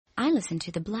I listen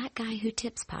to the Black Guy Who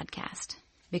Tips podcast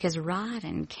because Rod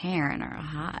and Karen are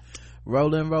hot.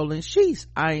 Rolling sheets.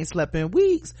 I ain't slept in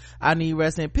weeks. I need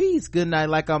rest in peace. Good night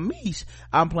like I'm Mish.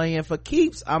 I'm playing for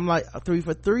keeps. I'm like 3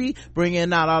 for 3.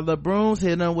 Bringing out all the brooms.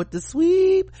 Hit them with the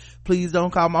sweep. Please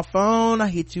don't call my phone. I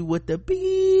hit you with the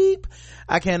beep.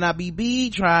 I cannot be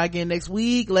beat. Try again next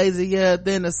week. Lazier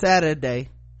than a Saturday.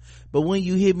 But when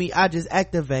you hit me, I just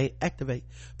activate.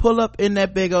 Pull up in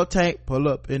that big old tank.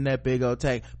 Popo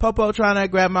trying to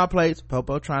grab my place.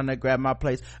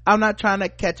 I'm not trying to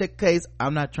catch a case.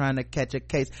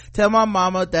 Tell my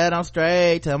mama that I'm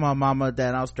straight.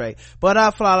 But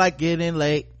I fly like getting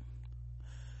late.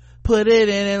 Put it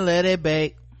in and let it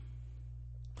bake.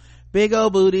 Big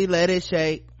old booty, let it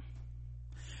shake.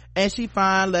 And she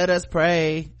fine, let us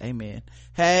pray. Amen.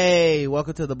 Hey,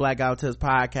 welcome to the Black Guy Who Tips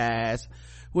podcast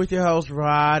with your host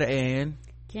Rod and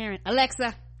Karen.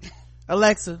 Alexa,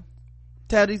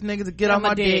 tell these niggas to get on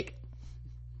my dick.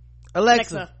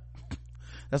 Alexa.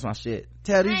 That's my shit.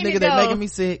 Tell these niggas they making me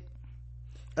sick.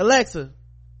 Alexa,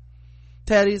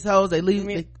 tell these hoes they leave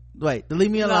me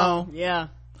alone. Yeah.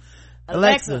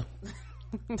 Alexa.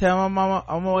 Tell my mama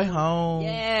I'm on my way home.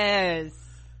 Yes.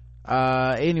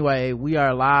 Anyway, we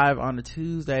are live on a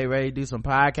Tuesday, ready to do some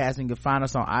podcasting. You can find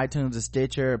us on iTunes and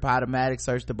Stitcher, Podomatic.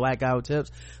 Search the Black Guy Who Tips.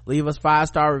 Leave us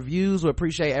 5-star reviews. We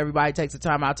appreciate everybody takes the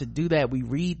time out to do that. We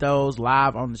read those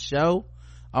live on the show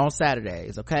on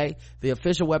Saturdays. Okay, the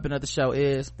official weapon of the show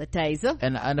is the taser,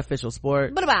 and the unofficial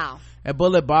sport and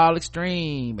bullet ball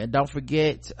extreme. And don't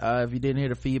forget, if you didn't hear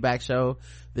the feedback show,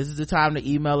 this is the time to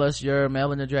email us your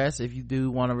mailing address if you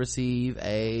do want to receive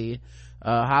a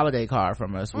holiday card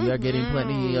from us. We are getting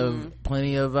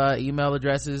plenty of email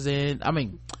addresses in.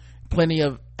 Plenty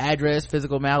of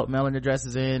physical mailing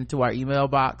addresses into our email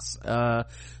box.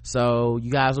 So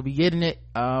you guys will be getting it.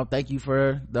 Thank you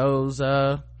for those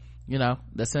that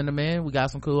send them in. We got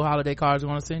some cool holiday cards we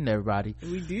want to send to everybody.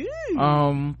 We do.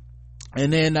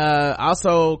 And then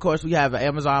also of course we have an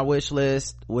Amazon wish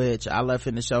list, which I left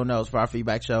in the show notes for our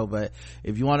feedback show. But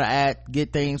if you want to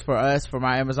get things for us from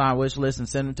our Amazon wish list and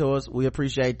send them to us, we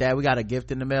appreciate that. We got a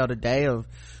gift in the mail today of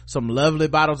some lovely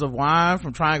bottles of wine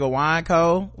from Triangle Wine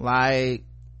Co.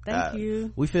 Thank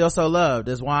you. We feel so loved.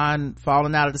 There's wine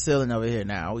falling out of the ceiling over here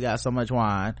now. We got so much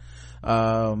wine. We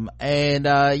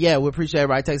appreciate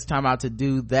everybody takes the time out to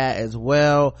do that as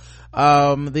well.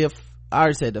 I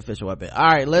already said the official weapon. All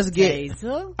right, let's get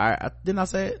taser. All right, didn't I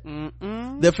say it?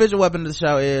 The official weapon of the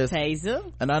show is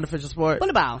taser, an unofficial sport,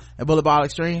 bullet ball, and bullet ball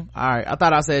extreme. All right, I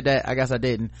thought I said that. I guess I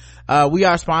didn't. We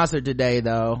are sponsored today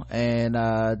though, and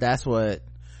that's what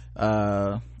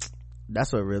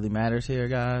really matters here,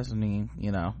 guys. I mean,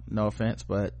 no offense,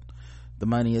 but the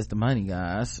money is the money,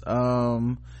 guys.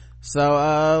 So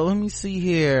let me see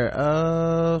here.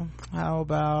 How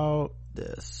about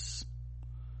this?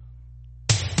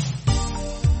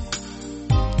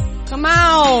 Come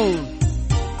on.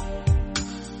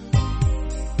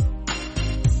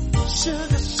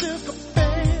 Sugar, sugar,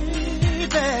 baby. You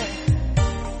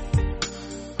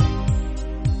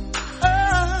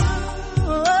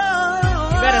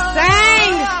better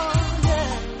sing.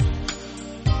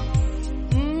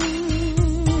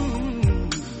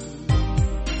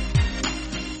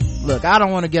 Look, I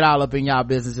don't want to get all up in y'all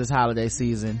business this holiday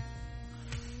season,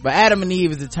 but Adam and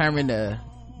Eve is determined to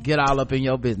get all up in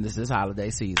your business this holiday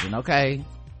season. Okay,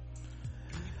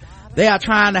 they are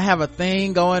trying to have a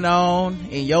thing going on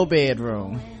in your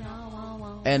bedroom,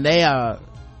 and they are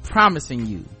promising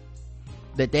you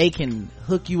that they can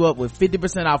hook you up with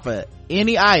 50% off of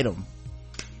any item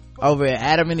over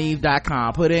at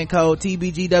adamandeve.com. Put in code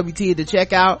TBGWT at the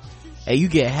checkout and you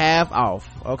get half off,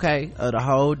 okay, of the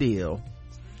whole deal.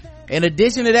 In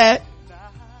addition to that,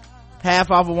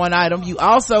 half off of one item, you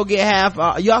also get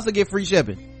free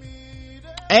shipping.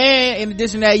 And in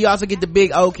addition to that, you also get the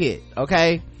big O kit.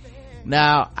 Okay,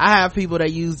 now I have people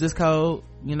that use this code,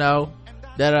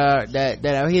 that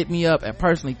have hit me up and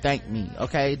personally thanked me.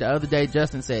 Okay, the other day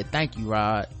Justin said, "Thank you,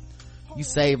 Rod, you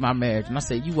saved my marriage," and I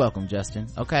said, "You welcome, Justin."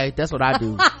 Okay, that's what I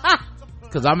do,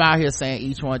 because I'm out here saying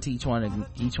each one teach one and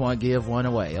each one give one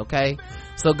away. Okay,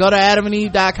 so go to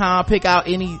adamandeve.com, pick out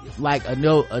any a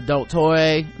new adult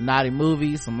toy, naughty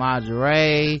movie, some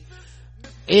lingerie,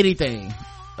 anything.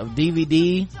 Of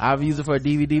DVD, I've used it for a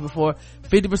DVD before.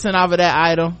 50% off of that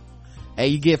item,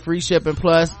 and you get free shipping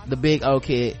plus the big O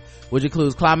kit, which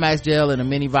includes Climax gel and a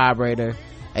mini vibrator.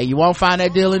 And you won't find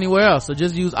that deal anywhere else, so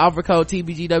just use offer code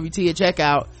TBGWT at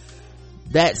checkout.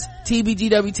 That's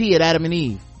TBGWT at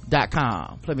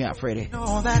adamandeve.com. Play me out, Freddie.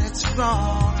 Know that it's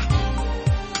wrong,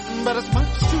 but it's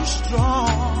much too strong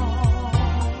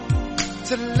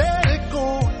to let it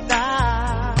go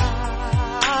now.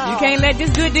 You can't let this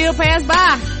good deal pass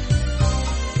by.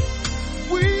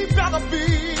 We gotta be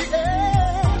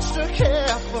extra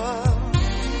careful.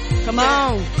 Come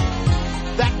on.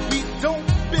 That we don't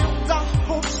build our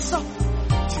hopes up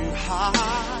too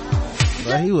high.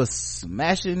 But he was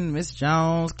smashing Miss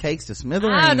Jones cakes to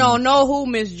smithereens. I don't know who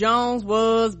Miss Jones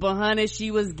was, but honey, she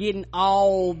was getting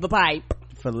all the pipe.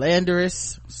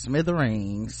 Philanderous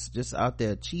smithereens, just out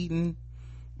there cheating.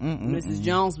 Mrs.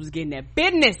 Jones was getting that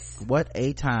business. What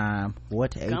a time.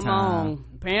 Come on.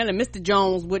 Apparently Mr.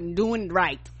 Jones wasn't doing it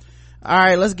right. All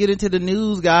right, let's get into the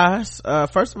news, guys.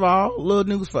 First of all, a little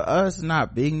news for us,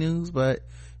 not big news, but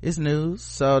it's news.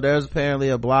 So there's apparently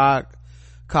a blog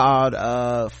called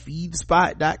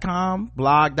feedspot.com.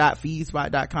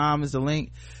 blog.feedspot.com is the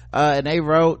link. And they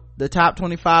wrote the top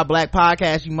 25 black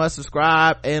podcasts you must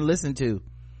subscribe and listen to.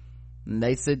 And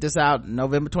they sent this out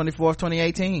November 24th,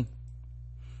 2018.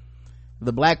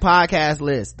 The Black Podcast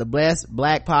List, the best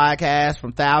black podcasts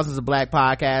from thousands of black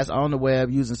podcasts on the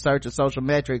web using search and social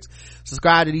metrics.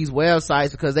 Subscribe to these websites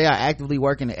because they are actively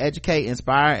working to educate,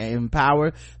 inspire, and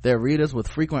empower their readers with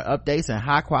frequent updates and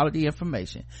high quality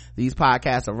information. These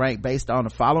podcasts are ranked based on the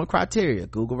following criteria: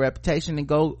 Google reputation and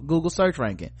Google search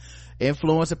ranking,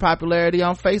 influence and popularity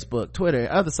on Facebook, Twitter, and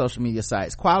other social media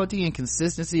sites, quality and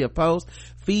consistency of posts,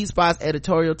 FeedSpot's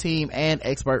editorial team, and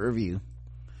expert review.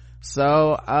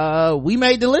 So we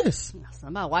made the list.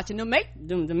 Somebody watching the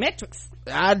metrics.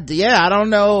 I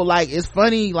don't know, like, it's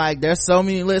funny, like, there's so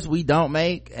many lists we don't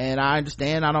make, and I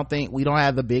understand. I don't think we don't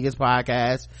have the biggest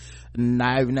podcast,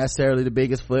 not even necessarily the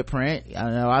biggest footprint.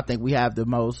 I think we have the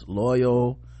most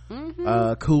loyal,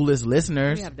 coolest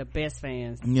listeners. We have the best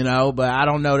fans, but I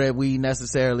don't know that we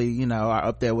necessarily are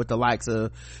up there with the likes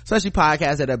of, especially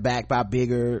podcasts that are backed by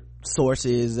bigger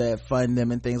sources that fund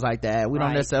them and things like that. We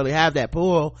don't necessarily have that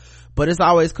pool, but it's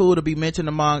always cool to be mentioned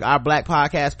among our black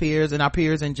podcast peers and our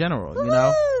peers in general.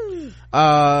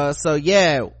 So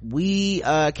yeah, we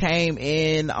came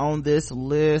in on this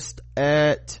list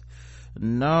at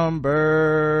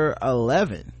number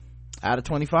 11 out of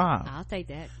 25. I'll take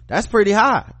that. That's pretty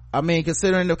high. I mean,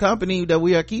 considering the company that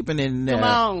we are keeping in there.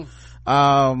 Come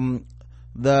on.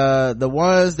 The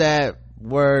ones that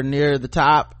were near the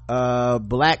top,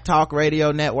 Black Talk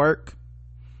Radio Network,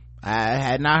 I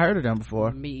had not heard of them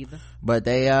before. Me either. But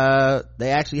they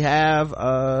actually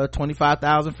have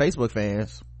 25,000 Facebook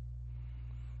fans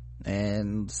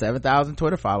and 7,000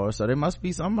 Twitter followers, so there must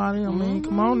be somebody. I mean,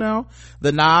 come on now.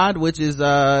 The Nod, which is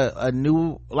a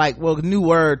new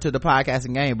word to the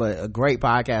podcasting game, but a great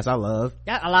podcast I love.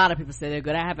 A lot of people say they're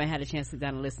good. I haven't had a chance to sit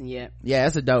down and listen yet. Yeah,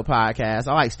 it's a dope podcast.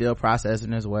 I like Still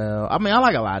Processing as well. I mean, I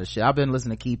like a lot of shit. I've been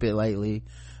listening to Keep It lately.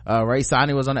 Ray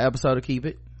Sonny was on the episode of Keep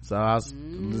It, so let's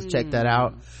check that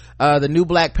out. The New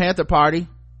Black Panther Party,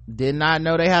 did not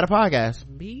know they had a podcast.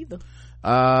 Me either.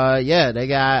 Yeah, they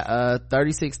got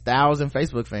 36,000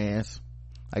 Facebook fans.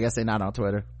 I guess they're not on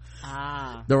Twitter.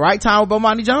 The Right Time with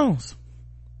Bomani Jones,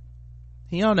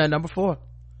 he on that number 4.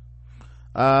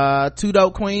 Two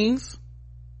Dope Queens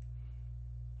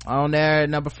on there at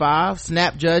number 5.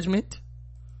 Snap Judgment,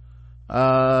 they're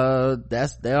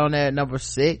on there at number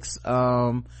 6.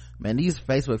 Man, these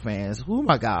Facebook fans, oh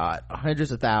my god,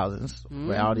 hundreds of thousands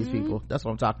for all these people. That's what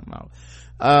I'm talking about.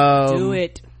 Do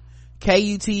it.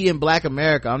 KUT in Black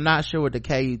America, I'm not sure what the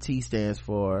KUT stands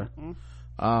for,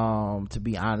 to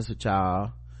be honest with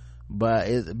y'all, but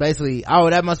it's basically,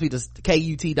 that must be the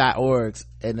KUT.org,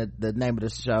 and the name of the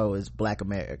show is Black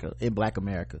America, in Black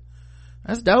America.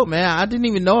 That's dope, man. I didn't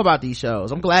even know about these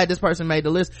shows. I'm glad this person made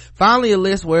the list. Finally a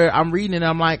list where I'm reading it and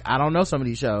I'm like, I don't know some of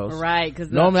these shows. Right,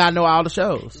 because normally I know all the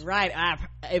shows. Right.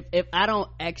 If I don't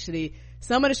actually,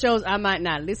 some of the shows I might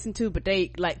not listen to, but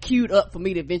they like queued up for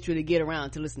me to eventually get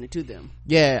around to listening to them.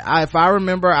 Yeah, if I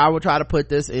remember, I will try to put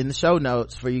this in the show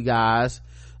notes for you guys,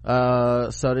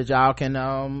 so that y'all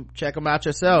can check them out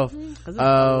yourself. There's a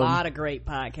lot of great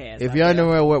podcasts. If you're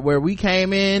wondering where we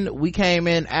came in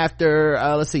after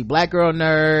let's see, Black Girl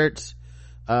Nerds,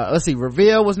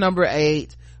 Reveal was number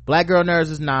 8, Black Girl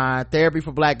Nerds is 9, Therapy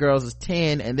for Black Girls is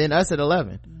 10, and then us at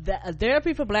 11. The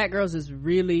Therapy for Black Girls is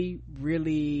really,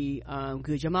 really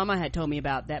good. Your mama had told me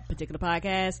about that particular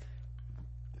podcast,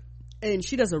 and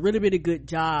she does a really, really good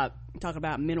job talking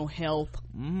about mental health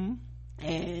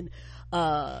and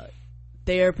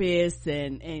therapists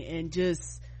and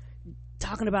just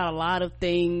talking about a lot of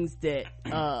things that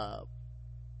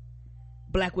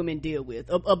black women deal with,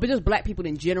 but just black people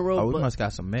in general. We must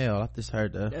got some mail. I just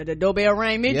heard the doorbell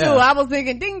rang. Me too. I was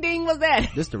thinking, ding ding, what's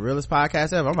that? This the realest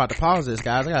podcast ever. I'm about to pause this,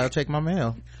 guys. I gotta check my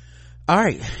mail. All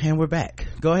right, and we're back.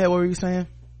 Go ahead. What were you saying?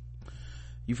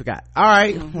 You forgot. All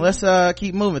right, let's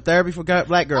keep moving. Therapy for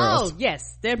black girls. Oh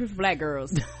yes, therapy for black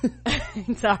girls.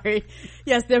 Sorry.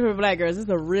 Yes, therapy for black girls. It's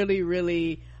a really,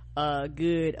 really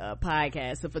good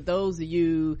podcast. So for those of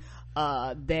you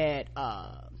that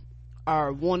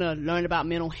want to learn about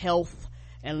mental health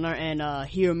and learn and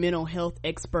hear mental health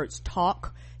experts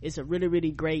talk, it's a really,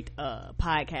 really great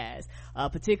podcast,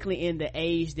 particularly in the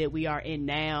age that we are in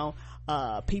now.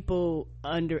 People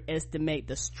underestimate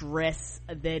the stress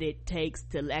that it takes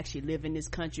to actually live in this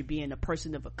country, being a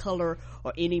person of a color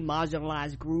or any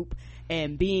marginalized group,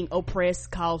 and being oppressed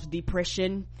causes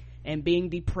depression, and being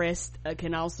depressed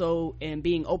can also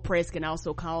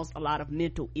cause a lot of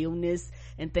mental illness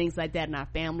and things like that in our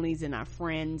families and our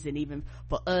friends, and even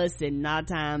for us. And a lot of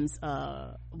times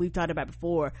we've talked about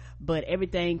before, but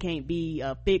everything can't be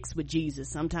fixed with Jesus.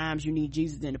 Sometimes you need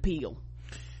Jesus in a pill.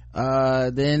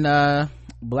 Then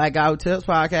Black Guy Who Tips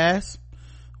podcast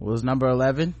was number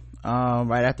 11,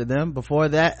 right after them. Before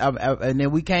that, and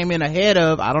then we came in ahead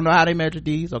of, I don't know how they measured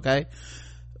these, okay,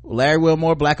 Larry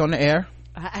Wilmore, Black on the Air.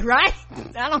 Right?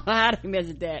 I don't know how they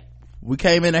measured that. We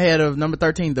came in ahead of number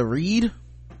 13, The Read.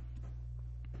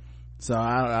 So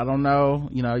I don't know,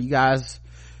 you guys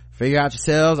figure out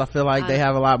yourselves. I feel like they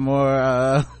have a lot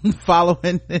more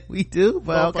following than we do,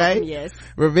 but okay. Them, yes.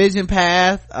 Revision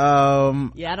Path,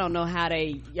 I don't know how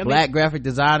they Black graphic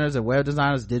designers and web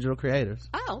designers, digital creators.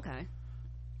 Oh,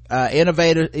 okay.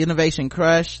 Innovation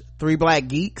Crush, 3 Black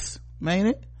Geeks made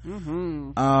it.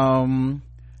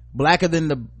 Blacker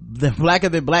than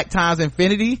Black Times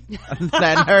Infinity. I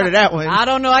hadn't heard of that one. I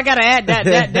don't know, I gotta add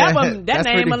that one. That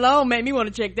name alone made me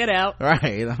want to check that out.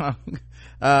 Right.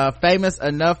 Famous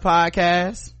Enough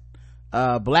podcast,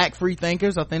 Black Free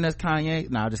Thinkers, I think that's Kanye.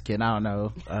 No, just kidding, I don't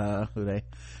know who they.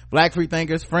 Black Free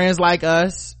Thinkers, Friends Like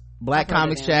Us, Black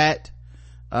Comics Chat,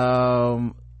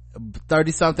 30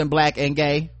 something Black and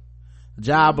Gay,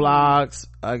 Job Blogs,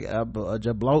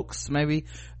 Jablokes maybe,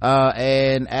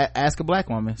 and Ask a Black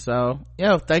Woman. So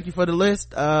thank you for the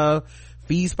list.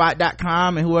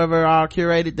 Feedspot.com and whoever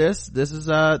curated this is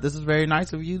very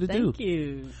nice of you to do. Thank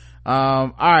you.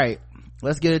 All right,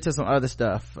 let's get into some other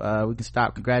stuff. We can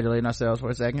stop congratulating ourselves for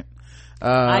a second.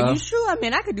 Are you sure? I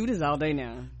mean, I could do this all day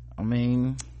now. I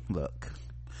mean, look,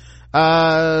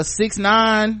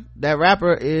 6ix9ine, that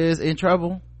rapper, is in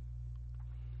trouble.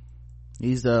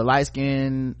 He's the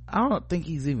light-skinned, I don't think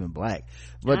he's even black,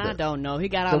 but I don't know, he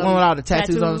got all the one with all the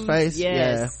tattoos on his face.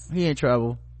 Yes. Yeah, he in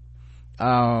trouble.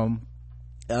 The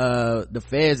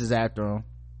feds is after him,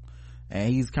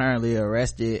 and he's currently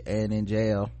arrested and in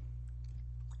jail.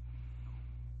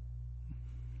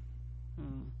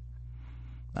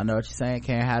 I know what you're saying,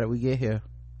 Karen, how did we get here?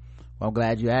 Well, I'm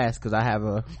glad you asked, because I have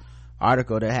a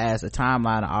article that has a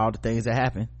timeline of all the things that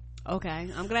happened. Okay,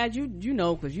 I'm glad you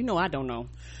know, because I don't know.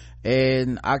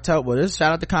 In October,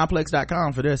 shout out to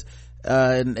complex.com for this.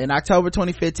 In October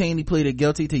 2015, he pleaded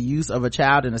guilty to use of a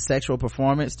child in a sexual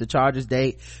performance. The charges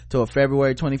date to a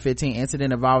February 2015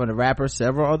 incident involving a rapper,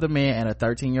 several other men, and a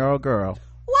 13-year-old girl.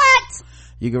 What?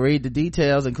 You can read the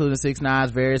details, including 6ix9ine's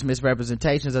various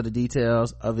misrepresentations of the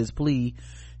details of his plea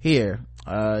here.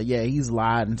 He's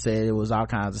lied and said it was all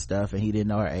kinds of stuff, and he didn't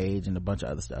know her age and a bunch of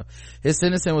other stuff. His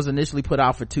sentencing was initially put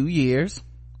out for 2 years,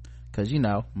 because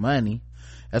money.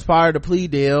 As part of the plea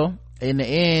deal, in the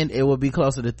end, it will be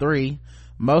closer to 3,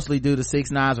 mostly due to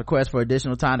 6ix9ine's request for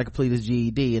additional time to complete his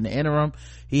GED. In the interim,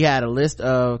 he had a list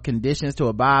of conditions to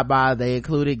abide by. They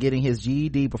included getting his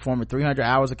GED, performing 300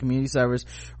 hours of community service,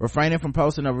 refraining from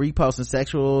posting or reposting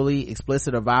sexually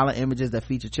explicit or violent images that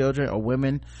feature children or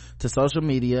women to social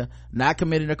media, not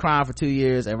committing a crime for 2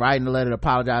 years, and writing a letter to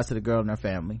apologize to the girl and her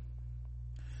family.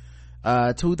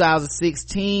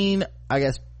 2016, I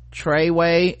guess,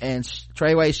 Treyway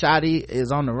Shotty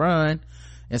is on the run.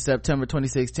 In September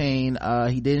 2016,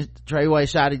 Treyway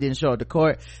Shotty didn't show up to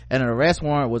court, and an arrest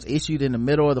warrant was issued in the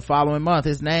middle of the following month.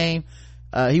 He was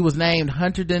named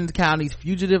Hunterdon County's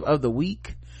Fugitive of the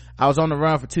Week. I was on the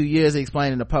run for 2 years, he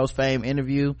explained in a post-fame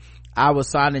interview. I was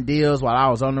signing deals while I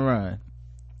was on the run.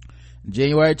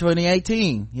 January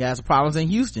 2018, he had some problems in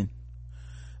Houston.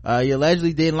 He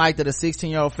allegedly didn't like that a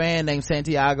 16-year-old fan named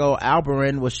Santiago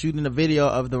Albarin was shooting a video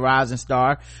of the rising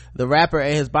star. The rapper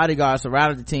and his bodyguard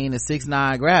surrounded the teen, and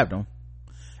 6ix9ine grabbed him.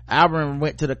 Albarin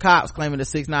went to the cops claiming that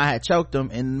 6ix9ine had choked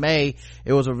him. In May,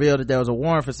 it was revealed that there was a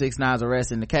warrant for 6ix9ine's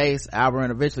arrest in the case.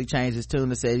 Albarin eventually changed his tune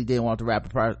and said he didn't want the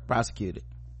rapper prosecuted.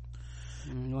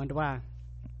 I wonder why.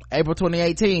 April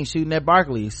 2018, shooting at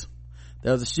Barclays.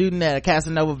 There was a shooting at a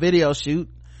Casanova video shoot.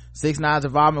 6ix9ine's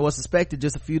involvement was suspected.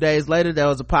 Just a few days later, there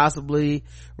was a possibly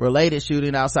related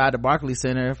shooting outside the Barclays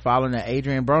Center following an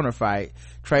Adrian Broner fight.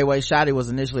 Treyway Shotty was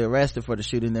initially arrested for the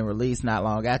shooting, then released not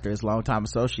long after. His longtime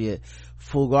associate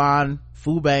Fubanger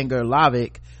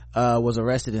Lavic was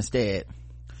arrested instead.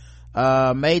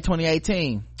 May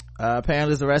 2018,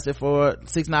 apparently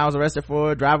 6ix9ine was arrested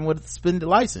for driving with a suspended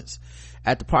license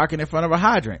after parking in front of a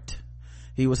hydrant.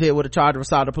 He was hit with a charge of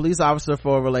assault a police officer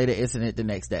for a related incident the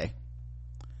next day.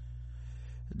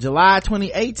 July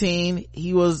 2018,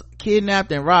 he was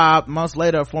kidnapped and robbed. Months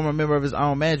later, a former member of his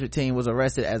own management team was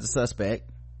arrested as a suspect.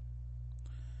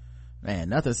 Man,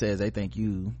 nothing says they think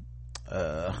you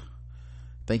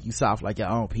soft like your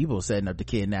own people setting up the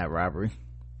kidnap robbery.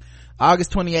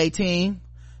 August 2018,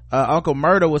 Uncle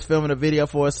Murder was filming a video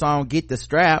for his song Get the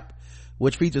Strap,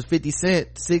 which features 50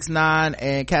 Cent, 6ix9ine,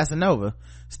 and Casanova.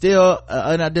 Still,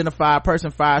 unidentified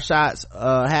person fired shots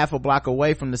half a block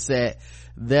away from the set.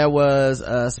 There was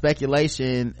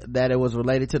speculation that it was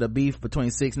related to the beef between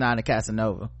 6ix9ine and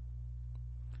Casanova.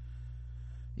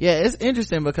 Yeah, it's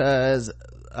interesting because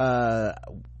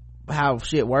how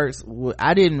shit works.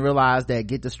 I didn't realize that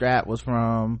Get the Strap was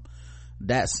from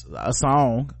that's a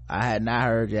song I had not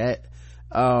heard yet.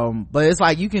 But it's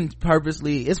like you can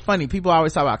purposely, it's funny, people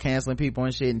always talk about canceling people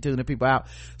and shit and tuning people out.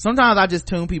 Sometimes I just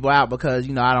tune people out because,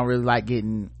 you know, I don't really like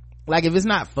getting, like, if it's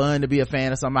not fun to be a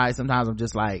fan of somebody, sometimes I'm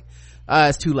just like,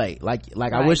 it's too late. Like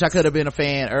right. I wish I could have been a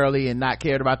fan early and not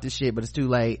cared about this shit, but it's too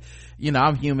late. You know,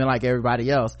 I'm human like everybody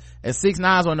else. And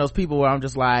 6ix9ine's one of those people where I'm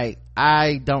just like,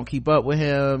 I don't keep up with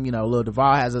him. You know, Lil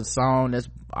Duval has a song that's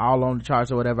all on the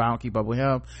charts or whatever. I don't keep up with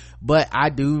him, but I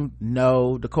do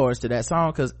know the chorus to that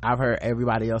song because I've heard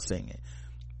everybody else sing it.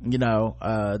 You know,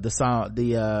 the song,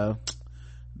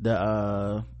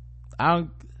 I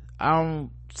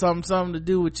don't something to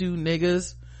do with you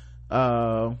niggas.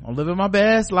 I'm living my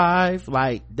best life,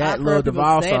 like that Lil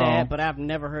Duval song. That, but I've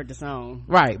never heard the song.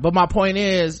 Right, but my point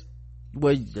is,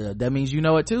 well, that means you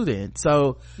know it too then.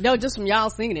 So no, just from y'all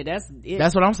singing it, that's it.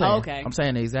 That's what I'm saying. Oh, okay, I'm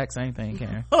saying the exact same thing,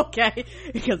 Karen. Okay,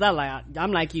 because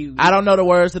I'm like you. I don't know the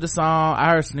words to the song.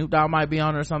 I heard Snoop Dogg might be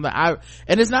on it or something.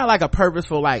 And it's not like a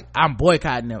purposeful, like, I'm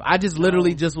boycotting him. I just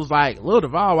literally just was like, Lil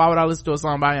Duval, why would I listen to a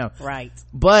song by him? Right.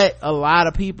 But a lot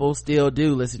of people still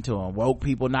do listen to him. Woke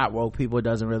people, not woke people, it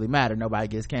doesn't really matter. Nobody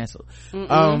gets canceled.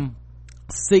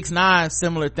 6ix9ine,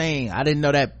 similar thing. I didn't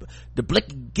know that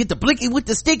get the blicky with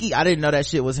the sticky. I didn't know that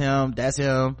shit was him. That's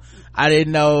him. I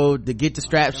didn't know the Get the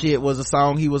Strap shit was a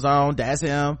song he was on. That's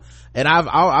him. And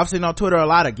I've seen on Twitter a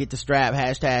lot of Get the Strap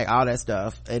hashtag, all that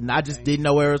stuff, and I just didn't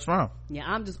know where it was from. Yeah,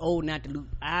 I'm just old not to loop.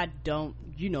 I don't,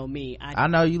 you know me. I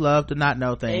know you love to not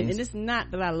know things, and it's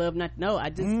not that I love not to know. I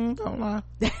just don't lie.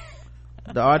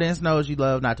 The audience knows you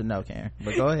love not to know, Karen,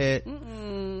 but go ahead.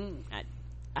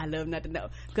 I love not to know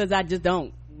because I just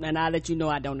don't, and I let you know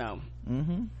I don't know.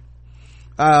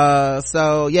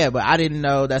 So yeah, but I didn't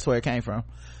know that's where it came from.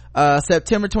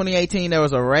 September 2018, there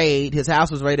was a raid. His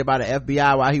house was raided by the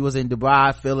FBI while he was in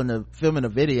Dubai filming a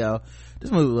video.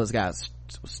 This movie was got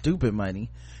stupid money.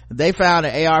 They found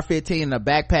an AR-15 in a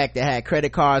backpack that had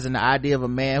credit cards and the ID of a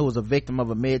man who was a victim of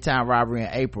a Midtown robbery in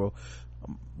April.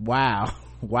 Wow.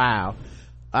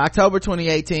 October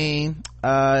 2018,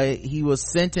 he was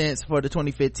sentenced for the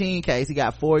 2015 case. He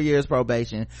got 4 years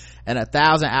probation and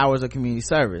 1,000 hours of community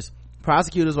service.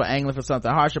 Prosecutors were angling for something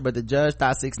harsher, but the judge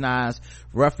thought 6ix9ine's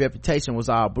rough reputation was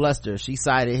all bluster. She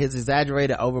cited his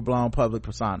exaggerated, overblown public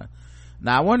persona.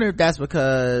 Now I wonder if that's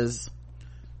because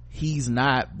he's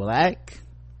not black,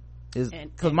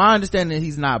 because my understanding is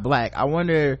he's not black. I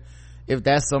wonder if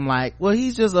that's some like, well,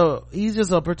 he's just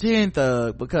a pretend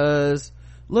thug because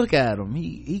look at him,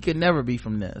 he could never be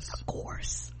from this. Of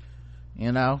course,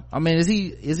 you know. I mean, is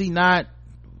he not?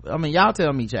 I mean, y'all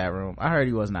tell me, chat room. I heard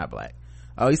he was not black.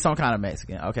 Oh, he's some kind of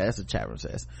Mexican. Okay, that's what chat room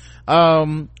says.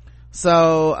 Then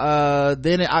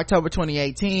in October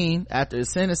 2018, after his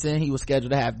sentencing, he was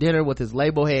scheduled to have dinner with his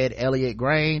label head Elliot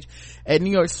Grange at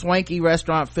New York's swanky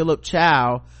restaurant Felipe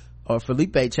Chow. Some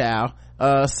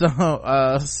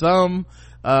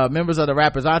members of the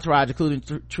rapper's entourage, including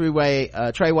Treyway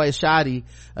Shotty,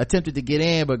 attempted to get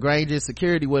in, but Grange's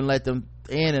security wouldn't let them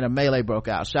in, and a melee broke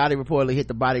out. Shotty reportedly hit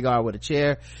the bodyguard with a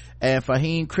chair, and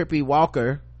Fahim Crippy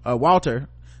Walter,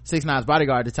 6ix9ine's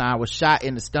bodyguard at the time, was shot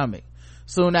in the stomach.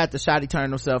 Soon after, Shotty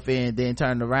turned himself in, then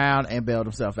turned around and bailed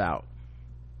himself out.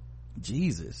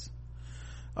 Jesus.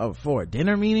 For a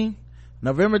dinner meeting?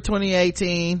 November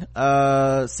 2018,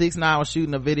 6ix9ine was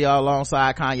shooting a video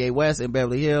alongside Kanye West in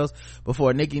Beverly Hills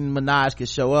before Nicki Minaj could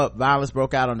show up. Violence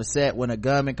broke out on the set when a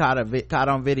gunman caught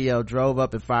on video drove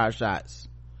up and fired shots.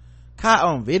 Caught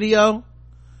on video?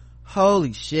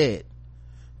 Holy shit.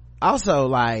 Also,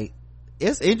 like,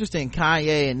 it's interesting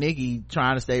Kanye and Nicki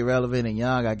trying to stay relevant and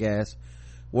young, I guess.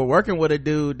 We're working with a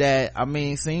dude that, I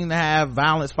mean, seem to have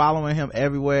violence following him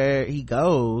everywhere he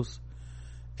goes.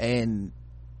 And,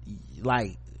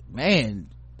 like, man,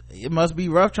 it must be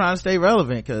rough trying to stay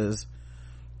relevant, because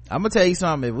I'm gonna tell you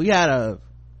something. If we had a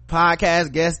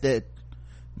podcast guest that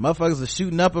motherfuckers are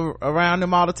shooting up around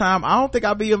them all the time, I don't think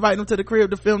I'd be inviting them to the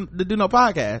crib to do no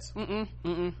podcast.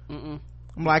 I'm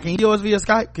like, can you do us via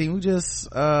Skype? Can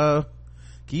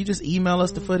you just email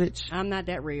us the footage? I'm not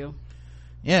that real.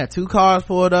 Yeah, 2 cars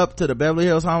pulled up to the Beverly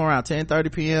Hills home around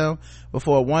 10:30 p.m.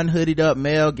 before one hoodied up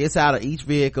male gets out of each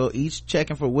vehicle, each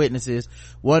checking for witnesses.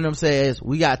 One of them says,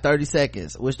 "We got 30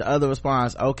 seconds," which the other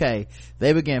responds, "Okay."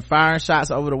 They begin firing shots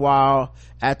over the wall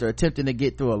after attempting to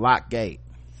get through a locked gate.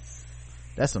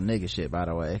 That's some nigga shit, by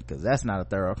the way, because that's not a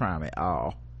thorough crime at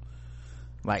all.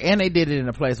 Like, and they did it in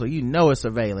a place where you know it's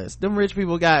surveillance. Them rich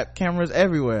people got cameras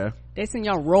everywhere. They seen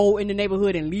y'all roll in the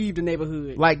neighborhood and leave the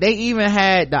neighborhood. Like, they even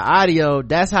had the audio.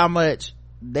 That's how much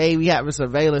they be having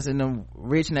surveillance in them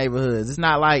rich neighborhoods. It's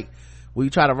not like when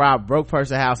you try to rob a broke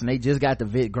person house and they just got the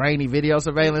grainy video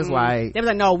surveillance. Like, they was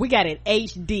like, no, we got it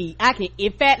HD.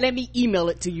 In fact, let me email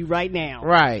it to you right now.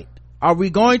 Right. Are we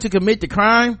going to commit the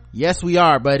crime? Yes, we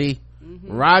are, buddy.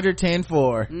 Roger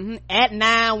 10-4. At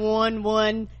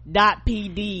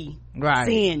 911.pd. Right.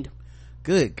 Send.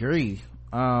 Good grief.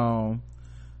 So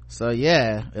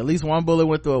yeah, at least one bullet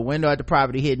went through a window at the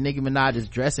property, hit Nicki Minaj's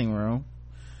dressing room.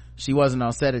 She wasn't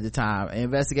on set at the time. An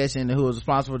investigation into who was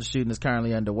responsible for the shooting is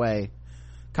currently underway.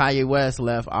 Kanye West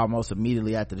left almost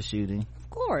immediately after the shooting. Of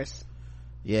course.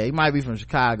 Yeah, he might be from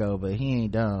Chicago, but he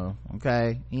ain't dumb.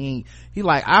 Okay, he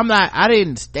like, I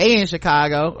didn't stay in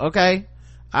Chicago. Okay,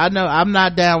 I know I'm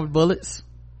not down with bullets.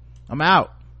 I'm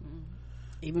out.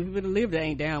 Even people that live there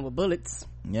ain't down with bullets.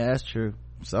 Yeah, that's true.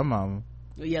 Some of them.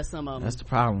 Yeah, some of them. That's the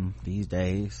problem these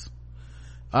days.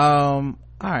 All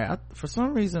right, for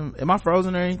some reason, am I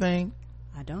frozen or anything?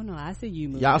 I don't know. I see you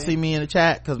moving. Y'all see me in the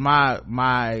chat? Because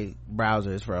my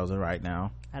browser is frozen right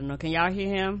now. I don't know. Can y'all hear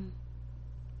him?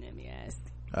 Let me ask.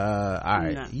 All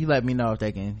right, no. You let me know if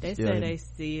they can. They say they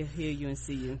hear you and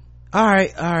see you. All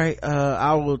right.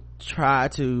 I will try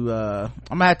to I'm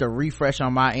gonna have to refresh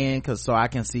on my end so I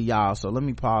can see y'all. So let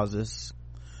me pause this.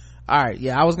 All right,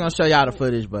 yeah, I was gonna show y'all the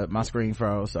footage, but my screen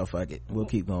froze, so fuck it, we'll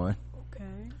keep going. Okay.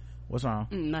 What's wrong?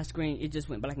 My screen, it just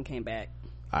went black and came back.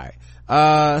 All right.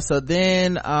 So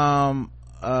then November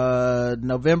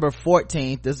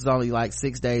 14th, this is only like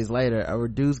 6 days later, a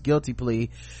reduced guilty plea.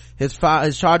 His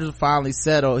charges were finally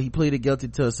settled. He pleaded guilty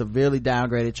to a severely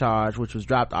downgraded charge, which was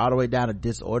dropped all the way down to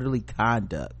disorderly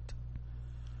conduct.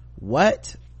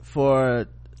 What? For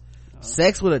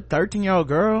sex with a 13-year-old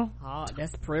girl? Oh,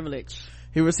 that's privilege.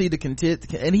 He received a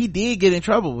contempt, and he did get in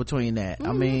trouble between that.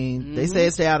 I mean, they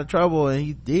said stay out of trouble, and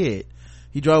he did.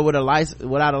 He drove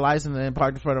without a license and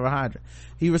parked in front of a hydrant.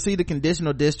 He received a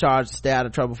conditional discharge to stay out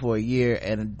of trouble for a year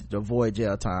and avoid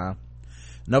jail time.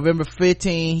 November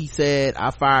 15, he said,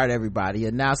 "I fired everybody." He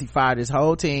announced he fired his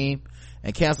whole team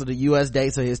and canceled the U.S.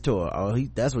 dates of his tour.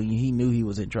 That's when he knew he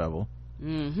was in trouble.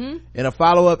 In a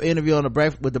follow-up interview on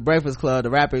with the Breakfast Club, the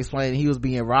rapper explained he was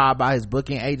being robbed by his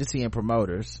booking agency and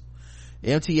promoters.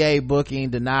 MTA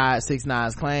Booking denied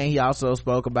 6ix9ine's claim. He also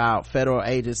spoke about federal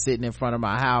agents sitting in front of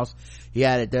my house. He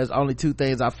added, "There's only 2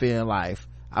 things I fear in life.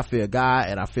 I fear God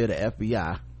and I fear the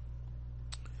FBI."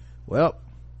 Well,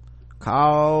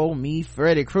 call me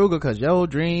Freddy Krueger, cause your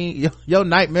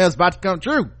nightmare's about to come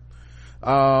true.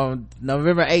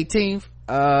 November 18th,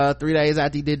 3 days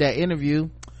after he did that interview,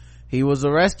 he was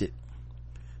arrested.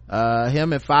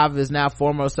 Him and 5 of his now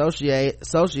former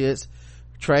associates,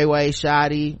 Treyway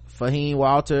Shoddy, Fahim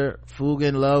Walter,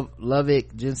 Fugan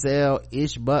Lovick, Jinsel,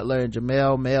 Ish Butler, and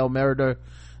Jamel Mel Merider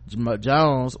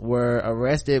Jones were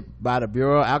arrested by the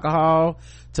Bureau of Alcohol,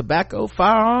 Tobacco,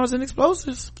 Firearms, and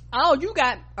Explosives. Oh, you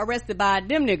got arrested by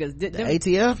them niggas. The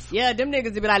ATF? Yeah, them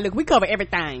niggas be like, look, we cover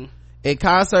everything. In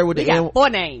concert with we got 4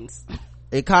 names.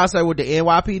 In concert with the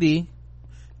NYPD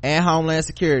and Homeland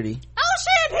Security.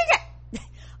 Oh shit,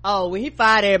 when he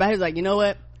fired everybody, he was like, you know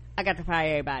what? I got to fire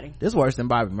everybody. This worse than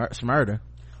Bobby Shmurda.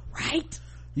 Right?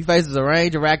 He faces a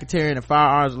range of racketeering and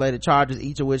firearms related charges,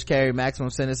 each of which carry maximum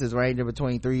sentences ranging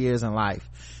between 3 years and life.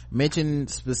 Mentioned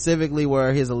specifically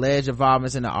were his alleged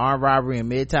involvements in the armed robbery in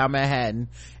Midtown Manhattan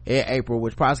in April,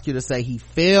 which prosecutors say he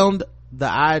filmed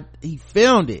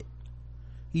it.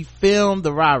 He filmed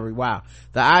the robbery. Wow.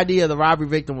 The ID of the robbery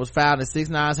victim was found at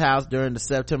 6ix9ine's house during the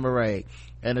September raid.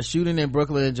 And a shooting in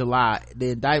Brooklyn in July.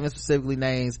 The indictment specifically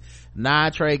names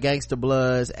 9 Trey Gangsta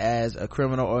Bloods as a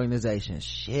criminal organization.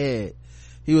 Shit.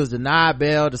 He was denied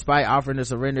bail despite offering to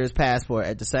surrender his passport.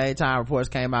 At the same time, reports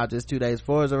came out just 2 days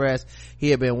before his arrest.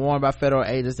 He had been warned by federal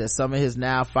agents that some of his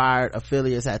now fired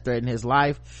affiliates had threatened his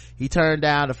life. He turned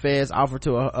down the feds' offer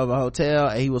of a hotel,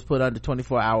 and he was put under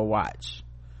 24-hour watch.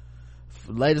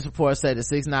 Latest reports said that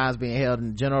 6ix9ine is being held in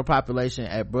the general population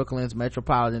at Brooklyn's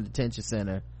Metropolitan Detention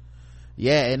Center.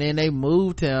 Yeah, and then they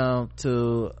moved him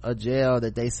to a jail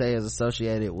that they say is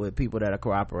associated with people that are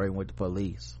cooperating with the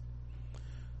police.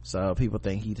 So people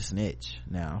think he the snitch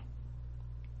now.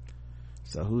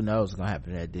 So who knows what's gonna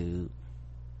happen to that dude.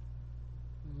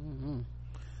 Mm-hmm.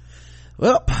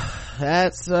 Well,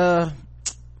 that's the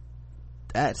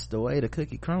way the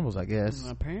cookie crumbles, I guess.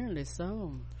 Apparently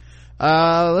so.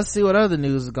 Let's see what other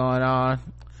news is going on.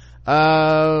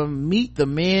 Meet the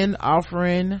men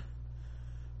offering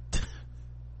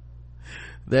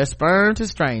their sperm to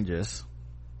strangers,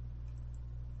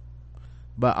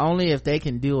 but only if they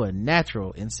can do a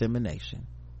natural insemination.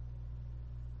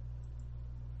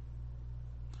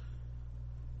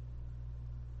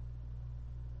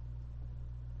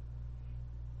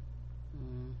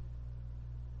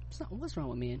 So what's wrong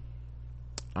with men?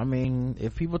 I mean,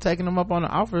 if people taking them up on the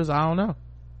offers, I don't know.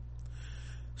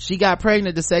 She got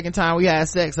pregnant the second time we had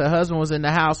sex. Her husband was in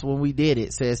the house when we did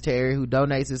it, says Terry, who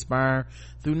donates his sperm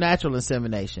through natural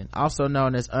insemination, also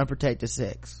known as unprotected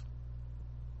sex.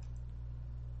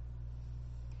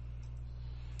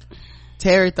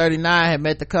 Terry, 39, had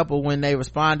met the couple when they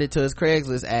responded to his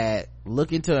Craigslist ad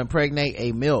looking to impregnate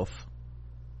a MILF.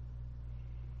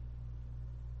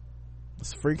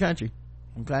 It's a free country.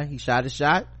 Okay, he shot his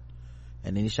shot,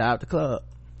 and then he shot up the club.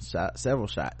 Shot several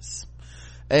shots.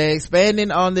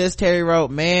 Expanding on this, Terry wrote,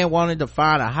 man wanted to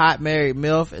find a hot married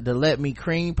MILF to let me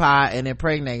cream pie and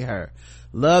impregnate her.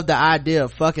 Love the idea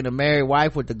of fucking a married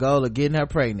wife with the goal of getting her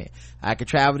pregnant. I could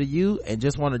travel to you and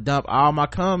just want to dump all my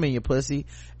cum in your pussy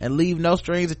and leave no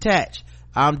strings attached.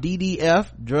 I'm DDF,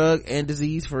 drug and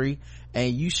disease free,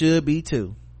 and you should be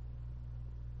too.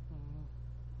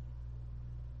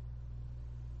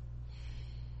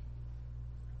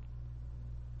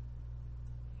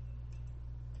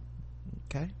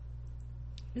 Okay.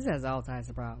 This has all types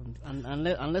of problems.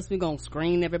 Unless we're gonna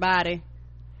screen everybody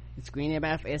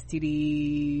for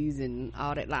STDs and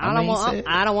all that. Like,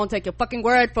 I don't want to take your fucking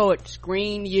word for it.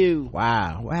 Screen you.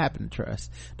 Wow, what happened to trust?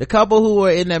 The couple who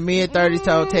were in their mid-30s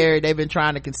told Terry they've been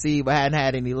trying to conceive but hadn't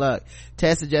had any luck.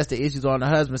 Tests suggested issues on the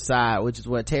husband's side, which is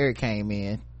what Terry came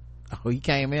in. Oh, he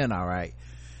came in all right.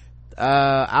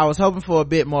 I was hoping for a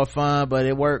bit more fun, but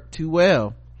it worked too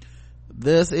well.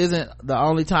 This isn't the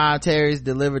only time Terry's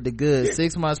delivered the goods.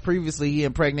 6 months previously, he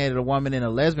impregnated a woman in a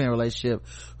lesbian relationship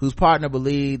whose partner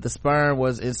believed the sperm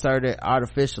was inserted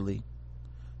artificially.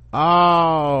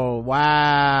 Oh,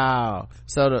 wow.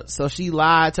 So she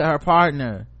lied to her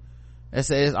partner and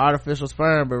said it's artificial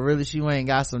sperm, but really she went and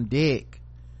got some dick.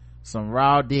 Some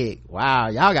raw dick. Wow,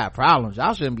 y'all got problems.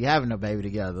 Y'all shouldn't be having a baby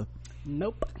together.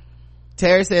 Nope.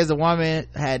 Terry says the woman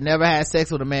had never had sex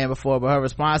with a man before, but her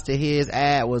response to his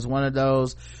ad was one of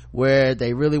those where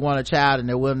they really want a child and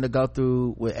they're willing to go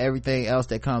through with everything else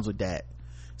that comes with that.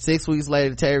 6 weeks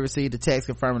later, Terry received a text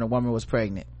confirming the woman was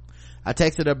pregnant. I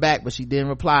texted her back, but she didn't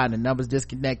reply and the number's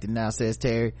disconnected now, says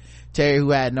Terry. Terry, who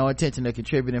had no intention of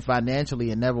contributing financially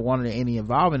and never wanted any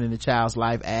involvement in the child's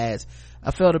life, adds,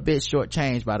 I felt a bit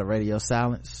shortchanged by the radio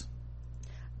silence.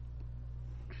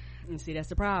 And see, that's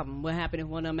the problem. What happened if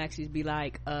one of them actually be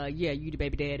like, yeah, you the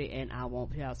baby daddy and I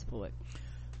want child support?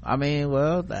 I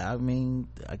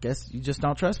guess you just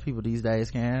don't trust people these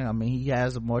days, Karen. I mean, he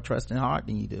has a more trusting heart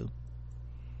than you do.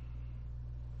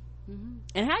 Mm-hmm.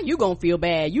 And how you gonna feel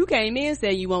bad? You came in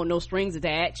saying you want no strings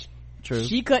attached. True.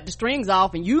 She cut the strings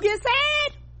off and you get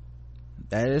sad?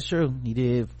 That is true. He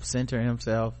did center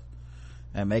himself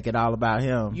and make it all about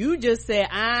him. You just said,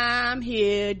 I'm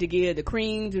here to give the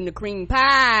creams and the cream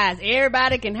pies.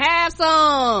 Everybody can have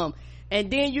some.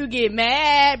 And then you get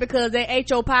mad because they ate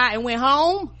your pie and went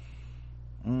home?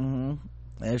 Mm-hmm.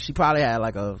 And she probably had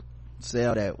like a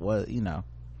cell that was,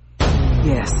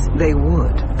 Yes, they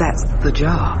would. That's the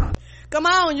job. Come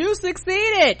on, you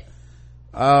succeeded.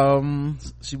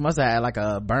 She must have had like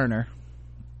a burner.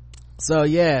 So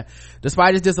yeah,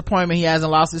 despite his disappointment, he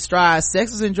hasn't lost his stride.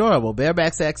 Sex is enjoyable.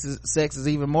 Bareback sex is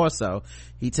even more so,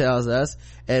 he tells us.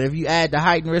 And if you add the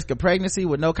heightened risk of pregnancy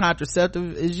with no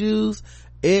contraceptive is used,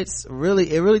 it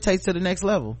really takes to the next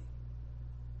level.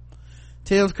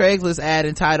 Tim's Craigslist ad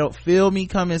entitled Feel Me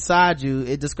Come Inside You,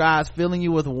 it describes filling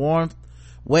you with warmth,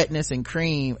 wetness, and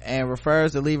cream, and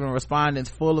refers to leaving respondents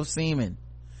full of semen.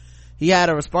 He had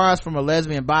a response from a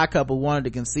lesbian bi couple who wanted to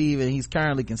conceive, and he's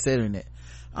currently considering it.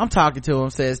 I'm talking to him,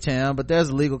 says Tim, but there's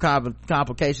a legal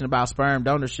complication about sperm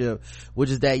donorship, which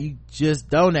is that you just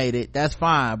donate it. That's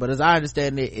fine. But as I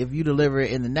understand it, if you deliver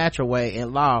it in the natural way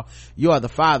in law, you are the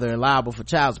father and liable for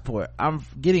child support. I'm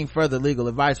getting further legal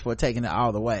advice for taking it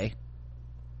all the way.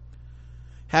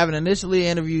 Having initially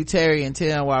interviewed Terry and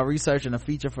Tim while researching a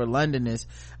feature for Londonist,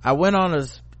 I went on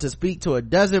to speak to a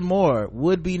dozen more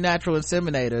would-be natural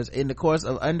inseminators in the course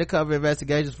of undercover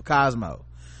investigations for Cosmo.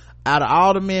 Out of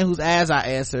all the men whose ads I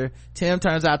answer, Tim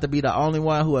turns out to be the only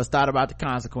one who has thought about the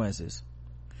consequences.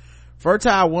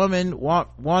 Fertile woman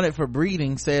wanted for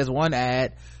breeding, says one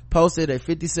ad, posted a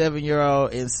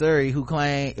 57-year-old in Surrey who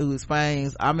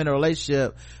explains, I'm in a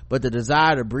relationship, but the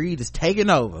desire to breed is taking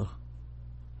over.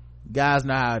 Guys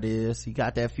know how it is. He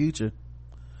got that future.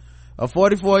 A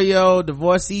 44-year-old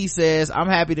divorcee says, I'm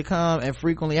happy to come and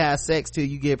frequently have sex till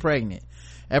you get pregnant.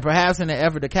 And perhaps in an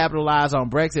effort to capitalize on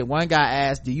Brexit, one guy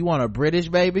asked, do you want a British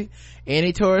baby?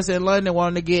 Any tourists in London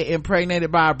wanting to get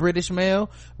impregnated by a British male,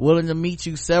 willing to meet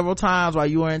you several times while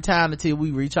you are in town until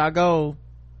we reach our goal.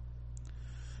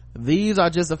 These are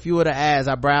just a few of the ads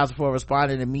I browsed before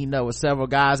responding and meeting up with several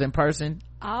guys in person.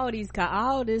 All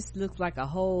this looks like a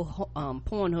whole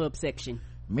Pornhub section.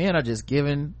 Men are just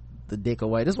giving the dick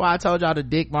away. That's why I told y'all the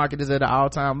dick market is at an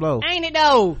all-time low. Ain't it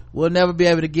though? We'll never be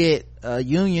able to get a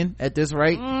union at this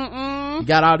rate. You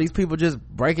got all these people just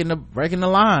breaking the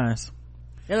lines.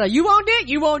 They're like, you want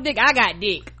dick, I got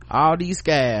dick. All these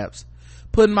scabs.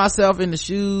 Putting myself in the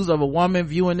shoes of a woman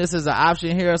viewing this as an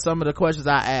option, here are some of the questions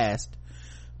I asked.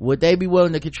 Would they be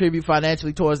willing to contribute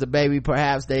financially towards the baby?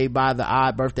 Perhaps they buy the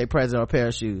odd birthday present or a pair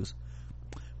of shoes.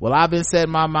 Well, I've been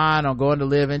setting my mind on going to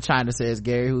live in China, says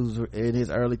Gary, who's in his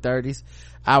early 30s.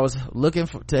 I was looking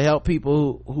to help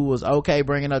people who was okay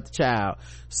bringing up the child.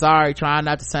 Sorry, trying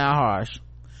not to sound harsh.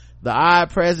 The odd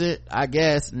present, I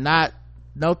guess, not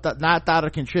thought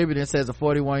of contributing, says a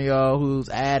 41-year-old whose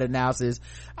ad announces,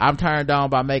 I'm turned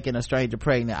on by making a stranger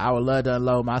pregnant. I would love to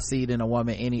unload my seed in a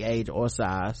woman any age or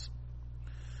size.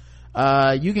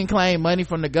 You can claim money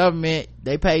from the government.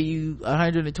 They pay you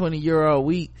 €120 a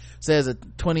week, says a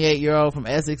 28-year-old from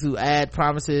Essex who ad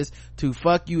promises to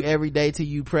fuck you every day till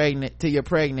you're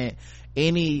pregnant.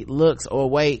 Any looks or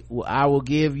weight, I will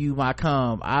give you my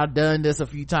cum. I've done this a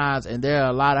few times and there are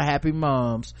a lot of happy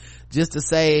moms. Just to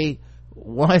say,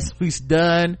 once we've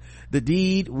done the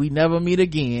deed, we never meet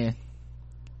again.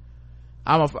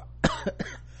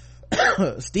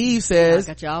 Steve says,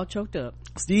 I got you all choked up.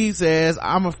 Steve says,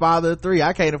 I'm a father of 3.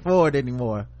 I can't afford it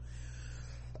anymore.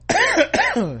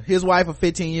 His wife of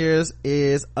 15 years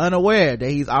is unaware that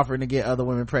he's offering to get other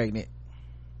women pregnant.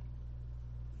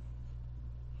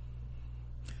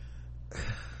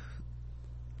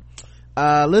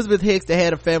 Elizabeth Hicks, the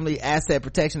head of family asset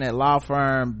protection at law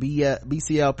firm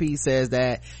BCLP, says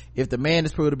that if the man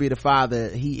is proved to be the father,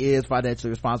 he is financially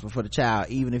responsible for the child,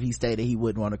 even if he stated he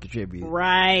wouldn't want to contribute.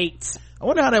 Right. I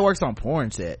wonder how that works on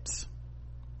porn sets.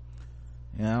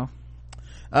 You know,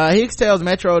 Hicks tells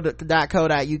metro.co.uk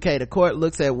the court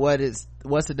looks at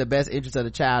what's in the best interest of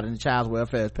the child, and the child's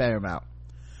welfare is paramount.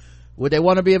 Would they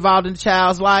want to be involved in the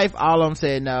child's life? All of them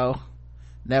said no.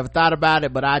 Never thought about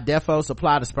it, but I defo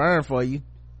supply the sperm for you.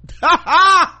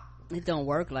 It don't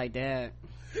work like that.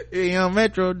 Yeah,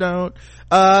 Metro don't.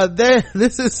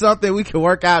 This is something we can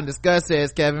work out and discuss,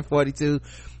 says Kevin, 42,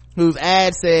 whose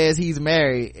ad says he's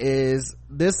married. Is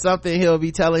this something he'll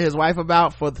be telling his wife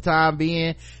about for the time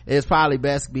being? It's probably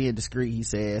best being discreet, he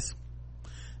says.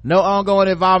 No ongoing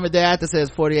involvement thereafter, says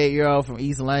 48-year-old from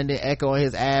East London, echoing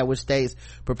his ad, which states,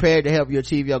 prepared to help you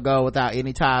achieve your goal without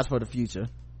any ties for the future.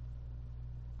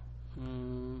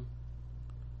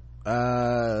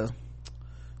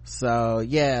 So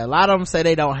yeah, a lot of them say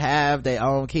they don't have their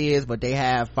own kids, but they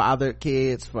have fathered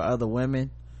kids for other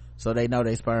women, so they know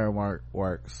their sperm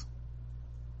works.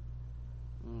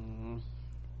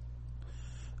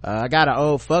 I got an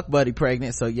old fuck buddy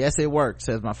pregnant, so yes, it works,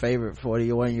 says my favorite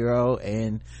 41-year-old.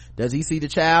 And does he see the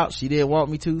child? She didn't want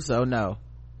me to, so no.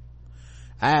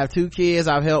 I have 2 kids.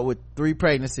 I've helped with 3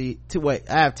 pregnancies. I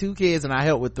have 2 kids and I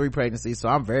helped with 3 pregnancies, so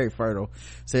I'm very fertile,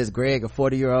 says Greg, a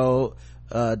 40-year-old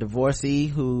divorcee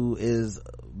who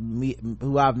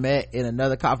I've met in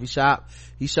another coffee shop.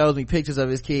 He shows me pictures of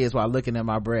his kids while looking at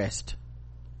my breast.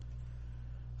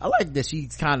 I like that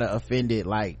she's kind of offended,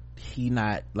 like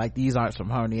these aren't some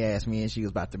horny ass men she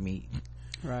was about to meet.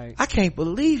 Right. I can't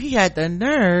believe he had the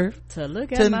nerve to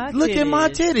look at my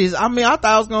titties. I mean, I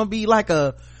thought it was gonna be like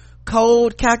a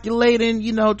cold calculating,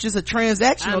 just a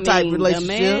transactional type relationship.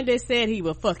 The man that said he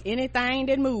would fuck anything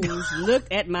that moves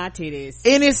looked at my titties.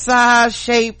 Any size,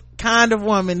 shape, kind of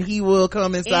woman, he will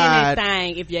come inside.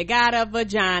 Anything. If you got a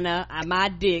vagina, my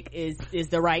dick is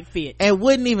the right fit. And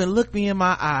wouldn't even look me in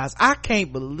my eyes. I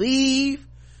can't believe.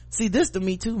 See, this the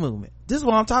Me Too movement. This is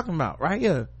what I'm talking about right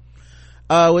here.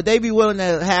 Would they be willing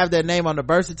to have their name on the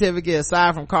birth certificate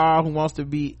aside from Carl, who wants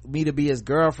me to be his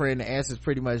girlfriend? The answer is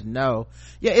pretty much no.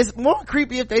 Yeah, it's more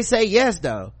creepy if they say yes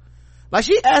though. Like,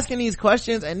 she asking these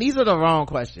questions and these are the wrong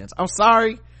questions. I'm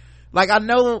sorry. Like, I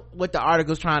know what the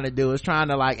article's trying to do is trying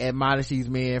to like admonish these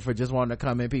men for just wanting to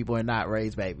come in people and not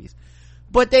raise babies,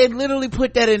 but they literally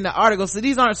put that in the article. So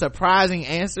these aren't surprising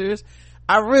answers.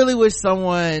 I really wish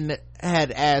someone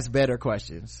had asked better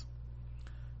questions.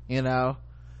 You know,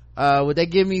 would they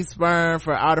give me sperm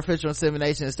for artificial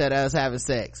insemination instead of us having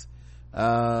sex?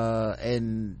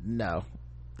 And no,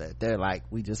 they're like,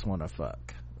 we just want to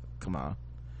fuck. Come on.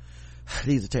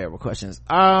 These are terrible questions.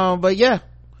 But yeah,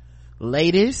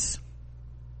 ladies,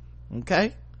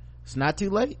 okay, it's not too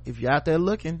late if you're out there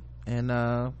looking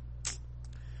and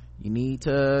you need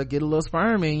to get a little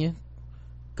sperm in you.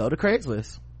 Go to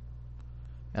Craigslist.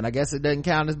 And I guess it doesn't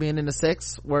count as being in the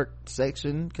sex work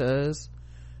section because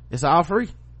it's all free.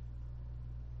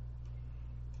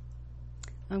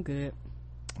 I'm good.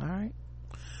 All right.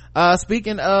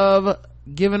 Speaking of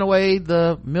giving away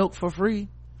the milk for free,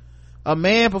 a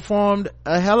man performed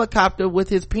a helicopter with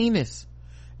his penis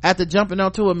after jumping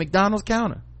onto a McDonald's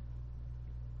counter.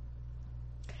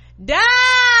 Da!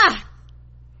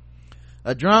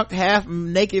 A drunk,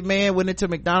 half-naked man went into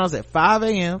McDonald's at 5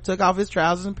 a.m., took off his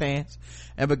trousers and pants,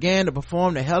 and began to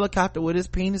perform the helicopter with his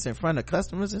penis in front of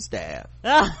customers and staff.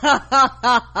 Must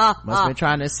have been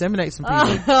trying to inseminate some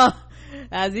people.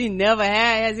 Has he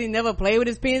never played with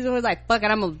his penis? It was like, fuck it,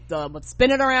 I'm gonna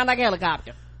spin it around like a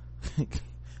helicopter.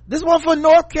 This one for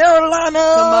North Carolina.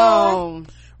 Come on.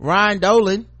 Ryan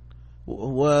Dolan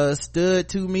was stood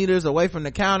 2 meters away from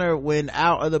the counter when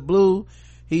out of the blue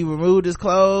he removed his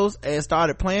clothes and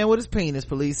started playing with his penis.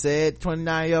 Police said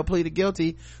 29-year-old pleaded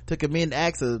guilty to committing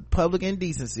acts of public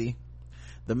indecency.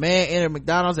 The man entered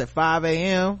McDonald's at 5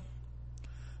 a.m.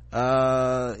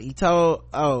 He told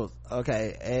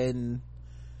and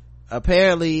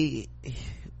apparently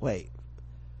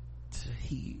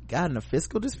he got in a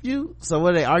fiscal dispute. So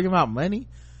what, they arguing about money?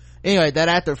 Anyway, that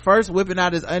after first whipping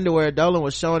out his underwear, Dolan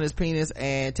was showing his penis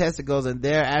and testicles, and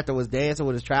thereafter was dancing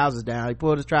with his trousers down. He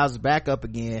pulled his trousers back up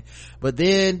again, but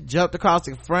then jumped across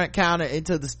the front counter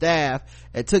into the staff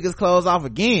and took his clothes off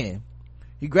again.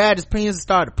 He grabbed his penis and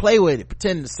started to play with it,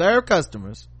 pretending to serve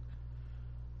customers.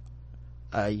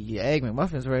 Yeah, Egg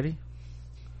McMuffin's ready.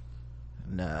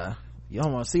 Nah, you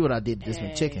don't want to see what I did to this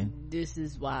one chicken. This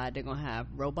is why they're gonna have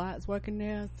robots working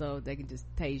there, so they can just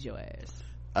tase your ass.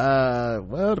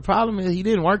 Well, the problem is he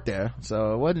didn't work there,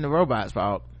 so it wasn't the robot's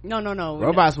fault. No.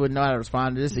 Robots wouldn't know how to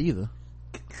respond to this either.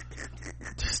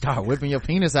 Start whipping your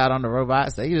penis out on the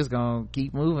robots, they just gonna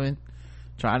keep moving,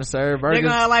 trying to serve burgers. They're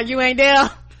gonna like you ain't there.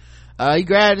 He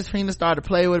grabbed his penis, started to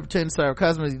play with it, pretending to serve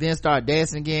customers. He then started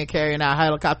dancing again, carrying out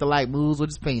helicopter-like moves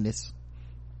with his penis.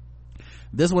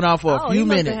 This went on for a few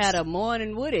minutes. He must have had a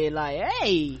morning with it, like,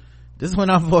 hey. This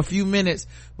went on for a few minutes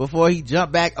before he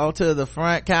jumped back onto the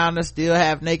front counter, still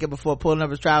half naked, before pulling up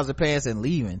his trousers, pants, and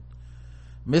leaving.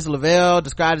 Miss Lavelle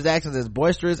described his actions as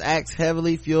boisterous acts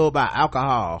heavily fueled by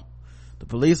alcohol. The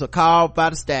police were called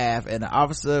by the staff, and the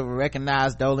officer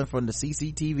recognized Dolan from the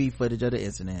CCTV footage of the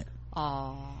incident.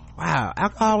 Oh. Wow,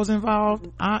 alcohol was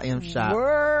involved? I am shocked.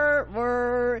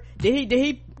 Word. Did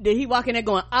he walk in there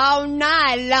going all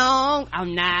night long, all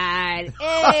night?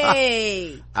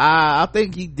 Hey. I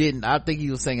think he didn't. I think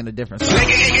he was singing a different song.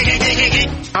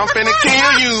 I'm finna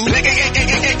kill you.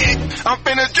 I'm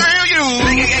finna drill you.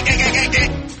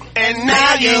 And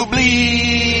now you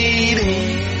bleeding.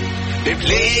 They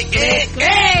play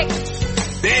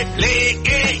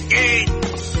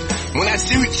when I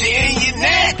shoot you in your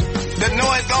neck, the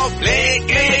noise gon' play.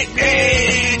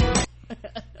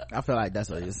 I feel like that's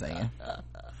what he's saying.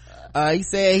 He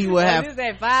said he would have. This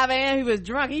at 5 a.m. He was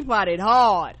drunk. He partied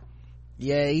hard.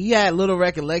 Yeah, he had little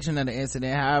recollection of the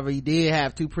incident. However, he did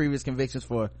have 2 previous convictions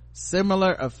for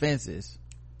similar offenses.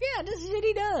 Yeah, this is shit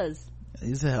he does.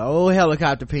 He's an old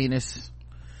helicopter penis.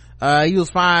 He was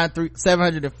fined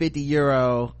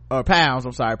 €750 or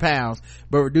pounds,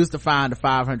 but reduced the fine to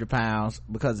 £500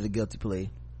 because of the guilty plea.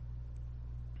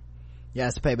 He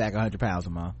has to pay back £100 a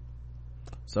month.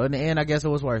 So in the end, I guess it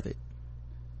was worth it.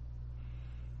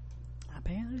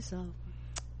 Apparently so.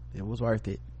 It was worth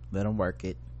it. Let him work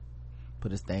it.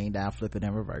 Put his thing down, flip it,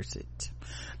 and reverse it.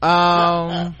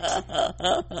 A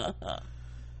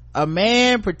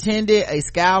man pretended a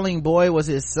scowling boy was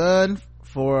his son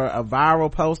for a viral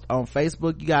post on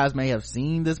Facebook. You guys may have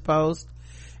seen this post.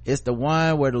 It's the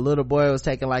one where the little boy was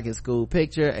taking like his school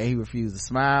picture and he refused to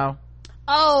smile.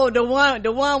 Oh, the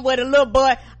one where the little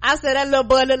boy, I said that little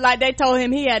boy looked like they told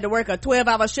him he had to work a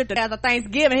 12-hour shift after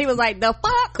Thanksgiving. He was like, the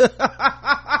fuck?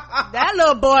 That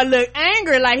little boy looked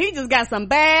angry, like he just got some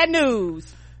bad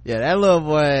news. Yeah, that little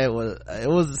boy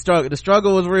the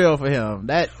struggle was real for him.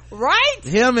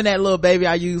 Him and that little baby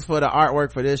I used for the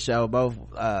artwork for this show both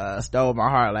stole my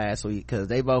heart last week, because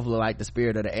they both look like the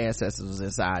spirit of the ancestors was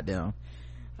inside them.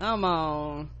 Come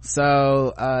on.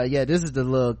 So yeah, this is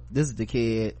the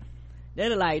kid. They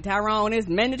look like Tyrone is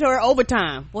mandatory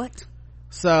overtime. What?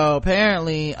 So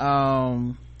apparently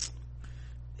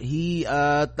he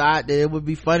thought that it would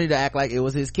be funny to act like it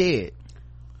was his kid.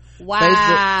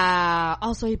 Wow.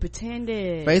 So he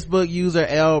pretended. Facebook user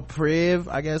El Priv,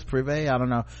 I don't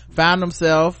know, found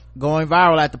himself going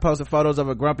viral after posting photos of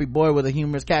a grumpy boy with a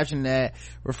humorous caption that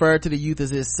referred to the youth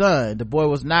as his son. The boy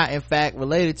was not in fact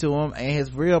related to him, and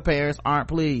his real parents aren't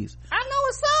pleased. I know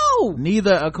it's so.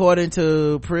 Neither, according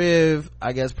to Priv,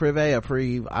 Prive or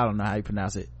Priv, I don't know how you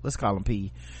pronounce it, let's call him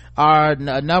P, are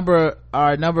a number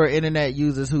of internet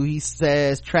users who he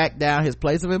says tracked down his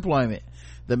place of employment.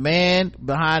 The man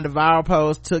behind the viral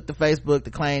post took to Facebook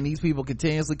to claim these people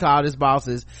continuously called his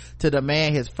bosses to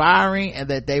demand his firing, and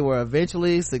that they were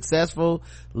eventually successful,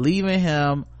 leaving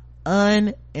him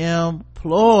unemployed.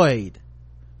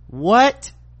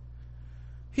 What?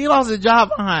 He lost his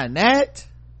job behind that?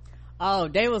 Oh,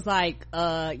 they was like,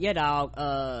 yeah, dog,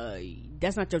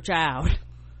 that's not your child.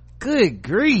 Good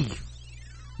grief.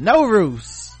 No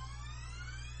roofs.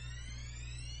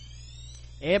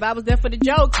 Everybody was there for the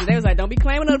jokes, and they was like, don't be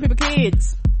claiming other people's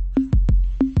kids.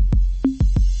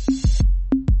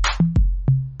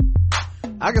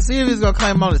 I can see if he's gonna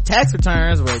claim them on his tax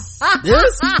returns, but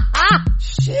this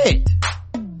shit.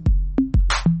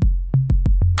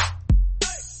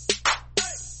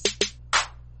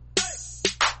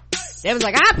 They was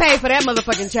like, I paid for that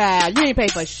motherfucking child. You ain't pay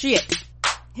for shit.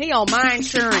 He on my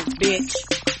insurance, bitch.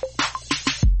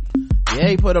 Yeah,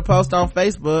 he put a post on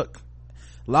Facebook.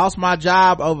 Lost my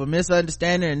job over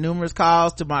misunderstanding and numerous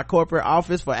calls to my corporate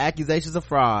office for accusations of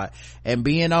fraud and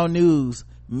being on news.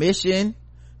 Mission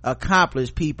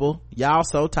accomplished, people. Y'all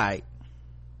so tight.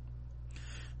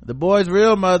 The boy's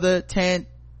real mother,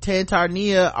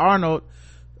 Tantarnia Arnold,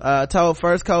 told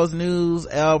First Coast News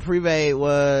El Prive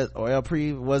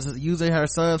was using her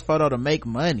son's photo to make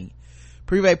money.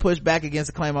 Prive pushed back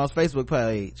against the claim on his Facebook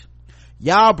page.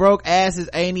 Y'all broke asses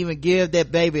ain't even give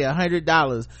that baby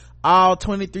 $100. All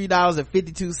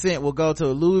 $23.52 will go to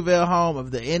a Louisville home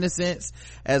of the innocents,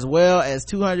 as well as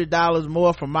 $200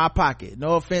 more from my pocket.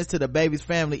 No offense to the baby's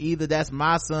family either. That's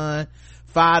my son.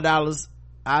 $5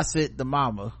 I sent the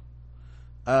mama.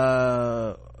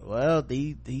 Well,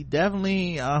 he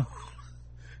definitely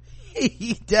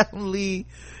he definitely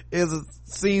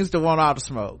seems to want all the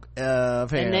smoke,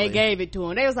 apparently. And they gave it to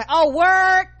him. They was like, oh,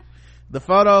 word. The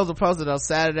photos were posted on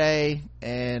Saturday,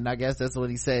 and I guess that's what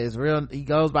he says. He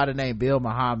goes by the name Bill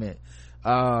Muhammad.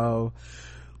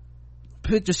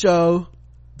 Picture show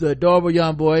the adorable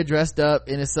young boy dressed up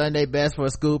in his Sunday best for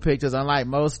school pictures. Unlike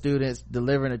most students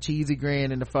delivering a cheesy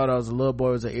grin in the photos, the little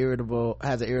boy has an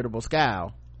irritable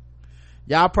scowl.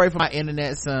 Y'all pray for my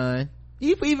internet son.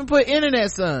 He even put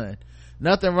internet son.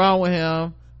 Nothing wrong with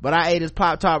him, but I ate his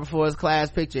Pop-Tart before his class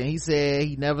picture, and he said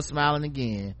he never smiling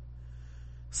again.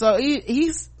 So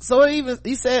he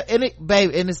said, and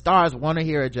it stars, want to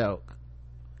hear a joke.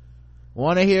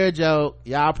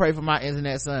 Y'all pray for my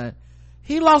internet son.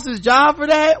 He lost his job for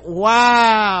that?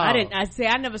 Wow.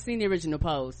 I never seen the original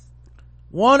post.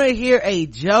 Want to hear a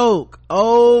joke?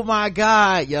 Oh my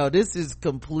god. Yo, this is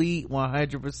complete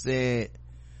 100%.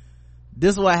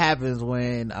 This is what happens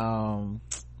when,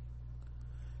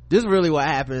 this is really what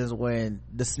happens when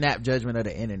the snap judgment of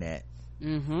the internet.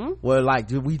 Where like,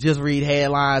 do we just read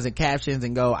headlines and captions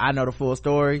and go, I know the full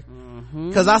story?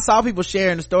 Because I saw people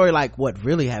sharing the story like what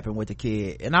really happened with the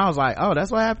kid, and I was like, oh,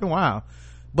 that's what happened. Wow.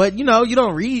 But you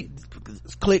don't read,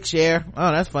 click share.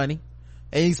 Oh, that's funny.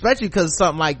 And especially because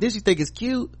something like this you think is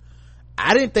cute.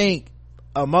 I didn't think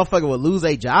a motherfucker would lose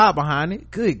a job behind it.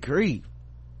 Good grief.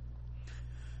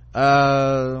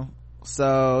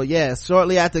 So yeah,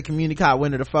 shortly after Communicop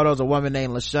winner, the photos, a woman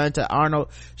named LaShunta Arnold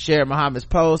shared Muhammad's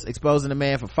post exposing the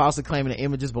man for falsely claiming the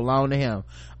images belonged to him.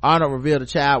 Arnold revealed the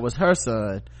child was her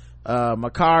son,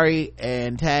 Makari,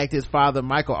 and tagged his father,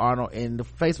 Michael Arnold, in the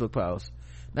Facebook post.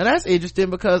 Now that's interesting,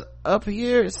 because up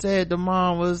here it said the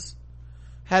mom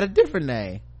had a different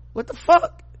name. What the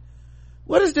fuck?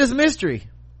 What is this mystery?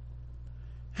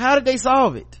 How did they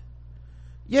solve it?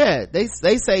 Yeah, they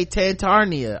say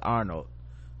Tantarnia Arnold,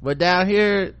 but down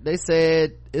here they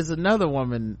said it's another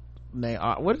woman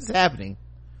what is happening?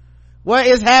 What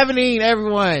is happening,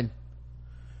 everyone?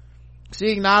 She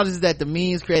acknowledges that the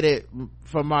memes created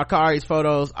from Markari's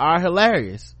photos are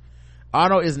hilarious.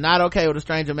 Arnold is not okay with a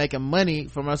stranger making money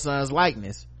from her son's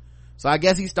likeness. So I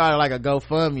guess he started like a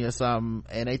GoFundMe or something,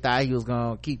 and they thought he was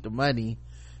gonna keep the money,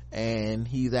 and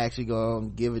he's actually gonna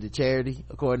give it to charity,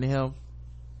 according to him.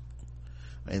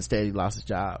 Instead, he lost his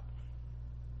job.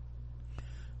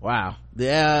 Wow.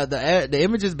 The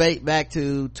images date back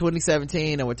to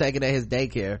 2017 and were taken at his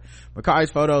daycare.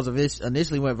 Makari's photos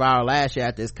initially went viral last year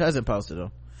after his cousin posted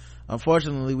them.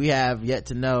 Unfortunately, we have yet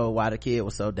to know why the kid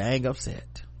was so dang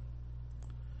upset.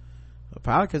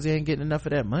 Probably because he ain't getting enough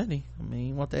of that money. I mean,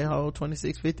 he want that whole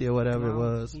 $26.50 or whatever it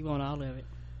was. He want all of it.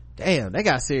 Damn, they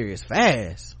got serious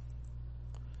fast.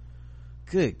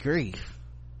 Good grief.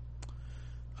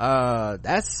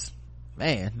 That's,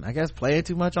 man, I guess playing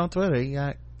too much on Twitter, he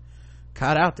got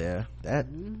caught out there. That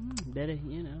better,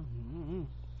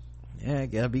 yeah,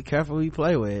 gotta be careful who you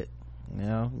play with.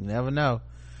 You never know.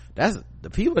 That's the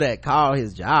people that call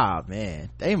his job, man,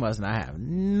 they must not have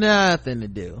nothing to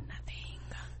do.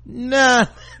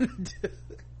 Nothing to do.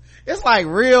 It's like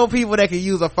real people that can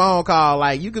use a phone call.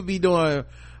 Like, you could be doing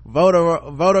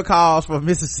voter calls from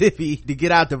Mississippi to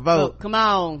get out to vote. Come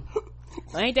on.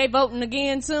 Ain't they voting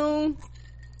again soon?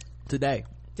 Today,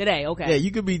 okay. Yeah,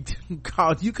 you could be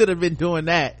called. You could have been doing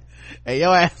that, and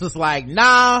your ass was like,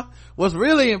 nah, what's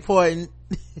really important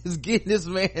is getting this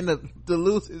man to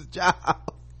lose his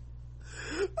job.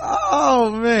 Oh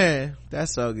man,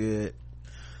 that's so good.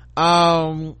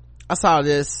 I saw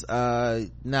this.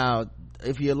 Now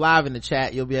if you're live in the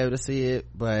chat, you'll be able to see it,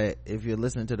 but if you're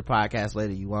listening to the podcast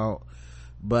later, you won't.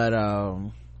 But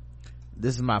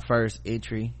this is my first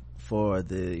entry for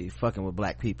the fucking with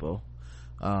black people.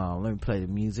 Let me play the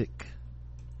music.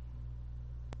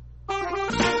 We're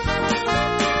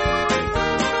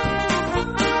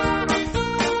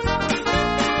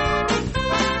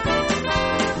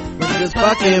just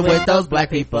fucking with those black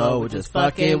people. We're just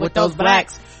fucking with those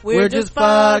blacks. We're just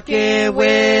fucking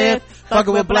with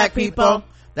black people.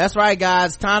 That's right, guys.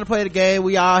 It's time to play the game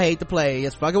we all hate to play.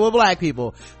 It's fucking with black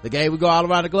people. The game we go all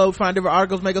around the globe, find different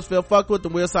articles, make us feel fucked with. The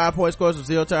we'll assign point scores from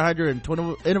 0 to 100 and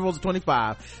intervals of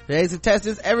 25. Today's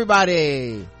contestants,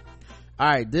 everybody.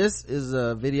 Alright, this is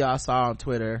a video I saw on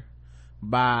Twitter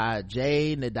by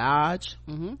Jay Nadaj,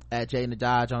 at Jay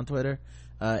Nadaj on Twitter,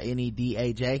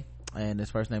 Nedaj, and his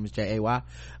first name is Jay,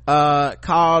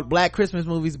 called Black Christmas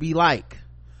Movies Be Like.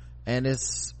 And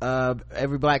it's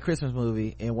every black Christmas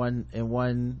movie in one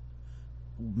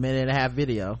minute and a half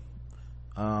video.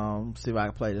 See if I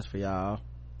can play this for y'all.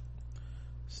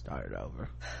 Start it over.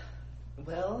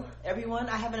 Well, everyone,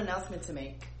 I have an announcement to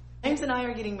make. James and I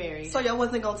are getting married. So y'all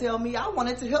wasn't gonna tell me. I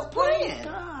wanted to help plan.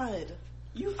 God,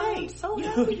 you fake. So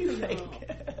you fake.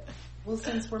 Well,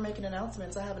 since we're making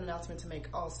announcements, I have an announcement to make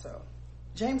also.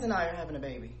 James and I are having a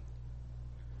baby.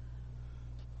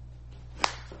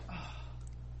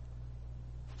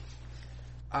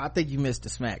 I think you missed the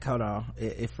smack. Hold on,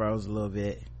 it froze a little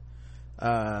bit.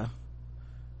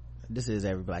 This is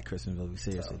every black Christmas movie,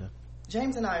 seriously though.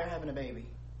 James and I are having a baby.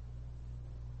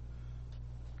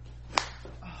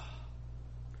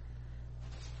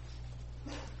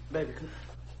 Baby,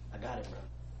 I got it, bro.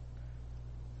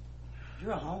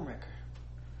 You're a homewrecker.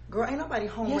 Girl, ain't nobody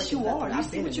home. Yes, you are. You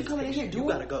see what you coming in here doing?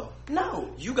 You gotta go.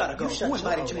 No, you gotta go. Who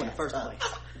invited you in the first place?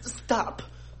 Stop.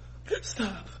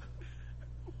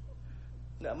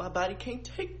 Now my body can't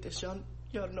take this. Y'all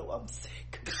know I'm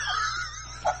sick.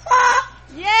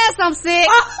 Yes, I'm sick.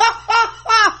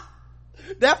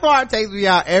 That part takes me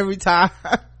out every time.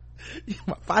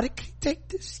 My body can't take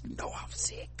this. You know I'm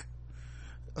sick.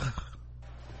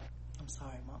 I'm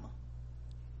sorry, Mama.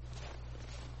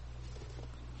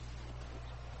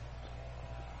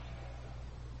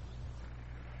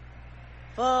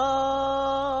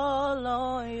 Fall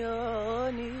on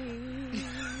your knees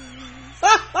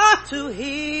to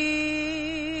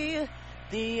hear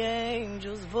the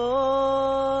angels' voices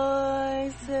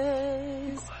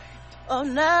of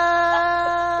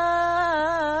night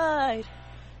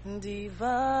divine,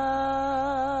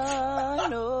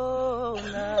 oh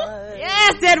night.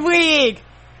 Yes, that wig.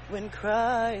 When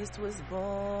Christ was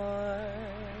born.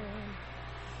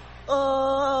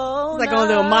 Oh, it's like a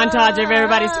little montage of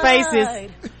everybody's faces.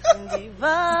 It's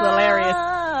hilarious.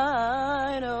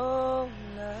 Oh,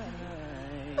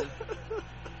 night.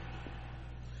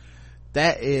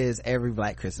 That is every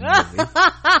black Christmas movie.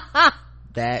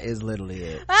 That is literally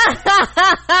it.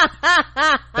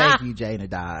 Thank you, Jana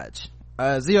Dodge.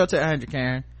 0 to 100,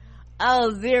 Karen.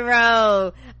 Oh,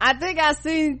 0. I think I've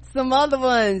seen some other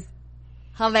ones.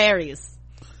 Hilarious.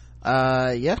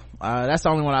 That's the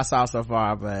only one I saw so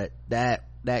far, but that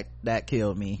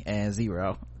killed me. And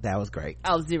Zero, that was great.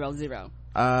 Oh, 0.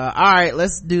 All right,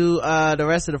 let's do the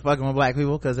rest of the fucking with black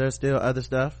people, because there's still other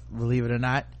stuff, believe it or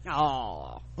not.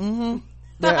 Oh.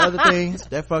 There are other things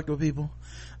that fucked with people.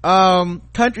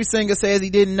 Country singer says he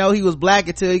didn't know he was black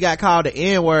until he got called the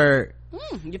N-word.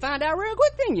 You found out real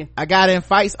quick, didn't you? I got in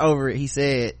fights over it, he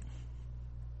said.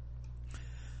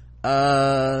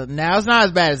 Now it's not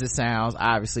as bad as it sounds.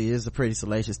 Obviously, it's a pretty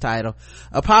salacious title.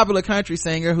 A popular country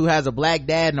singer who has a black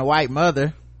dad and a white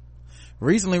mother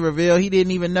recently revealed he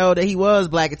didn't even know that he was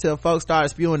black until folks started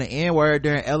spewing the N-word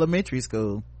during elementary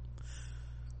school.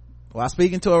 While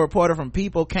speaking to a reporter from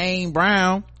People, Kane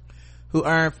Brown, who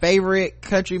earned favorite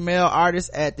country male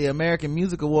artist at the American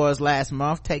Music Awards last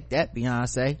month, take that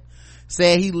Beyonce,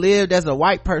 said he lived as a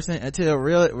white person until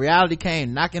reality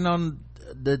came knocking on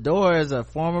the door as a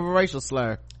form of a racial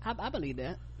slur. I believe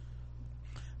that.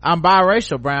 I'm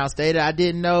biracial, Brown stated. I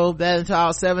didn't know that until I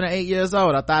was 7 or 8 years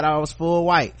old. I thought I was full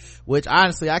white, which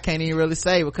honestly I can't even really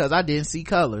say because I didn't see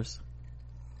colors.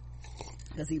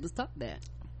 Because he was taught that.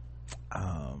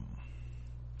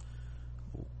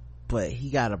 But he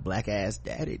got a black ass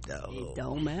daddy though. It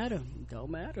don't matter.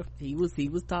 He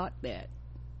was taught that.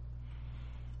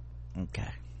 Okay.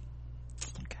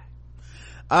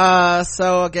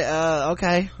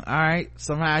 Okay. All right.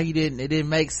 Somehow it didn't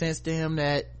make sense to him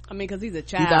that, I mean, cause he's a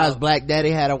child. He thought his black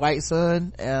daddy had a white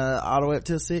son, all the way up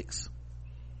to 6.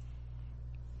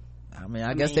 I mean,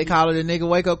 I guess they call it a nigga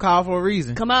wake up call for a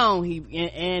reason. Come on.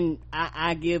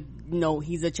 I give,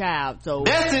 he's a child. So,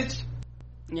 Message.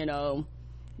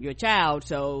 You're a child.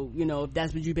 So, if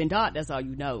that's what you've been taught, that's all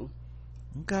you know.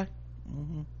 Okay.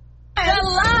 The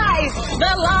lies.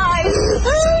 The lies.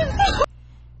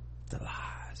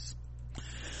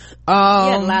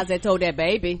 The lies that told that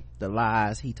baby. The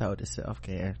lies he told himself,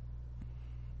 Karen.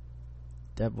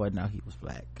 That boy know he was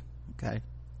black. Okay.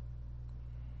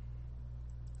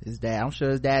 His dad, I'm sure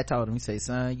his dad told him, he said,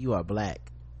 son, you are black.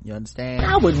 You understand?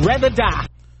 I would rather die.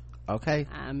 Okay.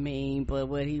 I mean, but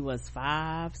what, he was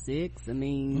 5, 6? I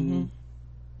mean.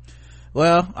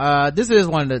 Well, this is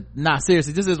one of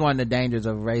the dangers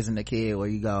of raising a kid where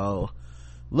you go,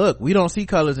 look, we don't see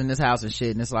colors in this house and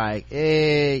shit. And it's like,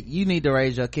 you need to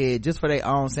raise your kid just for their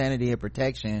own sanity and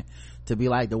protection to be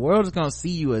like, the world is going to see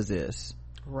you as this.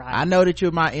 Right. I know that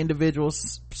you're my individual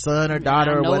son or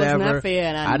daughter or whatever. It's not fair,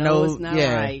 and I know it's not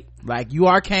right. Like, you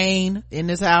are Cain in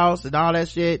this house and all that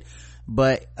shit.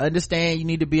 But understand you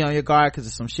need to be on your guard, because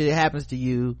if some shit happens to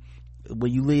you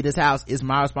when you leave this house, it's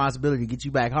my responsibility to get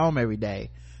you back home every day.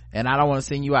 And I don't want to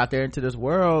send you out there into this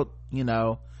world,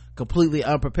 completely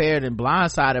unprepared and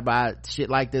blindsided by shit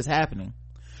like this happening.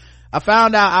 I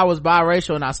found out I was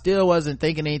biracial and I still wasn't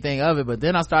thinking anything of it, but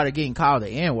then I started getting called the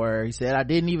N-word. He said I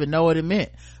didn't even know what it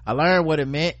meant. I learned what it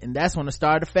meant, and that's when it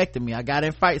started affecting me. I got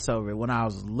in fights over it when I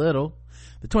was little.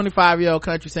 The 25-year-old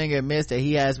country singer admits that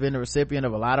he has been the recipient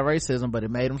of a lot of racism, but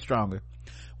it made him stronger.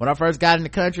 When I first got in the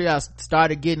country, I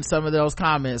started getting some of those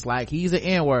comments like, he's an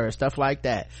N-word, stuff like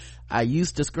that. I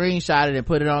used to screenshot it and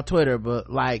put it on Twitter, but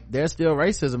there's still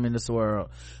racism in this world.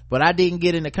 But I didn't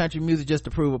get into country music just to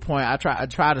prove a point. I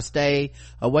try to stay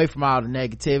away from all the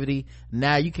negativity.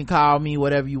 Now you can call me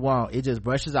whatever you want. It just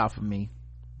brushes off of me.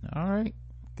 All right.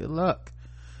 Good luck.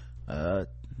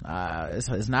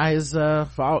 It's not his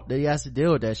fault that he has to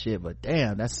deal with that shit, but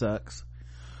damn, that sucks.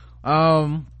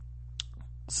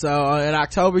 So in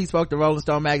October, he spoke to Rolling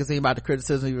Stone magazine about the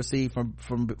criticism he received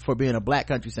for being a black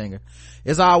country singer.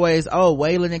 It's always,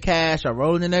 Waylon and Cash are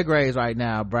rolling in their graves right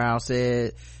now, Brown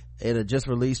said. It a just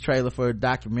released trailer for a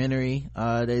documentary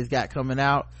that he's got coming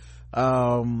out.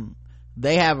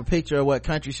 They have a picture of what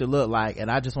country should look like,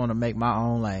 and I just want to make my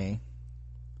own lane.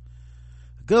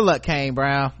 Good luck, Kane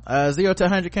Brown. 0 to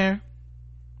 100, Karen?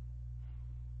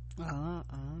 I'm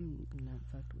not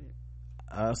fucked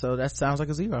with. So that sounds like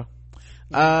a 0.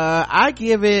 I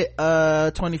give it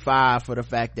 25 for the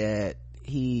fact that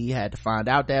he had to find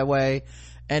out that way,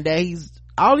 and that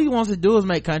all he wants to do is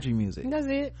make country music. That's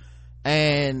it.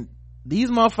 And these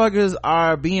motherfuckers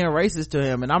are being racist to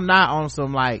him, and I'm not on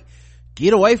some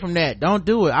get away from that, don't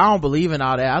do it. I don't believe in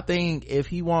all that. I think if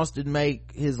he wants to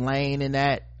make his lane in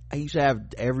that, he should have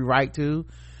every right to,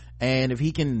 and if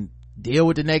he can deal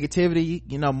with the negativity,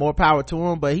 more power to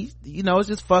him. But he, it's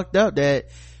just fucked up that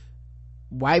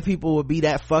white people would be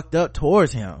that fucked up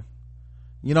towards him.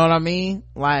 You know what I mean?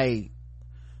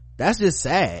 That's just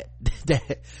sad.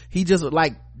 That he just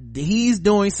he's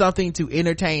doing something to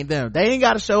entertain them. They ain't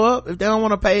gotta show up. If they don't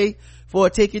want to pay for a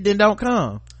ticket, then don't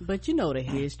come. But the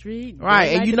history,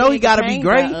 right? And he gotta be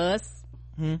great. Us.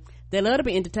 They love to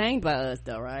be entertained by us,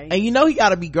 though, right? And he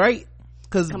gotta be great.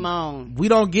 because come on, we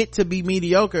don't get to be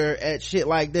mediocre at shit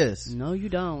like this. No, you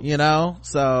don't. You know,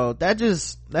 so that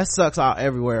sucks all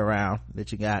everywhere around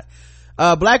that you got.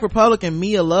 Black Republican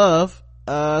Mia Love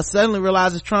suddenly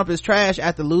realizes Trump is trash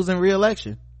after losing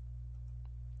re-election.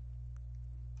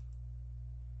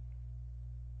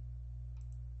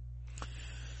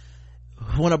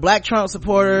 When a black Trump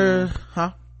supporter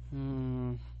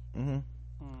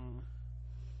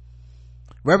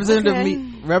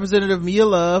Representative Mia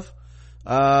Love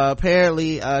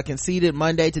apparently conceded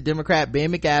Monday to Democrat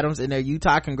Ben McAdams in their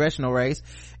Utah congressional race.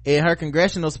 In her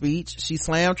congressional speech, she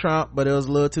slammed Trump, but it was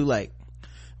a little too late.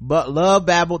 But Love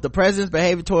babbled, "The president's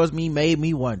behavior towards me made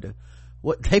me wonder."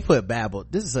 What they put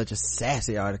babbled. This is such a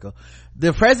sassy article.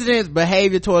 "The president's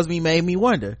behavior towards me made me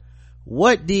wonder.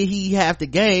 What did he have to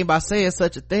gain by saying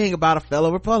such a thing about a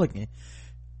fellow Republican?"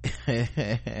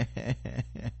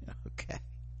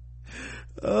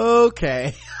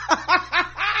 Okay.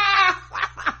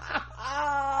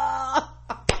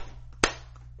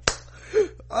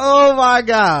 Oh my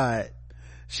god.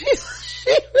 She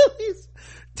really,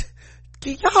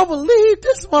 can y'all believe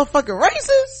this motherfucker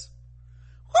racist?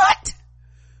 What?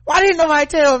 Why didn't nobody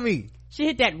tell me? She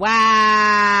hit that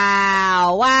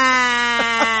wow.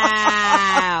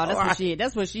 That's what she hit.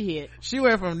 That's what she hit. She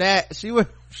went from that. She went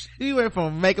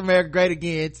from Make America Great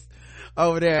Again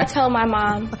over there. I tell my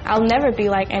mom I'll never be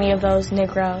like any of those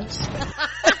Negroes.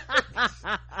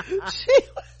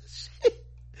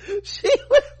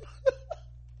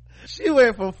 She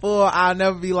went from full "I'll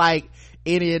never be like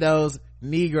any of those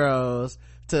Negroes"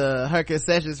 to her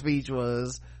concession speech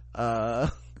was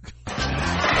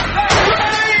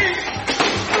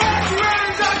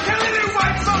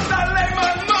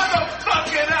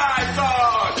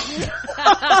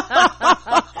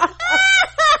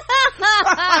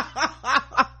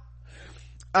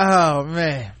oh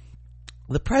man,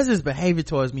 "The president's behavior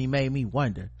towards me made me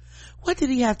wonder. What did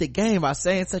he have to gain by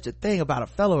saying such a thing about a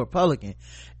fellow Republican?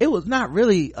 It was not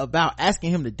really about asking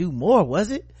him to do more,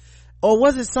 was it? Or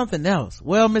was it something else?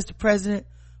 Well, Mr. President,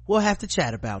 we'll have to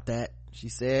chat about that," she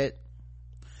said.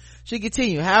 She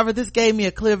continued, "However, this gave me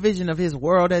a clear vision of his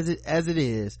world as it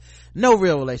is. No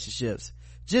real relationships,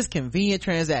 just convenient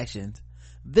transactions.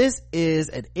 This is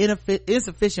an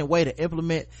insufficient way to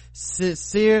implement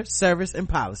sincere service and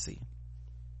policy.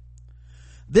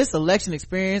 This election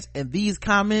experience and these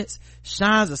comments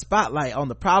shines a spotlight on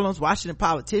the problems Washington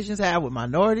politicians have with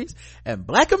minorities and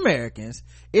black Americans.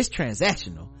 It's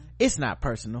transactional. It's not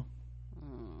personal."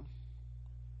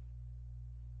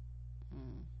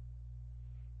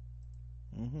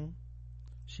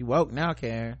 She woke now,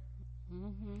 Karen.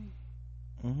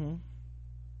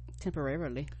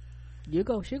 Temporarily. She'll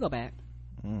go back.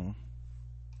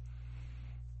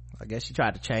 I guess she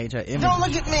tried to change her image. Don't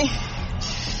look at me.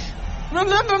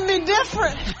 Remember me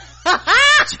different.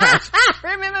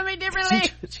 Remember me differently.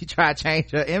 She tried to change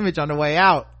her image on the way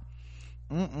out.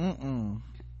 You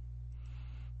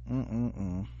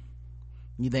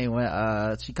think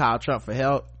when she called Trump for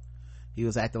help, he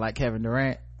was acting like Kevin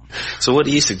Durant? So what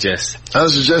do you suggest? I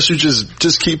suggest you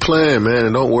just keep playing, man,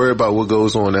 and don't worry about what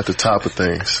goes on at the top of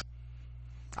things.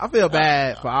 I feel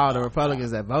bad for all the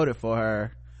Republicans that voted for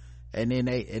her, and then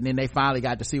they finally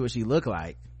got to see what she looked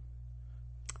like.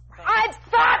 I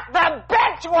thought the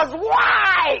bitch was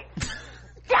white!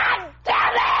 God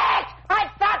damn it! I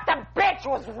thought the bitch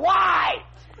was white!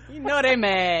 You know they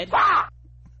mad.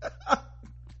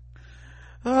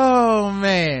 Oh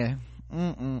man.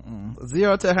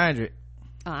 0 to 100.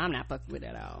 Oh, I'm not fucking with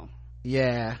that at all.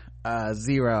 Yeah,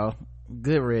 0.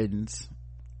 Good riddance.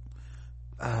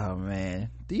 Oh man,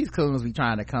 these coons be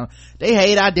trying to come. They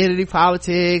hate identity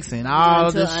politics and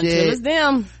all this shit. Until it's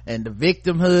them. And the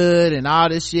victimhood and all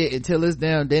this shit until it's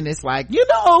them. Then it's like, you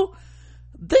know,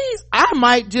 I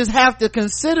might just have to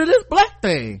consider this black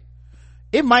thing.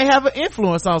 It might have an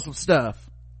influence on some stuff.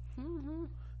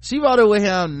 She voted with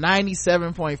him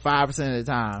 97.5% of the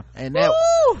time, and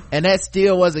that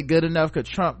still wasn't good enough because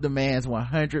Trump demands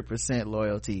 100%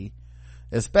 loyalty,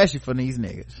 especially for these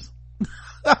niggas.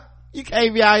 You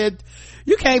can't be out here,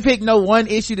 you can't pick no one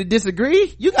issue to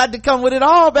disagree. You got to come with it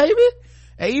all, baby.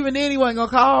 And even then he wasn't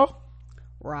gonna call.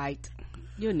 Right.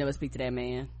 You'll never speak to that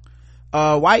man.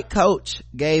 A white coach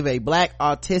gave a black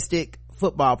autistic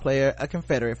football player a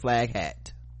Confederate flag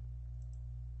hat.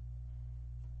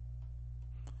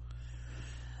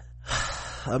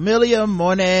 Amelia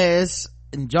Moniz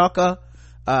Njoka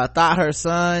thought her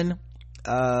son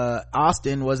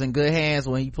Austin was in good hands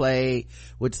when he played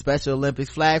with the Special Olympics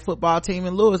flag football team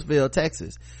in Louisville,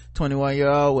 Texas.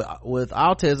 21-year-old with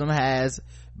autism has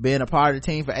been a part of the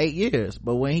team for 8 years,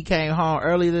 but when he came home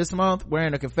earlier this month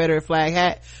wearing a Confederate flag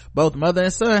hat, both mother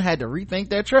and son had to rethink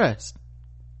their trust.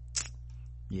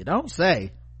 You don't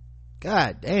say.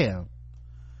 God damn.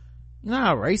 You know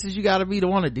how racist you gotta be to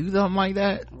want to do something like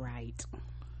that? Right.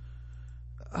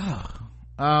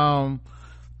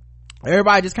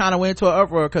 Everybody just kind of went into an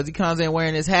uproar because he comes in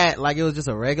wearing his hat like it was just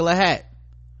a regular hat.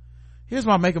 Here's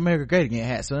my Make America Great Again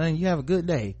hat, son. You have a good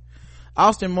day.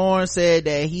 Austin Moore said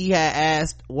that he had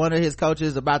asked one of his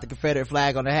coaches about the Confederate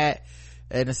flag on the hat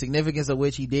and the significance of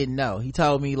which he didn't know. He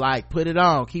told me, like, put it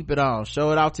on, keep it on,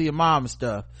 show it off to your mom and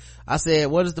stuff. I said,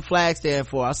 what does the flag stand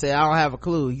for? I said, I don't have a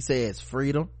clue. He said, it's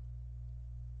freedom.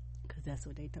 Because that's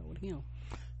what they told him.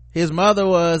 His mother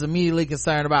was immediately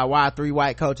concerned about why 3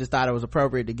 white coaches thought it was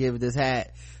appropriate to give this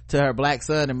hat to her black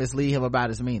son and mislead him about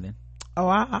its meaning. Oh,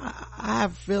 I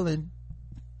have a feeling.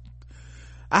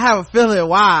 I have a feeling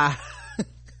why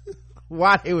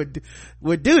they would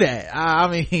do that. I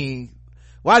mean,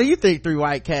 why do you think 3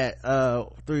 white coaches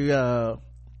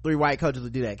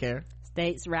would do that, Karen?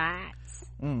 States' rights.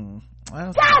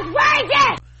 That's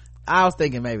racist! I was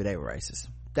thinking maybe they were racist.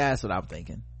 That's what I'm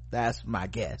thinking. That's my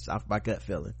guess off my gut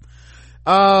feeling.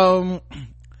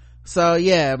 So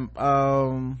yeah,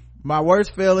 my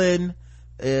worst feeling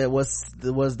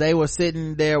was they were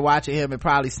sitting there watching him and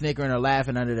probably snickering or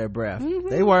laughing under their breath.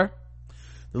 They were.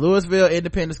 The Louisville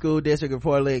Independent School District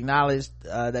reportedly acknowledged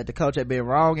that the coach had been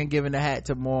wrong in giving the hat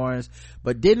to Moores,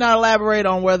 but did not elaborate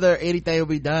on whether anything would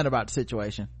be done about the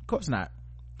situation. Of course not.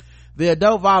 The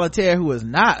adult volunteer, who was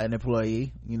not an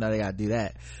employee, you know they gotta do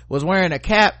that, was wearing a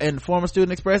cap, and the former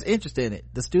student expressed interest in it.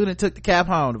 The student took the cap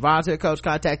home. The volunteer coach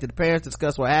contacted the parents to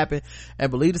discuss what happened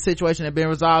and believed the situation had been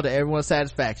resolved to everyone's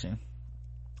satisfaction.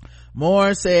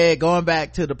 Moore said going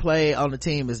back to the play on the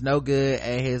team is no good,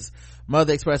 and his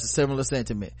mother expressed a similar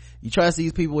sentiment. You trust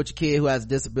these people with your kid who has a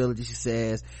disability, she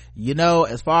says. You know,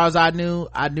 as far as I knew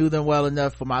them well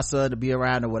enough for my son to be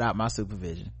around them without my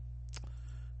supervision.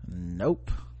 Nope.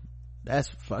 That's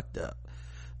fucked up.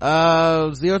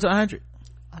 0 to 100.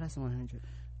 Oh, that's 100.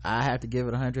 I have to give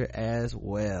it 100 as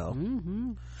well.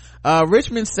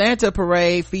 Richmond Santa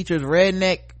Parade features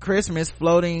redneck Christmas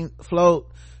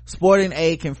float sporting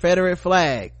a Confederate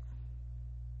flag.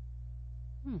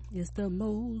 It's the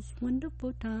most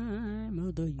wonderful time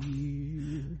of the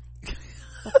year.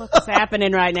 What the fuck is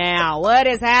happening right now? What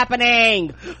is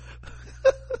happening?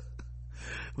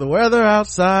 The weather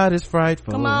outside is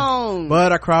frightful. Come on.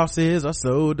 But our crosses are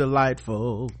so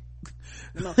delightful.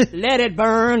 Let it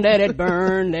burn, let it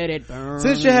burn, let it burn.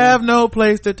 Since you have no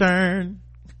place to turn.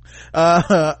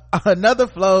 Another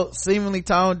float, seemingly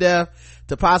tone deaf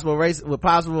to possible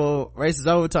racist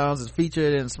overtones, is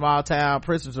featured in a small town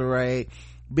Christmas parade.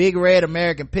 Big red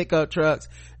American pickup trucks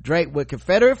draped with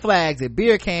Confederate flags and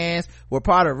beer cans were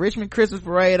part of Richmond Christmas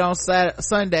parade on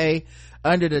Sunday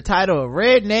under the title of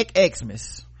Redneck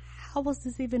Xmas. How was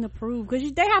this even approved?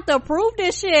 Because they have to approve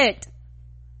this shit.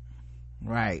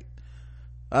 Right.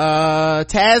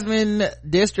 Tasman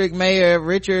District Mayor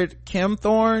Richard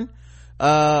Kempthorne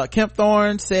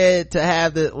said to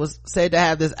have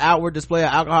this outward display of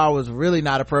alcohol was really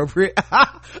not appropriate.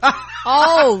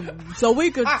 Oh, so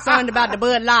we concerned about the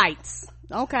Bud Lights.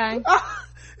 Okay.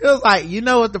 It was like, you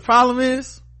know what the problem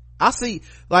is? I'll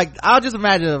just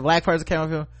imagine a black person came up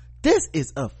here. This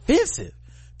is offensive.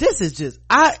 This is just,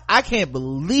 I can't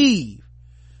believe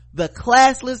the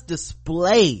classless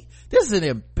display. This is an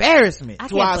embarrassment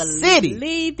to our city. I can't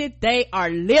believe that they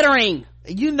are littering.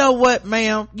 You know what,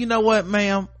 ma'am?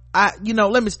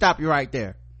 Let me stop you right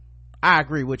there. I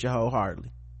agree with you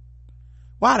wholeheartedly.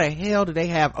 Why the hell do they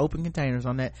have open containers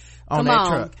on that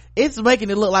truck? It's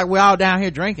making it look like we're all down here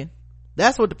drinking.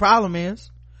 That's what the problem is.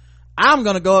 I'm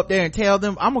gonna go up there and tell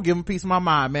them, I'm gonna give them a piece of my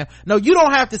mind, man. No, you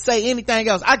don't have to say anything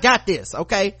else. I got this,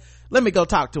 okay? Let me go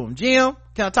talk to him. Jim,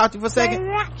 can I talk to you for a second?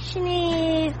 My reaction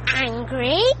is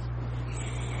angry,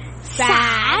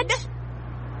 sad,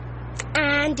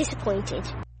 and disappointed.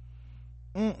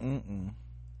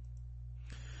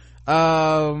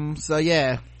 So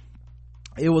yeah,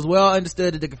 it was well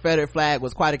understood that the Confederate flag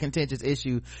was quite a contentious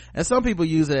issue, and some people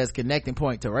use it as a connecting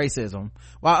point to racism,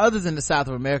 while others in the South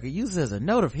of America use it as a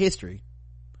note of history.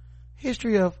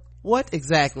 History of what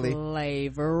exactly?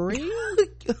 Slavery.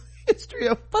 History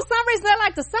of, for some reason they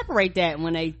like to separate that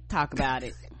when they talk about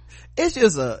it. It's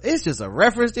just a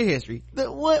reference to history.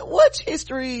 Which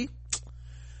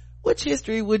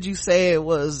history would you say it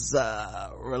was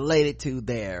related to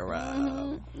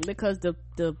there? Because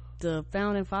the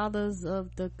founding fathers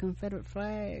of the Confederate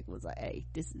flag was like, hey,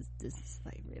 this is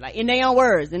slavery, like in their own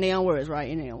words, right?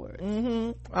 In their own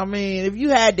words. I mean, if you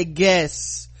had to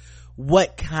guess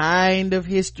what kind of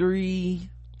history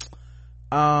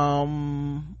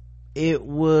it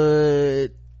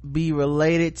would be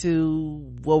related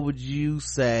to, what would you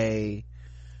say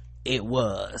it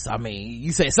was? I mean,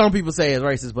 you say some people say it's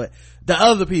racist, but the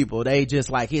other people, they just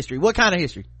like history. What kind of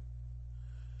history?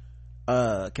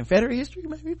 Confederate history,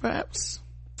 maybe, perhaps.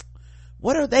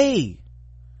 What are they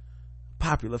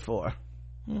popular for?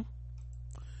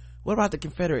 What about the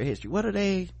Confederate history? What are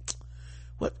they,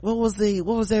 what was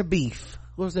their beef?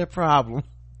 What was their problem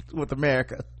with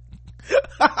America?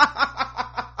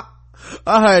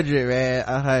 100, man.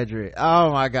 100.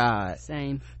 Oh my god.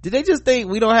 Same. Did they just think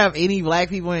we don't have any black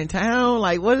people in town?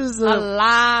 Like, what is a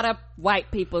lot of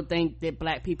white people think that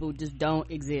black people just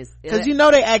don't exist, because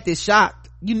they acted shocked.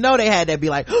 They had that be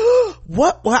like,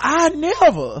 what? Well, I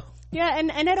never. Yeah, and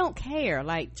they don't care.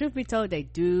 Like, truth be told, they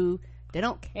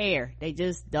don't care. They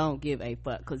just don't give a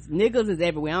fuck, because niggas is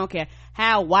everywhere. I don't care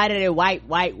how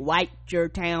white your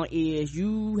town is.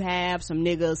 You have some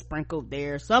niggas sprinkled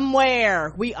there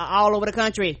somewhere. We are all over the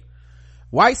country.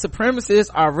 White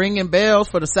supremacists are ringing bells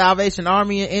for the Salvation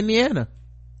Army in Indiana.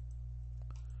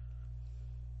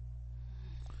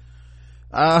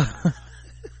 Come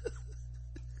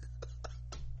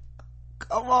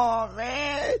on,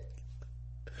 man.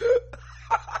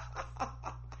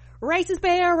 Racist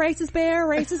bear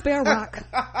rock.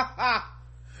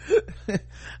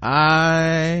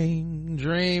 I'm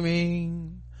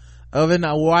dreaming of a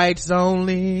whites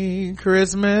only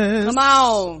Christmas. Come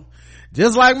on.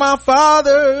 Just like my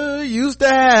father used to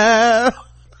have.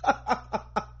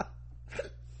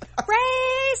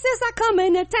 Racists are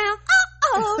coming to town.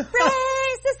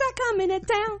 Racists are coming to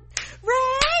town.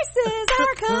 Racists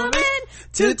are coming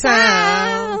to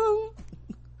town.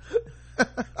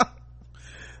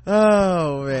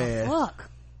 Oh man. Oh, fuck.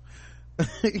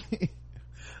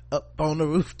 Up on the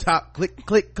rooftop,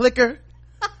 clicker.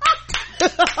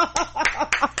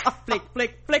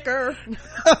 Flicker.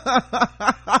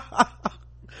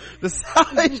 That's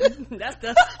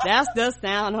the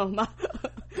sound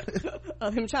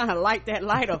of him trying to light that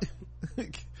lighter.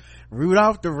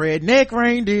 Rudolph the redneck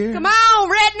reindeer. Come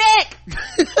on, redneck.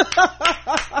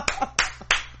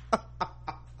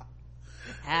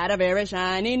 Had a very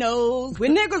shiny nose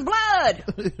with nigger's blood.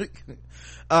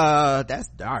 That's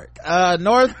dark.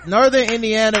 Northern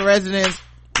Indiana residents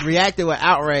reacted with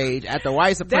outrage at the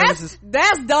white supremacists.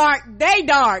 That's dark. They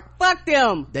dark. Fuck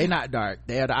them. They not dark.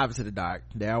 They are the opposite of dark.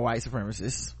 They are white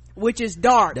supremacists, which is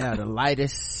dark. They are the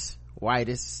lightest,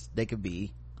 whitest they could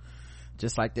be,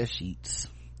 just like their sheets.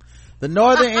 The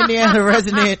Northern Indiana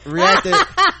residents reacted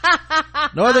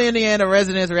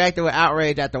with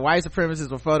outrage after white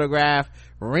supremacists were photographed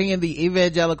ringing the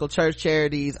evangelical church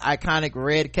charity's iconic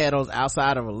red kettles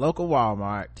outside of a local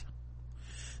Walmart.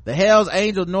 The Hells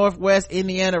Angel Northwest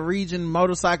Indiana Region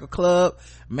Motorcycle Club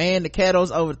manned the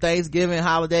kettles over Thanksgiving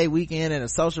holiday weekend, and a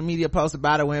social media post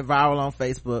about it went viral on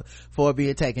Facebook for it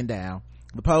being taken down.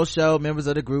 The post showed members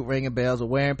of the group ringing bells were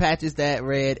wearing patches that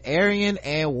read Aryan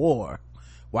and War,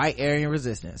 White Aryan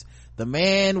Resistance. The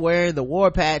man wearing the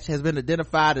war patch has been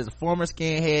identified as former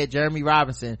skinhead Jeremy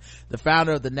Robinson, the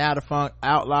founder of the now defunct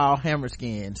outlaw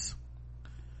Hammerskins.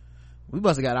 We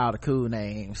must have got all the cool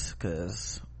names,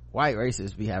 cause white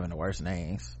racists be having the worst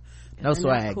names. No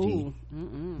swag, cool.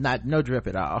 No drip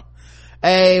at all.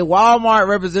 A Walmart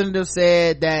representative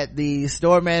said that the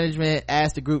store management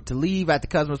asked the group to leave after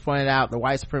customers pointed out the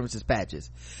white supremacist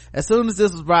patches. As soon as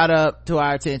this was brought up to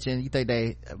our attention, you think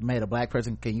they made a black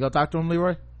person? Can you go talk to him,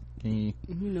 Leroy? You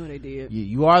know they did.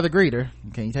 You are the greeter.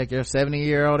 Can you take your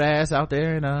 70-year-old ass out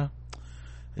there and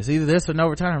it's either this or no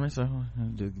retirement, so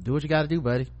do what you gotta do,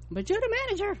 buddy. But you're the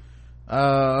manager.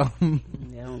 Yeah,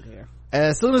 I don't care.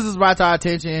 As soon as this was brought to our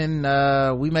attention,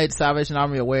 we made the Salvation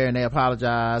Army aware, and they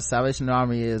apologized. Salvation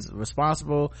Army is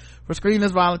responsible for screening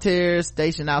us volunteers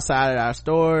stationed outside of our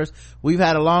stores. We've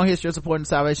had a long history of supporting the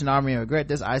Salvation Army and regret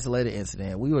this isolated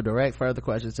incident. We will direct further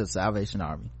questions to the Salvation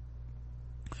Army.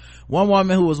 One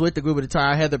woman who was with the group at the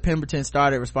time, Heather Pemberton,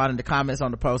 started responding to comments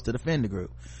on the post to defend the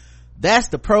group. That's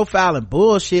the profiling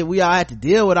bullshit we all have to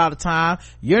deal with all the time.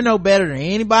 You're no better than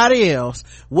anybody else.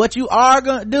 What you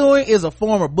are doing is a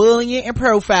form of bullying and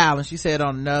profiling, she said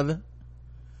on another.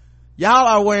 Y'all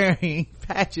are wearing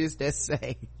patches that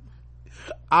say,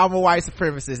 I'm a white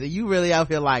supremacist, and you really out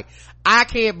here like, I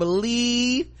can't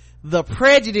believe the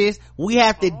prejudice we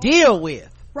have to deal with.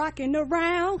 Rocking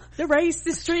around the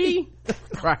racist tree.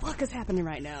 What the fuck is happening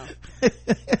right now?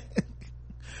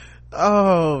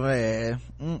 Oh man.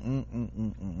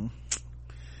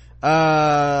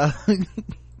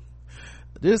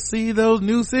 Just see those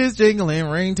nooses jingling,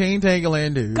 ring ting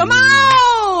tingling, dude. Come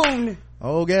on, on.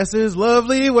 Oh, guess it's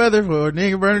lovely weather for a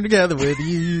nigga burning together with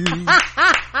you.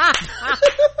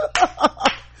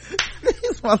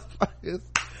 These motherfuckers.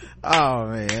 Oh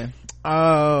man.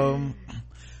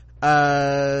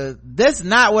 That's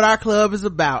not what our club is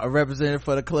about, a representative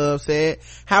for the club said.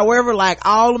 However, like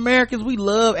all Americans, we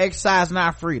love exercising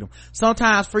our freedom.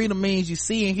 Sometimes freedom means you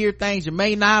see and hear things you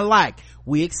may not like.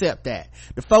 We accept that.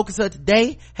 The focus of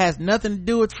today has nothing to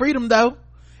do with freedom though.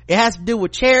 It has to do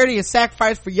with charity and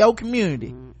sacrifice for your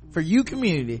community. For you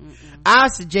community. I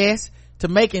suggest to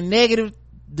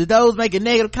those making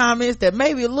negative comments that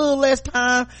maybe a little less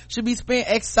time should be spent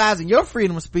exercising your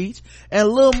freedom of speech and a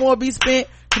little more be spent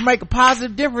to make a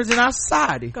positive difference in our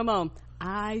society. Come on.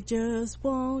 I just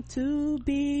want to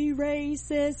be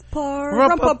racist. Pum.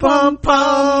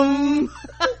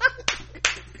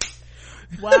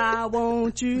 Why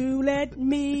won't you let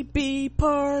me be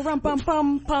pum?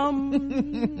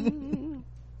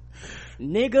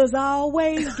 Niggas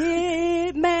always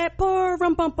get mad pum.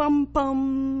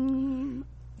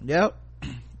 Yep.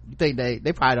 You think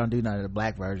they probably don't do none of the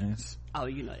black versions. Oh,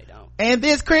 you know they don't. And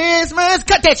this Christmas,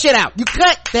 cut that shit out. You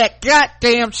cut that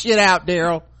goddamn shit out,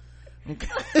 Daryl.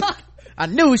 I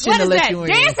knew we shouldn't have let you in.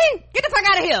 Dancing? Get the fuck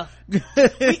out of here.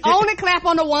 We only clap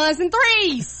on the ones and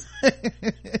threes.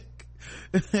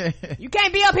 You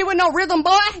can't be up here with no rhythm,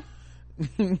 boy.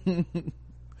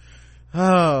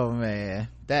 Oh man,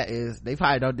 they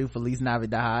probably don't do Feliz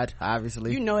Navidad,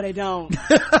 obviously. You know they don't.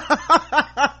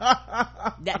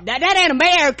 that ain't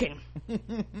American.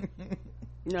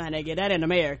 You know how they get that in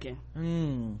American.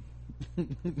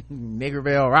 Nigger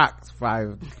Bell Rock's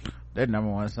probably their number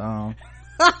one song.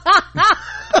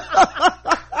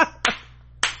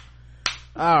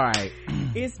 All right.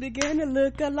 It's beginning to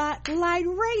look a lot like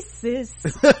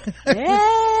racist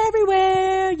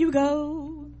everywhere you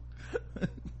go.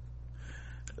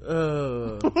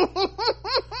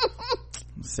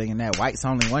 Singing that White's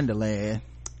Only Wonderland.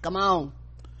 Come on.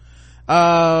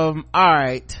 All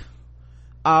right.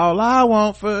 All I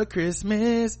want for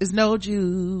Christmas is no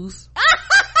Jews.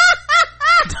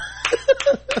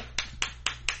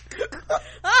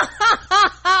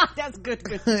 That's good.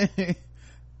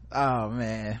 Oh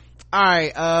man. All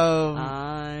right.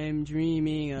 I'm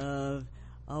dreaming of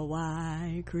a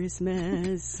white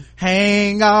Christmas.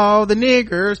 Hang all the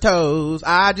niggers' toes.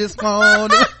 I just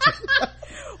want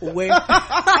Where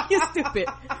you stupid.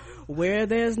 Where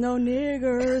there's no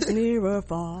niggers near or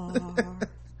far.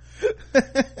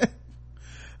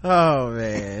 Oh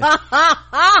man.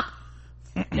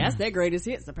 That's their greatest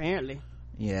hits, apparently.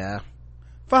 Yeah.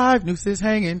 5 nooses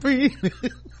hanging free.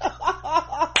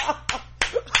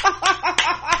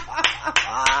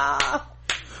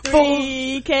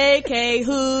 3 KK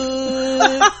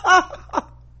hoods.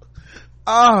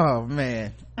 Oh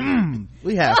man.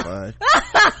 We have fun.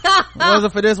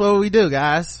 Wasn't for this, what would we do,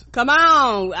 guys? Come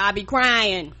on, I'll be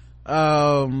crying.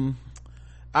 All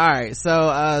right,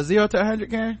 so 0 to 100,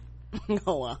 Karen?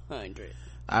 No, 100.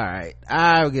 All right,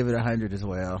 I'll give it 100 as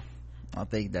well. I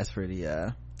think that's pretty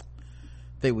I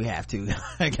think we have to.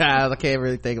 Guys, I can't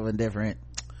really think of a different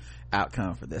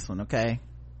outcome for this one. Okay,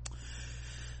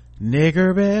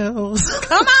 nigger bells.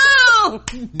 Come on.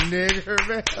 Nigger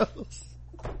bells.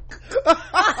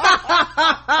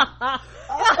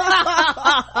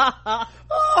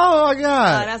 Oh my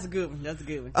god. Oh, that's a good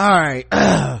one. All right.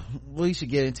 We should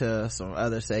get into some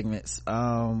other segments.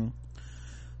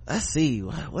 Let's see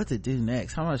what to do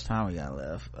next. How much time we got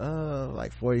left?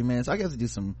 Like 40 minutes. I guess we do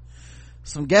some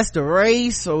guess the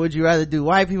race, or would you rather do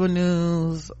white people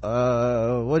news?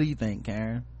 What do you think,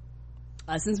 Karen?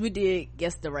 Since we did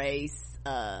guess the race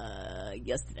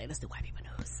yesterday, let's do white people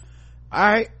news. All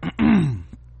right.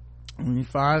 Let me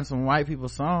find some white people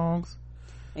songs.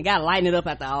 And gotta lighten it up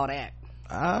after all that.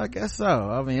 I guess so.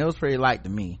 I mean, it was pretty light to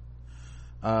me.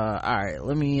 All right,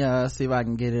 let me see if I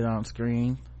can get it on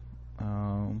screen.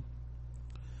 Right,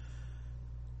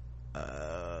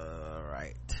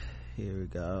 here we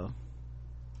go.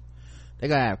 They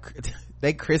gonna have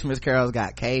they Christmas carols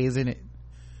got K's in it,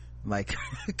 like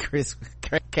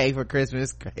K for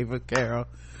Christmas, K for Carol.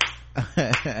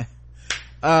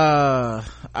 All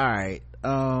right.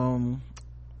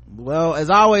 Well, as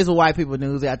always with white people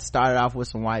news, we have to start it off with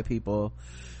some white people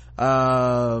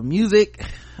music.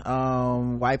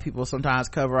 White people sometimes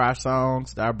cover our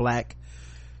songs, our black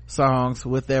songs,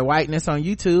 with their whiteness on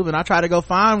YouTube, and I try to go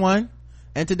find one,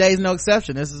 and today's no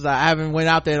exception. This is I haven't went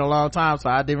out there in a long time, so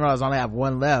I didn't realize I only have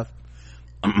one left.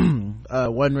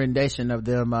 One rendition of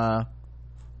them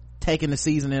taking the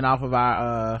seasoning off of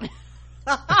our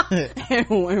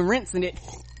and rinsing it.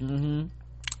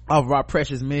 Off of our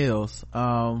precious meals.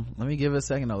 Let me give it a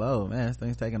second to load. Man, this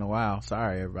thing's taking a while.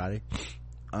 Sorry, everybody.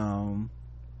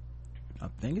 I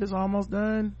think it's almost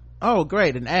done. Oh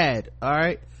great, an ad. All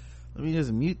right, let me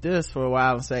just mute this for a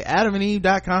while and say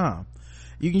adamandeve.com.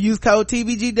 You can use code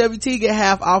TBGWT, get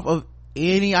half off of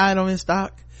any item in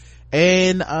stock,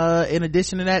 and in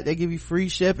addition to that, they give you free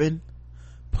shipping,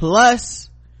 plus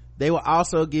they will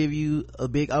also give you a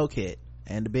big O kit,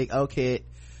 and the big O kit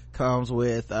comes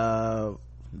with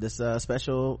this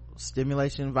special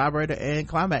stimulation vibrator and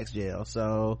climax gel.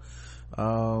 So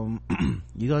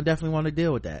you're gonna definitely want to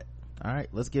deal with that. All right,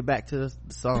 let's get back to the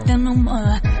song. No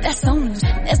more. That's old news.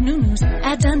 That's new news.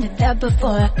 I done it that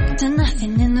before. To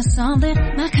nothing in the solid.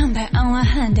 My comeback on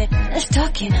 100. Let's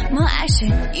talk it. More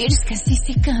action. You just can't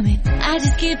see coming. I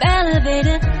just keep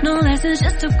elevating. No lessons,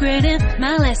 just upgrading.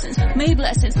 My lessons, made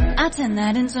blessings. I turn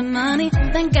that into money.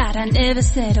 Thank God I never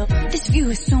settle. This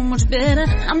view is so much better.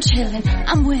 I'm chilling.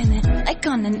 I'm winning. Like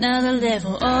on another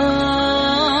level.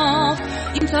 Oh,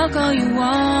 you can talk all you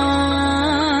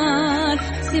want.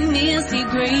 See me and see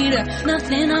greater,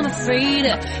 nothing I'm afraid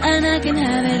of, and I can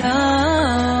have it all.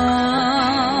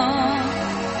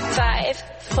 5,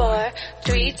 4,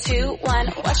 3, 2,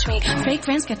 1, watch me. Fake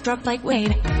friends get dropped like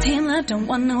weight. Team love, don't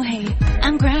want no hate.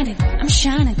 I'm grinding, I'm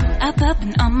shining, up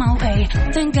and on my way.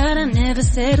 Thank God I never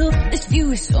settle. This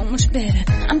view is so much better.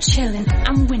 I'm chilling,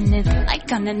 I'm winning, like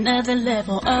on another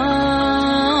level.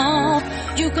 Oh,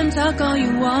 you can talk all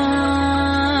you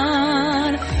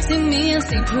want. See me and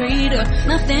see greater,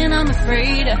 nothing I'm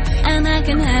afraid of, and I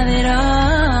can have it all.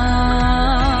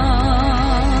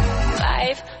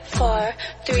 5, 4,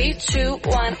 3, 2,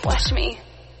 1, watch me.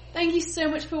 Thank you so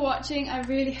much for watching. I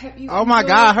really hope you Oh my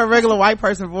god, her regular white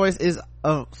person voice is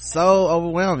so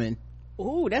overwhelming.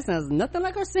 Ooh, that sounds nothing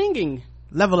like her singing.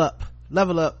 Level up.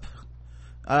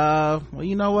 Well,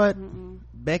 you know what?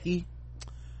 Becky,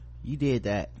 you did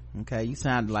that. Okay, you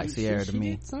sounded like Sierra to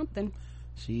me. Did something.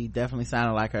 She definitely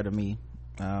sounded like her to me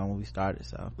when we started.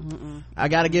 So I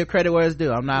gotta give credit where it's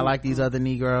due. I'm not like these other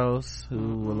Negroes who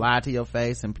will lie to your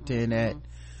face and pretend that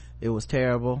it was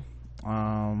terrible.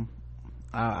 I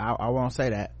won't say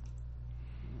that.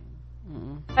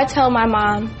 I tell my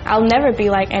mom I'll never be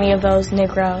like any of those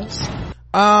Negroes.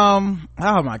 Oh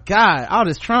my god, all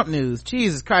this Trump news.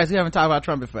 Jesus Christ, we haven't talked about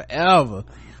Trump in forever.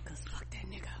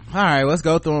 All right, let's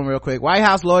go through them real quick. White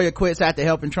House lawyer quits after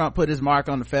helping Trump put his mark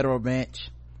on the federal bench.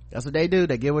 That's what they do.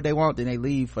 They get what they want, then they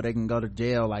leave so they can go to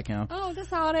jail like him. Oh,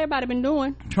 that's all everybody been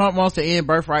doing. Trump wants to end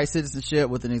birthright citizenship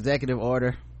with an executive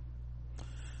order.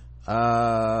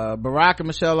 Barack and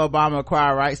Michelle Obama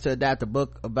acquire rights to adapt a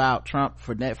book about Trump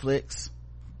for Netflix.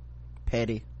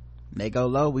 Petty. They go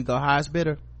low, we go highest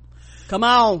bidder. Come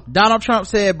on. Donald Trump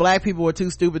said black people were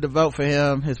too stupid to vote for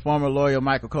him. His former lawyer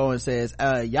Michael Cohen says,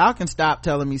 y'all can stop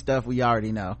telling me stuff we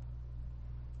already know.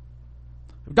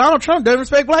 Donald Trump doesn't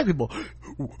respect black people.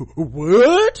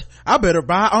 What? I better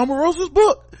buy Omarosa's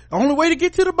book. Only way to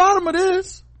get to the bottom of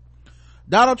this.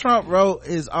 Donald Trump wrote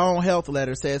his own health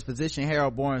letter, says physician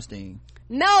Harold Bornstein.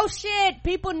 No shit.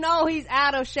 People know he's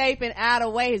out of shape and out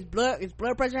of way. His blood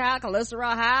pressure high,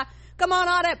 cholesterol high. Come on,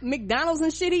 all that McDonald's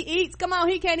and shit he eats. Come on,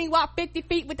 he can't even walk 50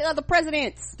 feet with the other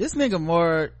presidents. This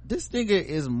nigga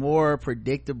is more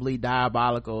predictably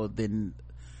diabolical than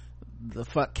the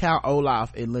fuck Count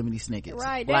Olaf in Lemony Snicket.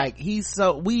 Right. Like,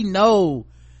 we know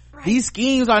these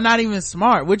schemes are not even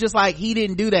smart. We're just like, he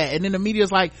didn't do that. And then the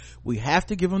media's like, we have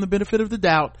to give him the benefit of the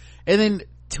doubt. And then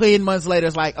 10 months later,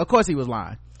 it's like, of course he was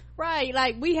lying. Right.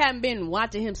 Like, we haven't been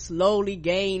watching him slowly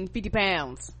gain 50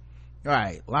 pounds.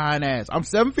 Right, lying ass. I'm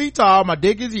 7 feet tall, my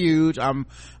dick is huge,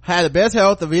 had the best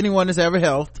health of anyone that's ever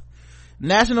helped.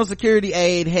 National security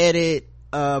aide headed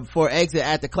for exit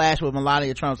at the clash with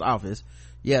Melania Trump's office.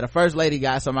 Yeah, the first lady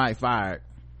got somebody fired.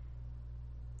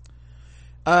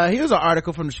 Here's an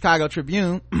article from the Chicago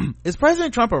Tribune. Is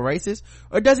President Trump a racist,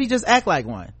 or does he just act like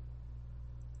one?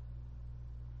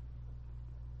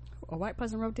 A white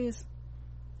person wrote this?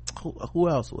 Who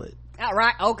else would? All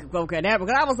right, okay, that,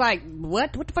 because I was like,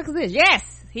 what the fuck is this?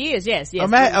 Yes, he is, yes.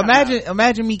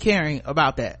 Imagine me caring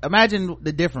about that. Imagine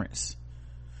the difference.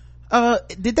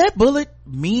 Did that bullet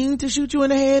mean to shoot you in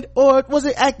the head, or was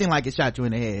it acting like it shot you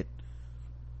in the head?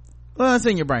 Well, it's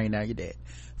in your brain now, you're dead.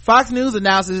 Fox News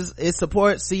announces it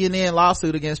supports CNN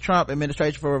lawsuit against Trump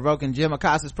administration for revoking Jim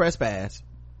Acosta's press pass,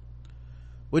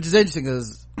 which is interesting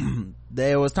because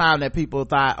there was time that people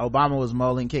thought Obama was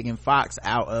mulling kicking Fox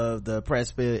out of the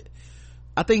press pit.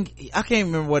 I can't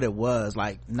remember what it was,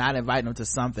 like not inviting them to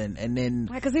something, and then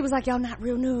because he was like, y'all not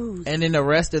real news, and then the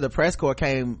rest of the press corps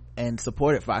came and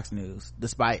supported Fox News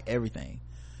despite everything.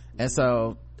 And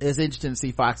so it's interesting to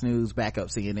see Fox News back up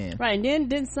CNN. Right. And then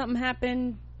didn't something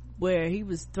happen where he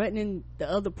was threatening the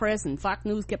other press and Fox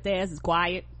News kept their asses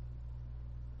quiet?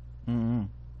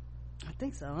 I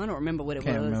think so. I don't remember what it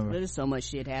was. Remember. There's so much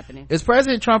shit happening. Is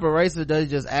President Trump a racist, or does he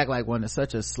just act like one? It's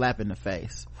such a slap in the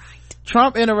face. Right.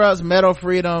 Trump interrupts Medal of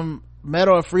Freedom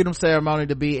ceremony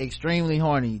to be extremely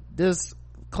horny. This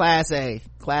classy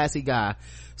guy.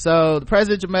 So the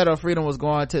Presidential Medal of Freedom was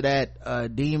going to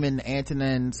that demon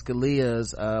Antonin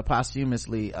Scalia's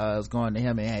posthumously was going to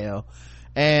him in hell,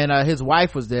 and his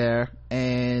wife was there,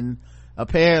 and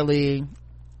apparently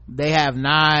they have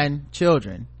 9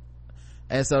 children.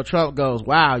 And so Trump goes,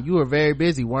 wow, you were very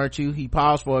busy, weren't you? He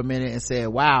paused for a minute and said,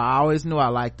 wow, I always knew I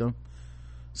liked them.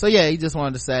 So yeah, he just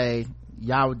wanted to say,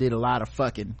 y'all did a lot of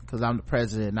fucking because I'm the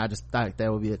president, and I just thought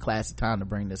that would be a classic time to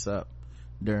bring this up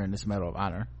during this Medal of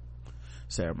Honor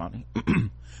ceremony.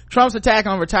 Trump's attack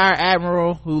on retired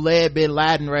admiral who led bin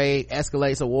Laden raid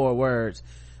escalates a war of words.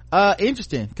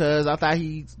 Interesting, because I thought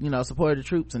he, supported the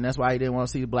troops, and that's why he didn't want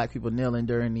to see the black people kneeling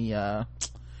during the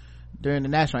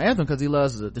national anthem, because he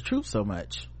loves the troops so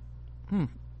much.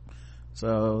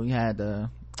 So he had the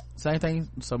same thing.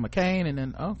 So McCain, and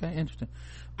then okay, interesting.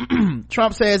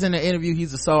 Trump says in the interview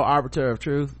he's the sole arbiter of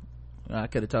truth. I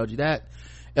could have told you that.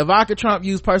 Ivanka Trump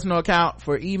used personal account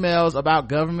for emails about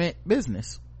government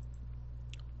business.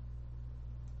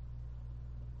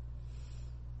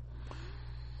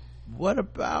 What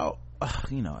about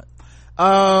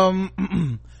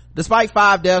despite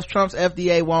 5 deaths, Trump's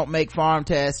FDA won't make farm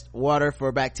test water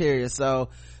for bacteria. So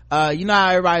how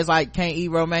everybody's like can't eat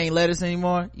romaine lettuce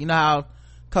anymore? You know how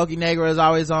Cokie Negra is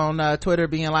always on Twitter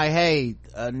being like, hey,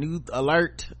 a new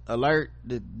alert,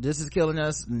 this is killing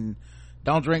us, and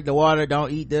don't drink the water,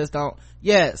 don't eat this,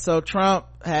 so Trump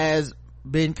has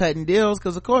been cutting deals,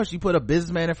 because of course you put a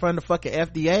businessman in front of the fucking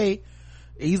FDA,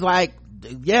 he's like,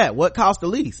 yeah, what costs the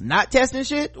least? Not testing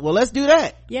shit? Well, let's do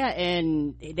that. Yeah,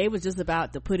 and they was just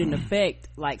about to put in effect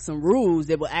like some rules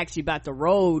that were actually about the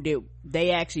road that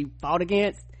they actually fought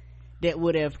against, that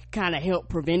would have kind of helped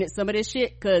prevented some of this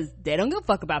shit, because they don't give a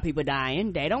fuck about people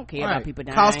dying. They don't care about people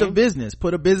dying. Cost of business.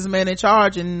 Put a businessman in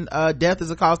charge, and death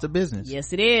is a cost of business.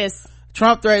 Yes, it is.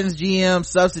 Trump threatens GM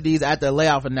subsidies after a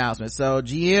layoff announcement. So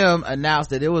GM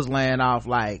announced that it was laying off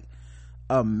like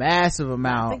a massive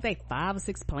amount. I think they 5 or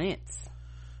 6 plants.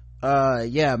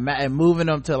 And moving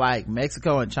them to like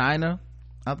Mexico and China,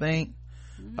 I think.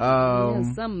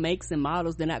 Some makes and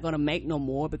models they're not going to make no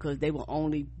more, because they were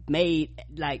only made,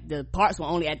 like the parts were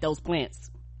only at those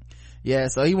plants. Yeah,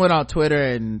 so he went on Twitter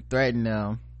and threatened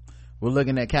them. We're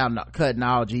looking at cutting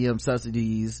all GM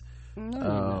subsidies.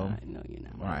 No, you're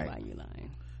not. Right. Why are you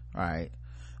lying?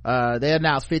 Right. They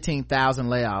announced 15,000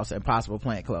 layoffs and possible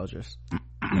plant closures.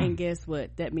 And guess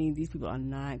what? That means these people are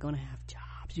not going to have jobs.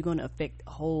 You're going to affect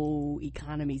whole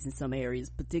economies in some areas,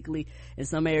 particularly in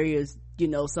some areas,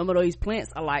 some of those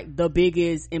plants are like the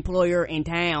biggest employer in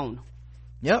town.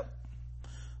 Yep.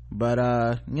 But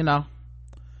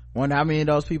wonder how many of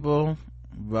those people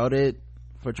voted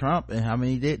for Trump and how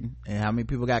many didn't, and how many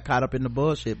people got caught up in the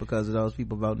bullshit because of those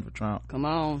people voting for Trump. Come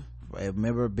on.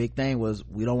 Remember, a big thing was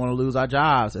we don't want to lose our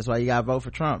jobs. That's why you gotta vote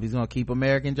for Trump. He's gonna keep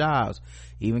American jobs.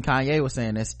 Even Kanye was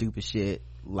saying that stupid shit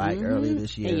earlier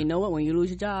this year. And you know what? When you lose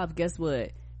your job, guess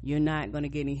what? You're not gonna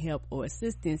get any help or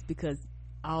assistance, because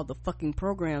all the fucking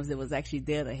programs that was actually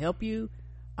there to help you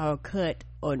are cut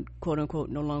or quote unquote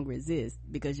no longer exist,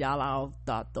 because y'all all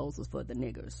thought those was for the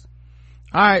niggers.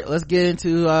 All right, let's get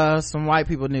into some white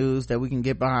people news that we can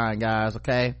get behind, guys.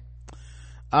 Okay.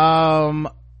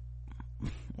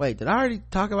 Wait, did I already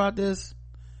talk about this?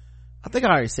 I think I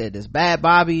already said this. Bad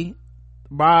Bobby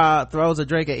throws a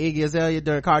drink at Iggy Azalea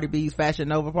during Cardi B's Fashion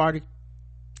Nova party.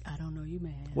 I don't know you,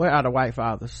 man. Where are the white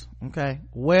fathers? Okay,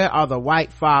 where are the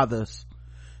white fathers?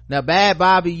 Now, Bad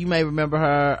Bobby, you may remember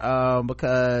her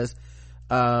because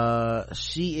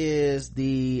she is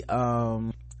the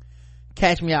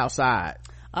Catch Me Outside.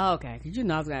 Oh, okay, because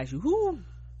I was gonna ask you who.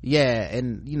 Yeah,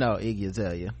 and Iggy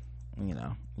Azalea,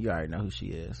 you already know who she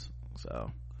is.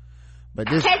 So, but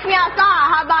this Catch Me Outside,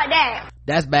 how about that?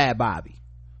 That's Bad Bobby.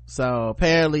 So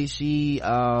apparently she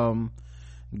got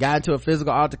into a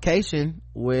physical altercation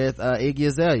with Iggy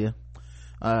Azalea.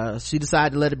 She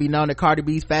decided to let it be known at Cardi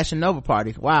B's Fashion Nova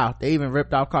party. Wow, they even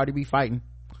ripped off Cardi B fighting.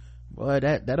 Boy,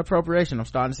 that appropriation, I'm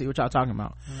starting to see what y'all talking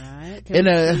about.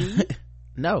 Right.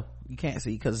 No, you can't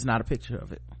see because it's not a picture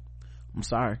of it. I'm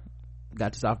sorry.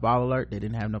 Got this off Ball Alert. They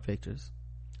didn't have no pictures.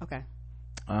 Okay.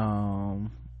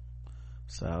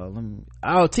 So let me,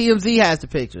 TMZ has the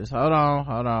pictures. Hold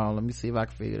on. Let me see if I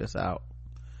can figure this out.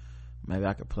 Maybe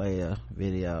I could play a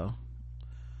video.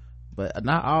 But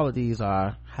not all of these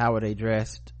are how are they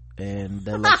dressed and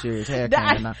their luxurious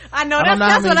haircut. I know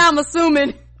that's what I'm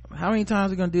assuming. How many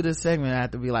times are we gonna do this segment? I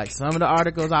have to be like, some of the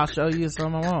articles I'll show you,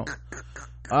 some I won't.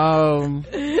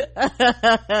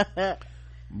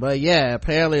 But yeah,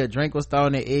 apparently a drink was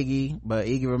thrown at Iggy, but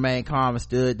Iggy remained calm and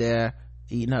stood there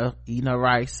eating her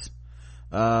rice,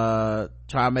 trying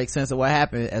to make sense of what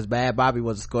happened as Bad Bobby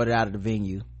was escorted out of the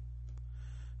venue.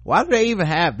 Why do they even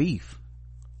have beef?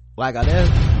 Like,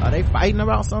 are they fighting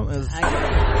about something?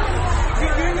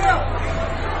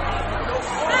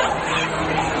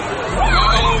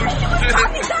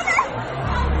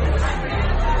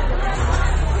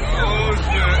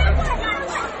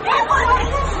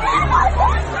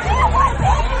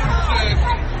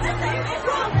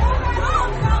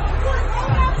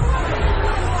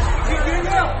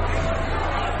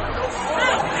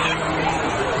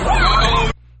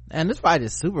 And this fight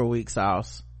is super weak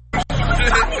sauce. I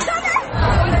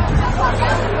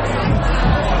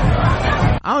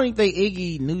don't even think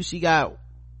Iggy knew she got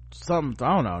something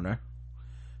thrown on her.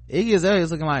 Iggy is there,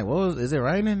 he's looking like, is it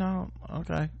raining? No,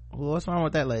 okay. Well, what's wrong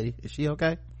with that lady? Is she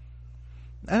okay?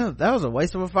 That was a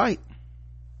waste of a fight.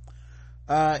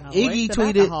 Iggy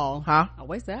tweeted, A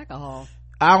waste of alcohol.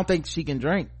 I don't think she can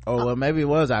drink. Well, maybe it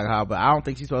was alcohol, but I don't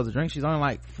think she's supposed to drink. She's only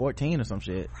like 14 or some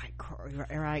shit.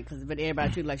 Right, but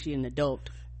everybody treats like she's an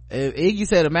adult. Iggy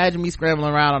said, imagine me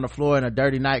scrambling around on the floor in a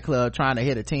dirty nightclub trying to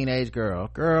hit a teenage girl.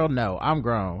 Girl, no, I'm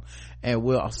grown and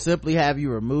will simply have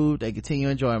you removed and continue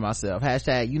enjoying myself. #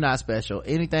 you not special.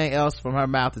 Anything else from her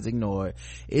mouth is ignored.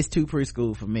 It's too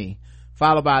preschool for me.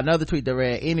 Followed by another tweet that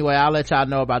read, anyway, I'll let y'all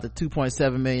know about the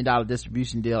 $2.7 million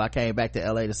distribution deal I came back to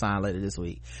LA to sign later this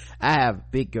week. I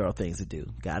have big girl things to do.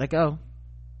 Gotta go.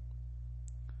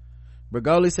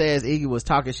 Bergoli says Iggy was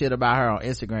talking shit about her on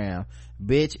Instagram.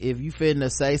 Bitch, if you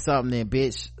finna say something, then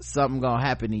bitch, something gonna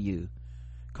happen to you.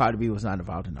 Cardi B was not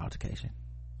involved in the altercation.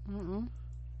 All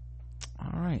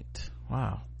right.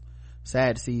 Wow.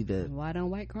 Sad to see white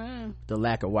on white crime. The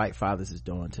lack of white fathers is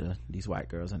doing to these white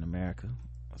girls in America.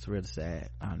 It's really sad,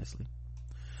 honestly.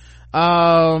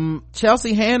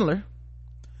 Chelsea Handler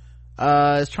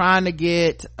is trying to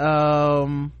get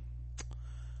some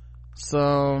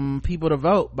people to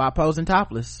vote by posing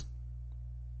topless.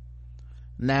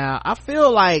 Now I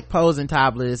feel like posing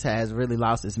topless has really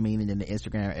lost its meaning in the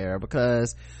Instagram era,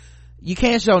 because you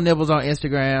can't show nipples on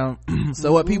Instagram.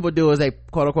 So what people do is they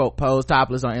quote unquote pose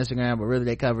topless on Instagram, but really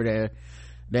they cover their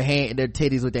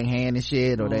titties with their hand and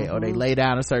shit, or they lay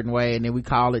down a certain way, and then we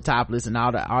call it topless, and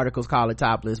all the articles call it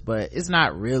topless, but it's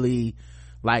not really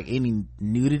like any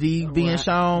nudity being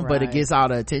shown, but it gets all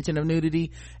the attention of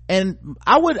nudity. And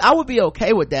I would be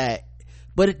okay with that,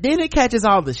 but then it catches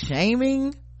all the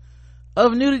shaming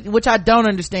of nudity, which I don't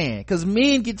understand, because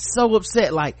men get so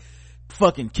upset, like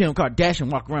fucking Kim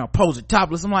Kardashian walk around posing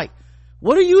topless. I'm like,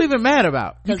 what are you even mad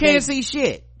about? You can't see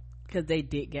shit. Because they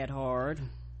dick get hard.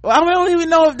 Well, I don't even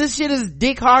know if this shit is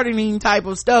dick hardening type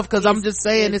of stuff, because I'm just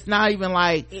saying it's not even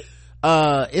like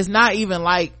it's not even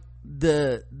like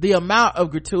the amount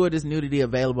of gratuitous nudity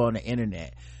available on the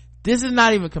internet. This is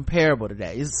not even comparable to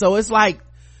that. So it's like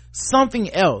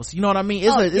something else, you know what I mean?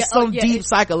 It's some deep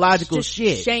psychological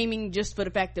shit. Shaming just for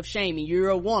the fact of shaming. You're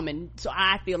a woman, so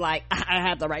I feel like I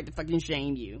have the right to fucking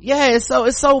shame you. Yeah, it's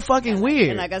so fucking weird.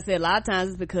 And like I said, a lot of times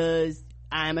it's because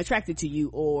I'm attracted to you,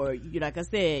 or you, like I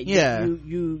said,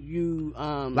 you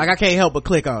like I can't help but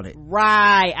click on it.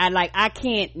 Right. I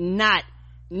can't not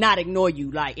ignore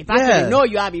you. Like, if I could ignore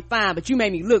you, I'd be fine, but you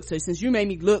made me look, so since you made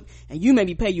me look and you made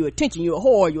me pay you attention, you're a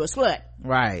whore, you're a slut.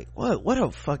 Right. What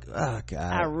a fuck. Oh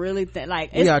god, I really think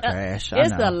like we are trash.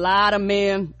 It's a lot of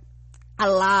men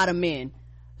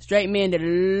straight men that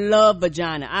love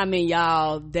vagina. I mean,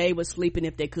 y'all, they would sleeping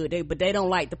if they could, but they don't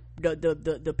like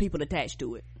the people attached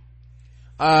to it.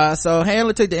 So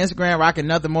Handler took to Instagram rocking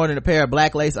nothing more than a pair of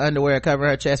black lace underwear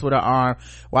covering her chest with her arm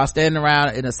while standing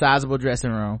around in a sizable dressing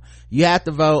room. You have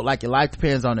to vote like your life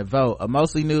depends on it. Vote. A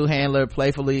mostly nude Handler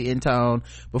playfully intoned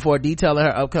before detailing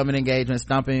her upcoming engagement,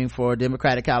 stumping for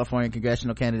Democratic California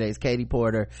congressional candidates Katie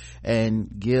Porter and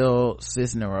Gil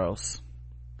Cisneros.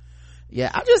 Yeah,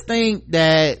 I just think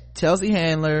that Chelsea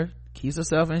Handler keeps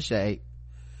herself in shape,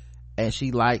 and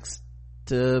she likes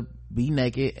to be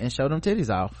naked and show them titties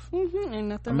off. Ain't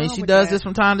nothing I mean, wrong she with does that. this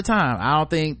from time to time. I don't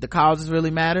think the causes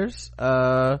really matters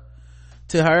to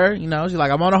her, you know. She's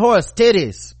like, I'm on a horse,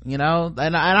 titties, you know,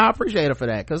 and I appreciate her for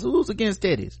that, because who's against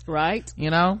titties, right?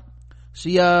 You know,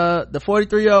 she the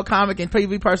 43-year-old comic and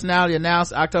TV personality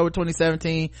announced October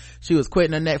 2017 she was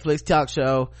quitting her Netflix talk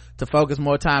show to focus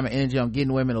more time and energy on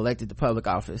getting women elected to public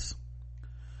office.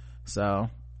 So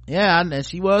yeah, and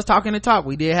she was talking the talk.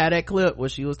 We did have that clip where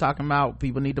she was talking about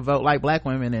people need to vote like black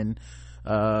women and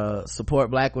support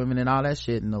black women and all that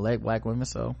shit and elect black women.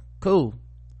 So cool.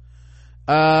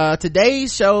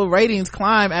 Today's show ratings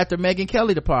climb after Megyn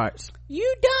Kelly departs.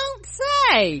 You don't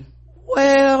say.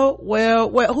 Well,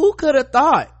 who could have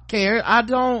thought, Karen? I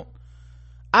don't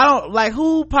like,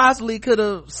 who possibly could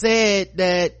have said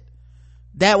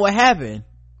that would happen?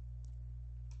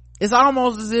 It's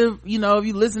almost as if, if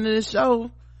you listen to this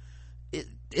show,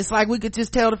 it's like we could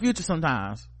just tell the future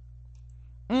sometimes.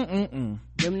 The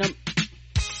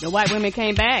white women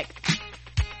came back.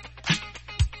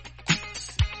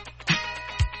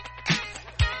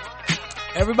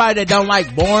 Everybody that don't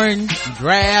like boring,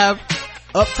 drab,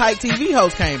 uptight TV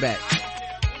hosts came back.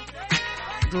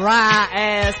 Dry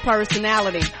ass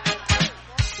personality.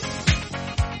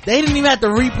 They didn't even have to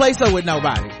replace her with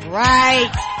nobody. Right.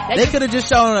 They could have just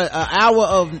shown an hour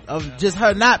of just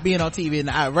her not being on TV and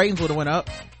the ratings would have went up.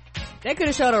 They could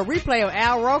have showed a replay of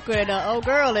Al Roker and the old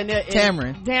girl and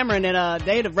Tamron,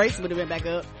 and the rates would have been back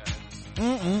up.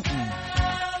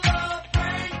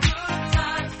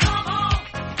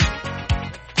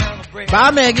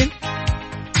 Bye, Megan.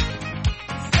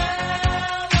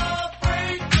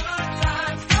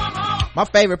 My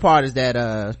favorite part is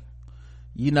that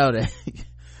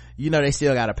they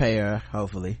still gotta pay her,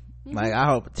 hopefully. Like, I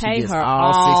hope she gets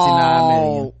all 69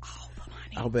 million.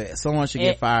 I hope someone should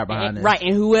get fired behind this. Right,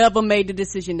 and whoever made the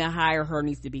decision to hire her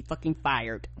needs to be fucking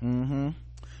fired.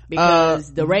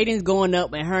 Because the ratings going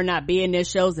up and her not being there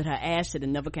shows that her ass should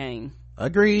have never came.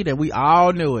 Agreed, and we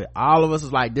all knew it. All of us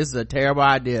was like, this is a terrible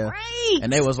idea. Right.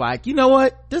 And they was like, you know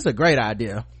what? This is a great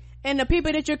idea. And the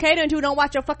people that you're catering to don't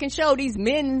watch your fucking show. These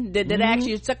men that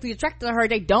actually sexually attracted to her,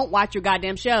 they don't watch your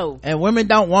goddamn show. And women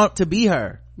don't want to be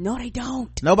her. No, they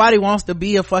don't. Nobody wants to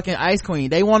be a fucking ice queen.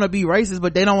 They want to be racist,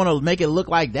 but they don't want to make it look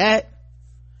like that.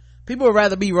 People would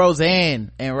rather be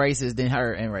Roseanne and racist than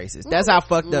her and racist. That's how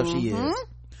fucked up she is.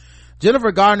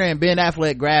 Jennifer Garner and Ben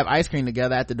Affleck grab ice cream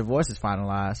together after divorce is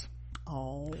finalized.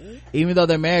 Even though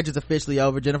their marriage is officially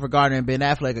over, Jennifer Garner and Ben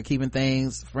Affleck are keeping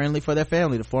things friendly for their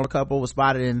family. The former couple was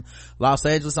spotted in Los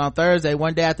Angeles on Thursday,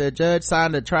 one day after a judge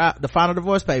signed the final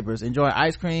divorce papers, enjoying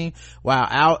ice cream while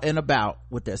out and about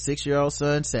with their 6-year-old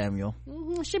son Samuel.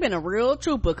 She been a real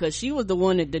trooper, because she was the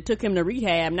one that took him to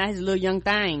rehab, not his little young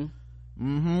thing.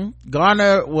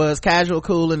 Garner was casual,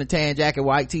 cool in a tan jacket,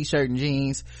 white t-shirt and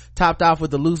jeans, topped off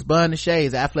with a loose bun and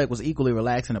shades. Affleck was equally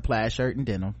relaxed in a plaid shirt and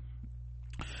denim.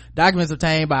 Documents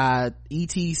obtained by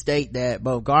ET state that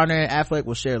both Garner and Affleck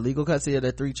will share legal custody of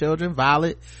their 3 children,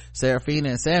 Violet,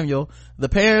 Serafina, and Samuel. The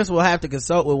parents will have to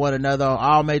consult with one another on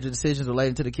all major decisions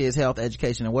relating to the kids' health,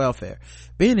 education, and welfare.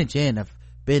 Ben and Jen have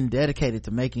been dedicated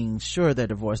to making sure their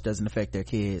divorce doesn't affect their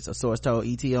kids, a source told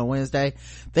ET on Wednesday.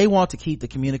 They want to keep the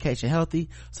communication healthy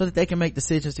so that they can make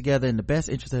decisions together in the best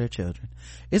interest of their children.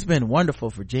 It's been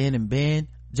wonderful for Jen and Ben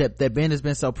that Ben has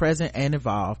been so present and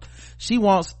involved. She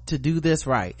wants to do this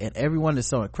right, and everyone is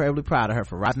so incredibly proud of her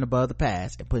for rising above the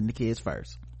past and putting the kids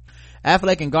first.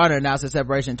 Affleck and Garner announced their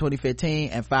separation in 2015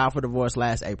 and filed for divorce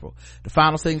last April. The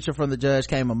final signature from the judge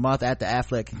came a month after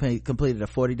Affleck completed a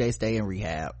 40-day stay in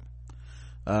rehab.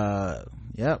 After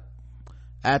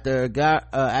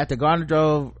Garner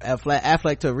drove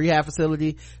Affleck to a rehab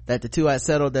facility, that the two had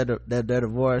settled their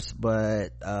divorce,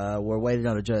 but were waiting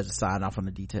on the judge to sign off on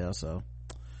the details. So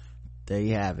there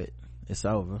you have it. It's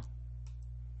over.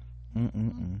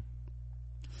 Didn't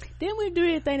we do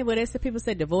anything where people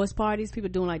say divorce parties? People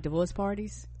doing like divorce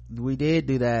parties? We did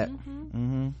do that.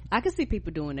 I can see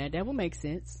people doing that. That would make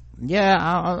sense. Yeah,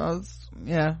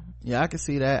 I can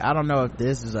see that. I don't know if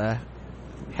this is a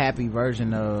happy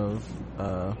version of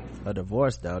a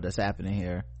divorce though that's happening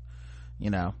here.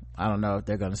 I don't know if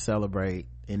they're gonna celebrate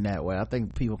in that way. I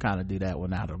think people kind of do that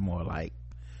one out of more like,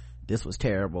 this was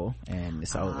terrible and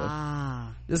it's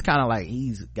over. This kind of like,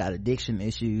 he's got addiction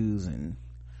issues and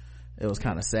it was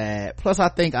kind of sad. Plus I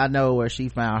think I know where she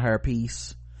found her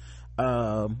peace.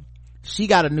 She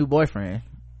got a new boyfriend.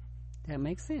 That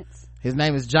makes sense. His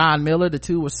name is John Miller. The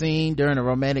two were seen during a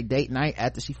romantic date night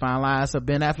after she finalized her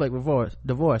Ben Affleck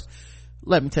divorce.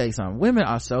 Let me tell you something. Women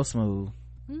are so smooth.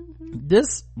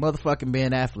 This motherfucking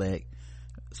Ben Affleck,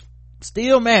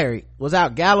 still married, was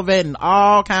out gallivanting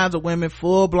all kinds of women,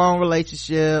 full-blown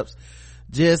relationships,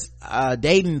 just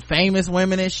dating famous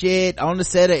women and shit on the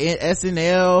set of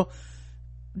SNL.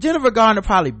 Jennifer Garner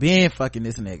probably been fucking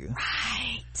this nigga. Right.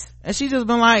 And she just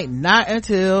been like, not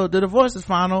until the divorce is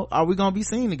final are we gonna be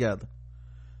seen together,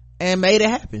 and made it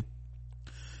happen.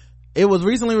 It was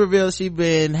recently revealed she'd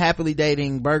been happily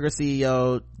dating Burger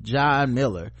CEO John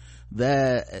Miller.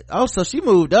 So she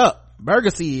moved up. Burger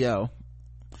CEO.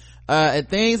 And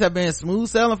things have been smooth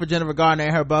sailing for Jennifer Garner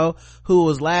and her beau, who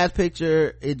was last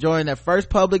pictured enjoying their first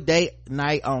public date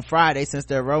night on Friday since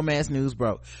their romance news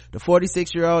broke. The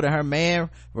 46-year-old and her man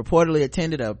reportedly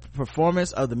attended a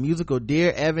performance of the musical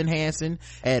Dear Evan Hansen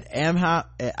at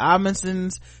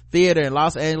Amundsen's Theater in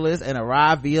Los Angeles and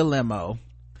arrived via limo.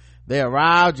 They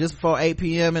arrived just before 8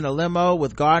 p.m. in a limo,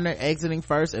 with Gardner exiting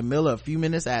first and Miller a few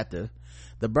minutes after.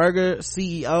 The burger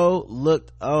CEO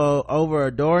looked over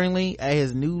adoringly at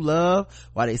his new love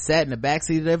while they sat in the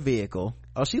backseat of their vehicle.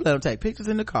 Oh, she let him take pictures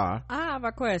in the car. I have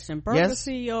a question. Burger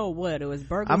CEO, what? It was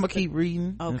burger. I'm gonna keep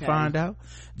reading and find out.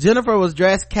 Jennifer was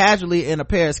dressed casually in a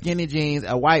pair of skinny jeans,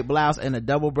 a white blouse, and a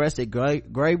double-breasted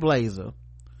gray blazer.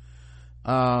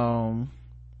 Her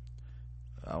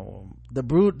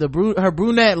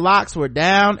brunette locks were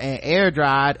down and air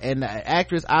dried, and the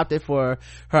actress opted for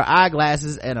her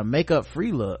eyeglasses and a makeup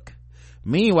free look.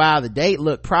 Meanwhile, the date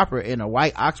looked proper in a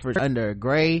white Oxford under a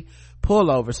gray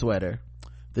pullover sweater.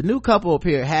 The new couple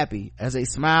appeared happy as they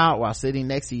smiled while sitting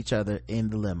next to each other in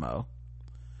the limo.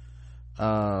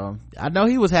 I know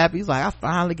he was happy. He's like, I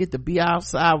finally get to be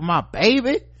outside with my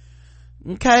baby.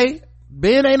 Okay,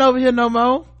 Ben ain't over here no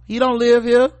more. He don't live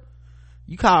here.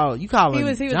 You call him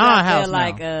John House now.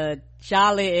 Like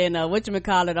Charlie and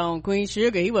whatchamacallit on Queen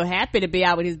Sugar. He was happy to be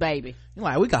out with his baby. You're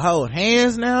like, we can hold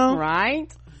hands now, right?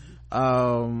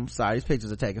 Sorry, these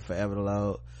pictures are taking forever to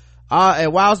load.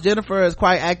 And whilst Jennifer is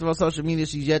quite active on social media,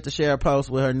 she's yet to share a post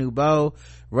with her new beau.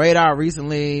 Radar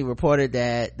recently reported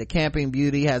that the camping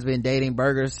beauty has been dating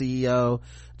Burger CEO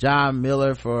John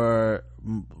Miller for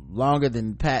longer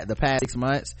than the past 6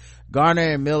 months. Garner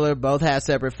and Miller both have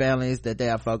separate families that they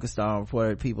are focused on,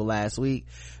 reported people last week.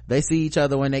 They see each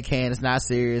other when they can. It's not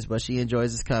serious, but she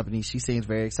enjoys his company. She seems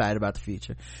very excited about the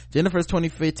future. Jennifer's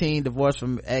 2015 divorce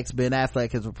from ex Ben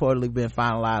Affleck has reportedly been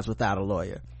finalized without a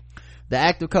lawyer. The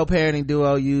active co-parenting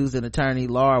duo used an attorney,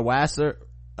 Laura Wasser,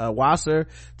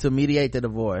 to mediate the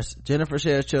divorce. Jennifer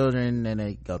shares children, and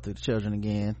they go through the children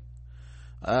again.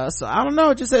 So I don't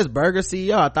know, it just says Burger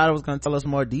CEO. I thought it was going to tell us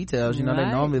more details. You know, they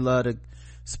normally love to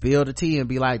spill the tea and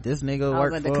be like, this nigga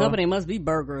worked for the company must be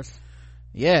burgers.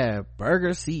 Yeah, Burger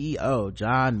CEO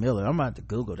John Miller. I'm about to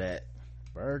Google that.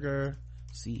 Burger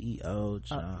CEO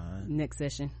John. Next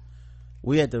session.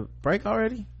 We at the break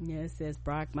already? Yeah, it says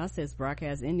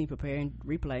broadcast ending, preparing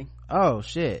replay. Oh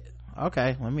shit.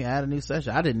 Okay, let me add a new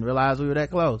session. I didn't realize we were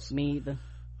that close. Me either.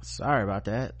 Sorry about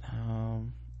that.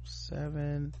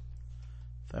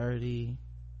 7:30.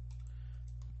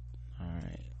 All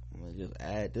right, let me just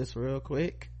add this real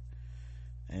quick,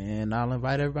 and I'll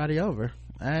invite everybody over.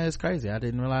 It's crazy. I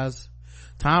didn't realize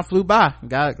time flew by.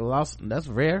 Got lost. That's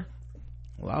rare.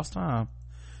 Lost time.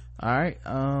 All right,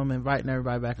 inviting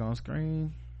everybody back on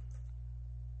screen.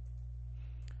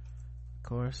 Of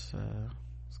course,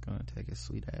 it's gonna take a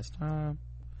sweet ass time.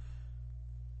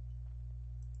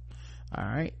 All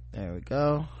right, there we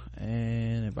go,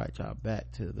 and invite y'all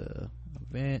back to the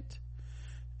event.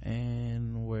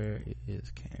 And where is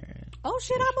Karen? Oh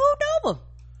shit, I moved over.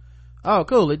 Oh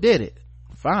cool, it did it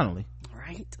finally.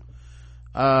 Right.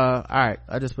 All right,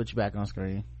 I just put you back on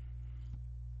screen.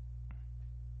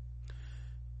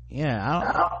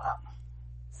 Yeah,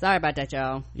 sorry about that,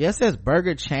 y'all. Yeah, it says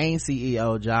Burger chain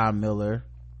CEO John Miller.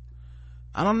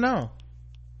 I don't know,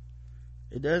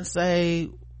 it doesn't say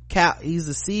he's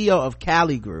the CEO of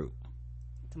Cali Group.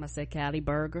 I said Cali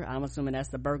Burger. I'm assuming that's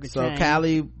the burger chain. So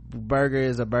Cali Burger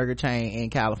is a burger chain in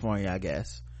California, I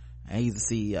guess, and he's the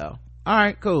CEO. All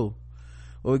right, cool.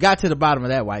 Well, we got to the bottom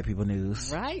of that white people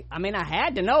news, right? I mean, I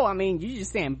had to know. I mean, you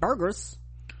just saying burgers.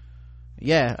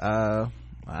 Yeah,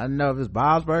 I don't know if it's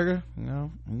Bob's Burger, you know,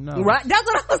 right? That's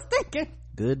what I was thinking.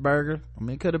 Good Burger. I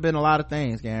mean, it could have been a lot of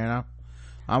things, Karen.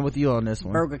 I'm with you on this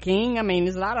one. Burger King. I mean,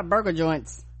 there's a lot of burger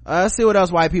joints. Let's see what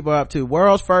else white people are up to.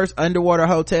 World's first underwater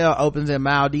hotel opens in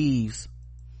Maldives.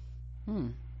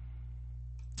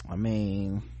 I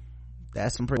mean,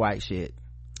 that's some pretty white shit.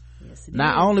 Yes,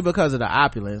 not only because of the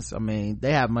opulence. I mean,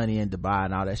 they have money in Dubai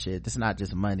and all that shit. It's not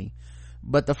just money,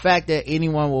 but the fact that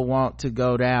anyone will want to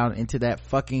go down into that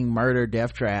fucking murder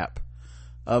death trap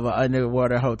of an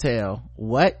underwater hotel.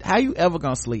 What? How you ever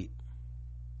gonna sleep?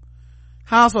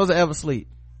 How am I supposed to ever sleep?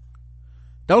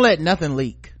 Don't let nothing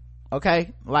leak.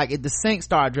 Okay, like if the sink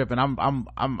start dripping, I'm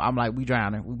like, we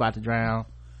drowning, we about to drown,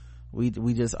 we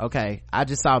just, okay, I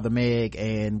just saw the Meg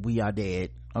and we are dead.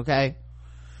 Okay,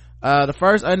 the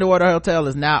first underwater hotel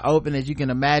is now open. As you can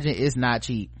imagine, it's not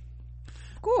cheap.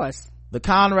 Of course. The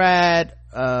Conrad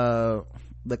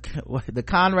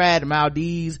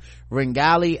Maldives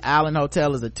Ringali Island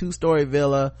Hotel is a 2-story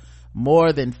villa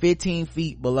more than 15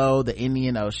 feet below the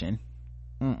Indian Ocean.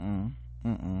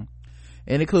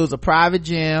 It includes a private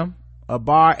gym, a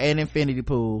bar, and infinity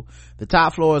pool. The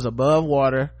top floor is above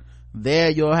water.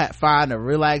 There you'll find a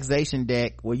relaxation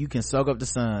deck where you can soak up the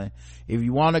sun. If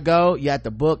you want to go, you have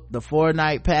to book the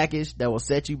 4-night package that will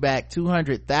set you back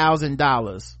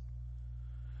 $200,000.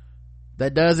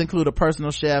 That does include a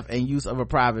personal chef and use of a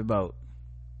private boat.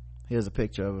 Here's a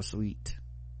picture of a suite.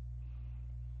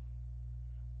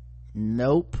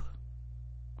 Nope.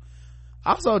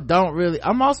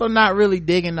 I'm also not really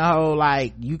digging the whole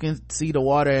like you can see the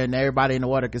water and everybody in the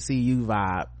water can see you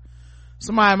vibe.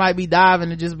 Somebody might be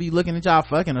diving and just be looking at y'all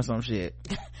fucking or some shit.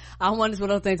 I wonder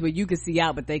one of those things where you can see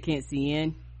out but they can't see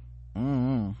in.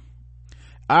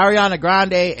 Ariana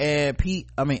Grande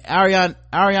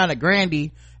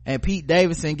and Pete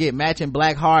Davidson get matching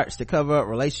black hearts to cover up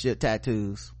relationship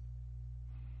tattoos.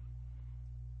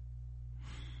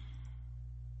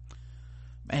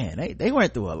 Man, they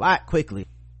went through a lot quickly.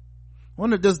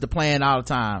 Wonder if this is the plan all the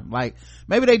time. Like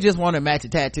maybe they just wanted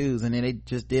matching tattoos and then they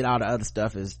just did all the other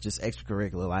stuff as just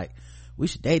extracurricular. Like we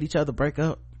should date each other, break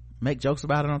up, make jokes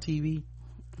about it on TV.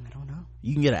 I don't know.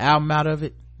 You can get an album out of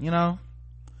it, you know.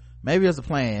 Maybe it's a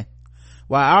plan.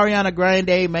 While Ariana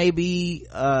Grande may be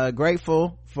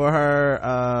grateful for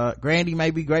her Grande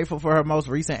may be grateful for her most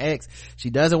recent ex, she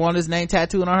doesn't want his name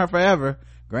tattooed on her forever.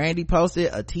 Grande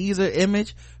posted a teaser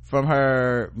image from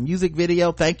her music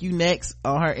video Thank You Next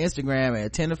on her Instagram, and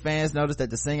attentive fans noticed that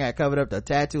the singer had covered up the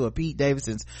tattoo of Pete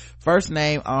Davidson's first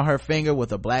name on her finger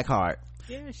with a black heart.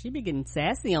 Yeah, she be getting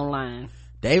sassy online.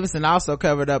 Davidson also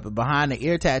covered up a behind the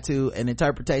ear tattoo, an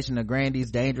interpretation of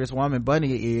Grande's Dangerous Woman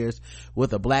bunny ears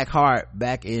with a black heart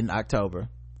back in October.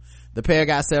 The pair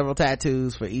got several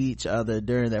tattoos for each other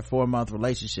during their 4-month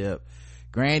relationship.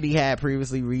 Grande had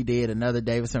previously redid another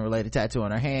Davidson related tattoo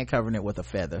on her hand, covering it with a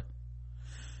feather.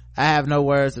 I have no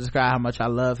words to describe how much I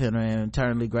love him and am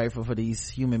eternally grateful for these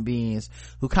human beings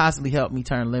who constantly help me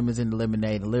turn lemons into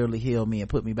lemonade and literally heal me and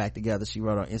put me back together, she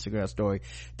wrote on Instagram story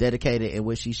dedicated in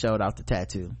which she showed off the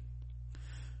tattoo.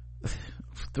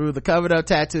 Through the covered up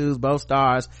tattoos, both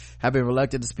stars have been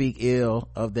reluctant to speak ill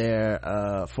of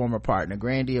their former partner.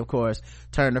 Grande, of course,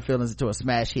 turned her feelings into a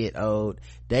smash hit ode.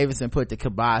 Davidson put the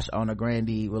kibosh on a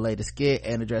Grande related skit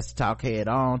and addressed the talk head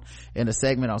on in a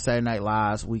segment on Saturday Night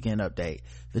Live's Weekend Update.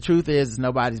 The truth is, it's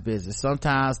nobody's business.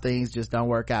 Sometimes things just don't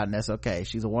work out and that's okay.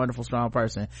 She's a wonderful, strong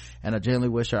person and I genuinely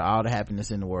wish her all the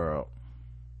happiness in the world.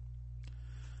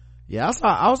 Yeah,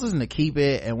 I was listening to Keep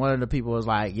It and one of the people was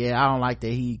like, yeah, I don't like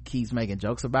that he keeps making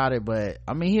jokes about it, but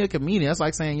I mean, he a comedian. That's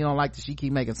like saying you don't like that she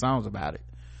keep making songs about it.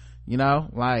 You know,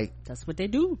 like that's what they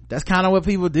do. That's kind of what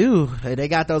people do. They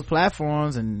got those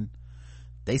platforms and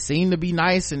they seem to be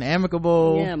nice and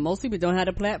amicable. Yeah, most people don't have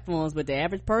the platforms, but the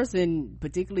average person,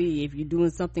 particularly if you're doing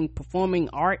something performing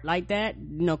art like that,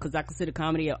 you know, because I consider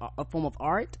comedy a form of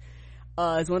art.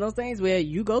 It's one of those things where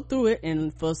you go through it,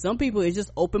 and for some people it's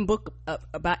just open book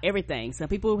about everything. Some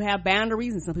people have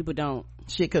boundaries and some people don't.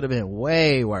 Shit could have been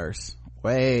way worse.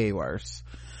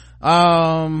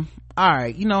 All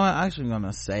right, you know what, I'm actually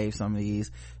gonna save some of these.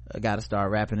 I gotta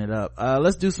start wrapping it up.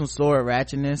 Let's do some sword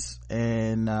ratchetness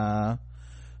and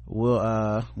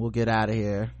we'll get out of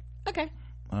here. Okay.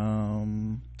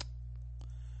 Here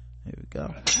we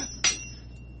go.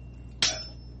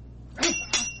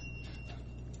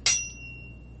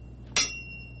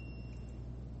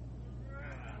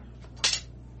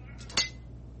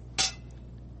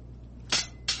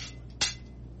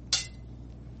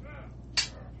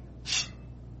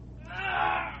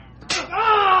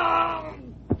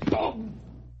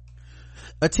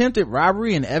 Attempted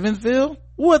robbery in Evansville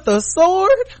with a sword.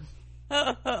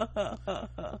 I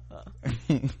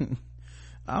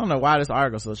don't know why this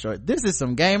article's so short. This is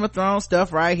some Game of Thrones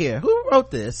stuff right here. Who wrote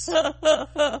this?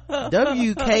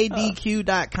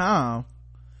 WKDQ.com.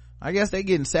 I guess they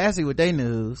getting sassy with their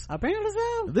news. Apparently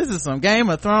so. This is some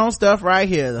Game of Thrones stuff right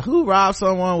here. Who robs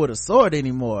someone with a sword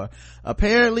anymore?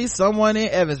 Apparently someone in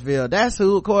Evansville. That's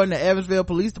who, according to Evansville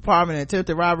Police Department. An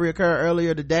attempted robbery occurred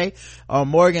earlier today on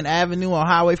Morgan Avenue on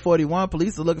Highway 41.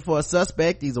 Police are looking for a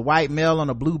suspect. He's a white male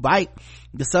on a blue bike.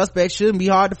 The suspect shouldn't be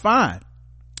hard to find.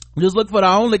 Just look for the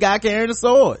only guy carrying a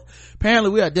sword. Apparently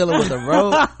we are dealing with a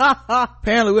rogue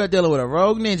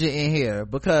ninja in here,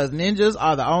 because ninjas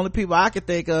are the only people I can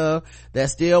think of that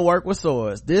still work with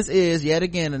swords. This is yet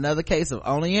again another case of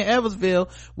only in Evansville.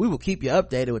 We will keep you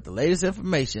updated with the latest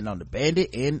information on the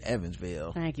bandit in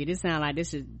Evansville. Thank you. This sounds like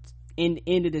this should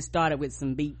ended and started with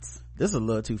some beats. This is a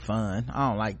little too fun. I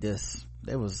don't like this.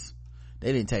 They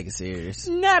didn't take it serious.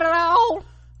 Not at all.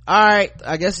 All right,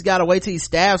 I guess you gotta wait till you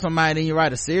stab somebody, then you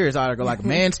write a serious article like a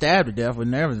man stabbed to death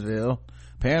in Evansville.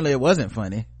 Apparently it wasn't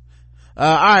funny. all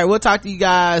right, we'll talk to you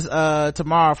guys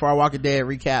tomorrow for our Walking Dead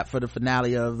recap for the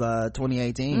finale of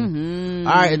 2018.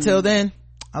 All right, until then,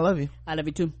 I love you. I love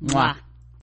you too. Mwah.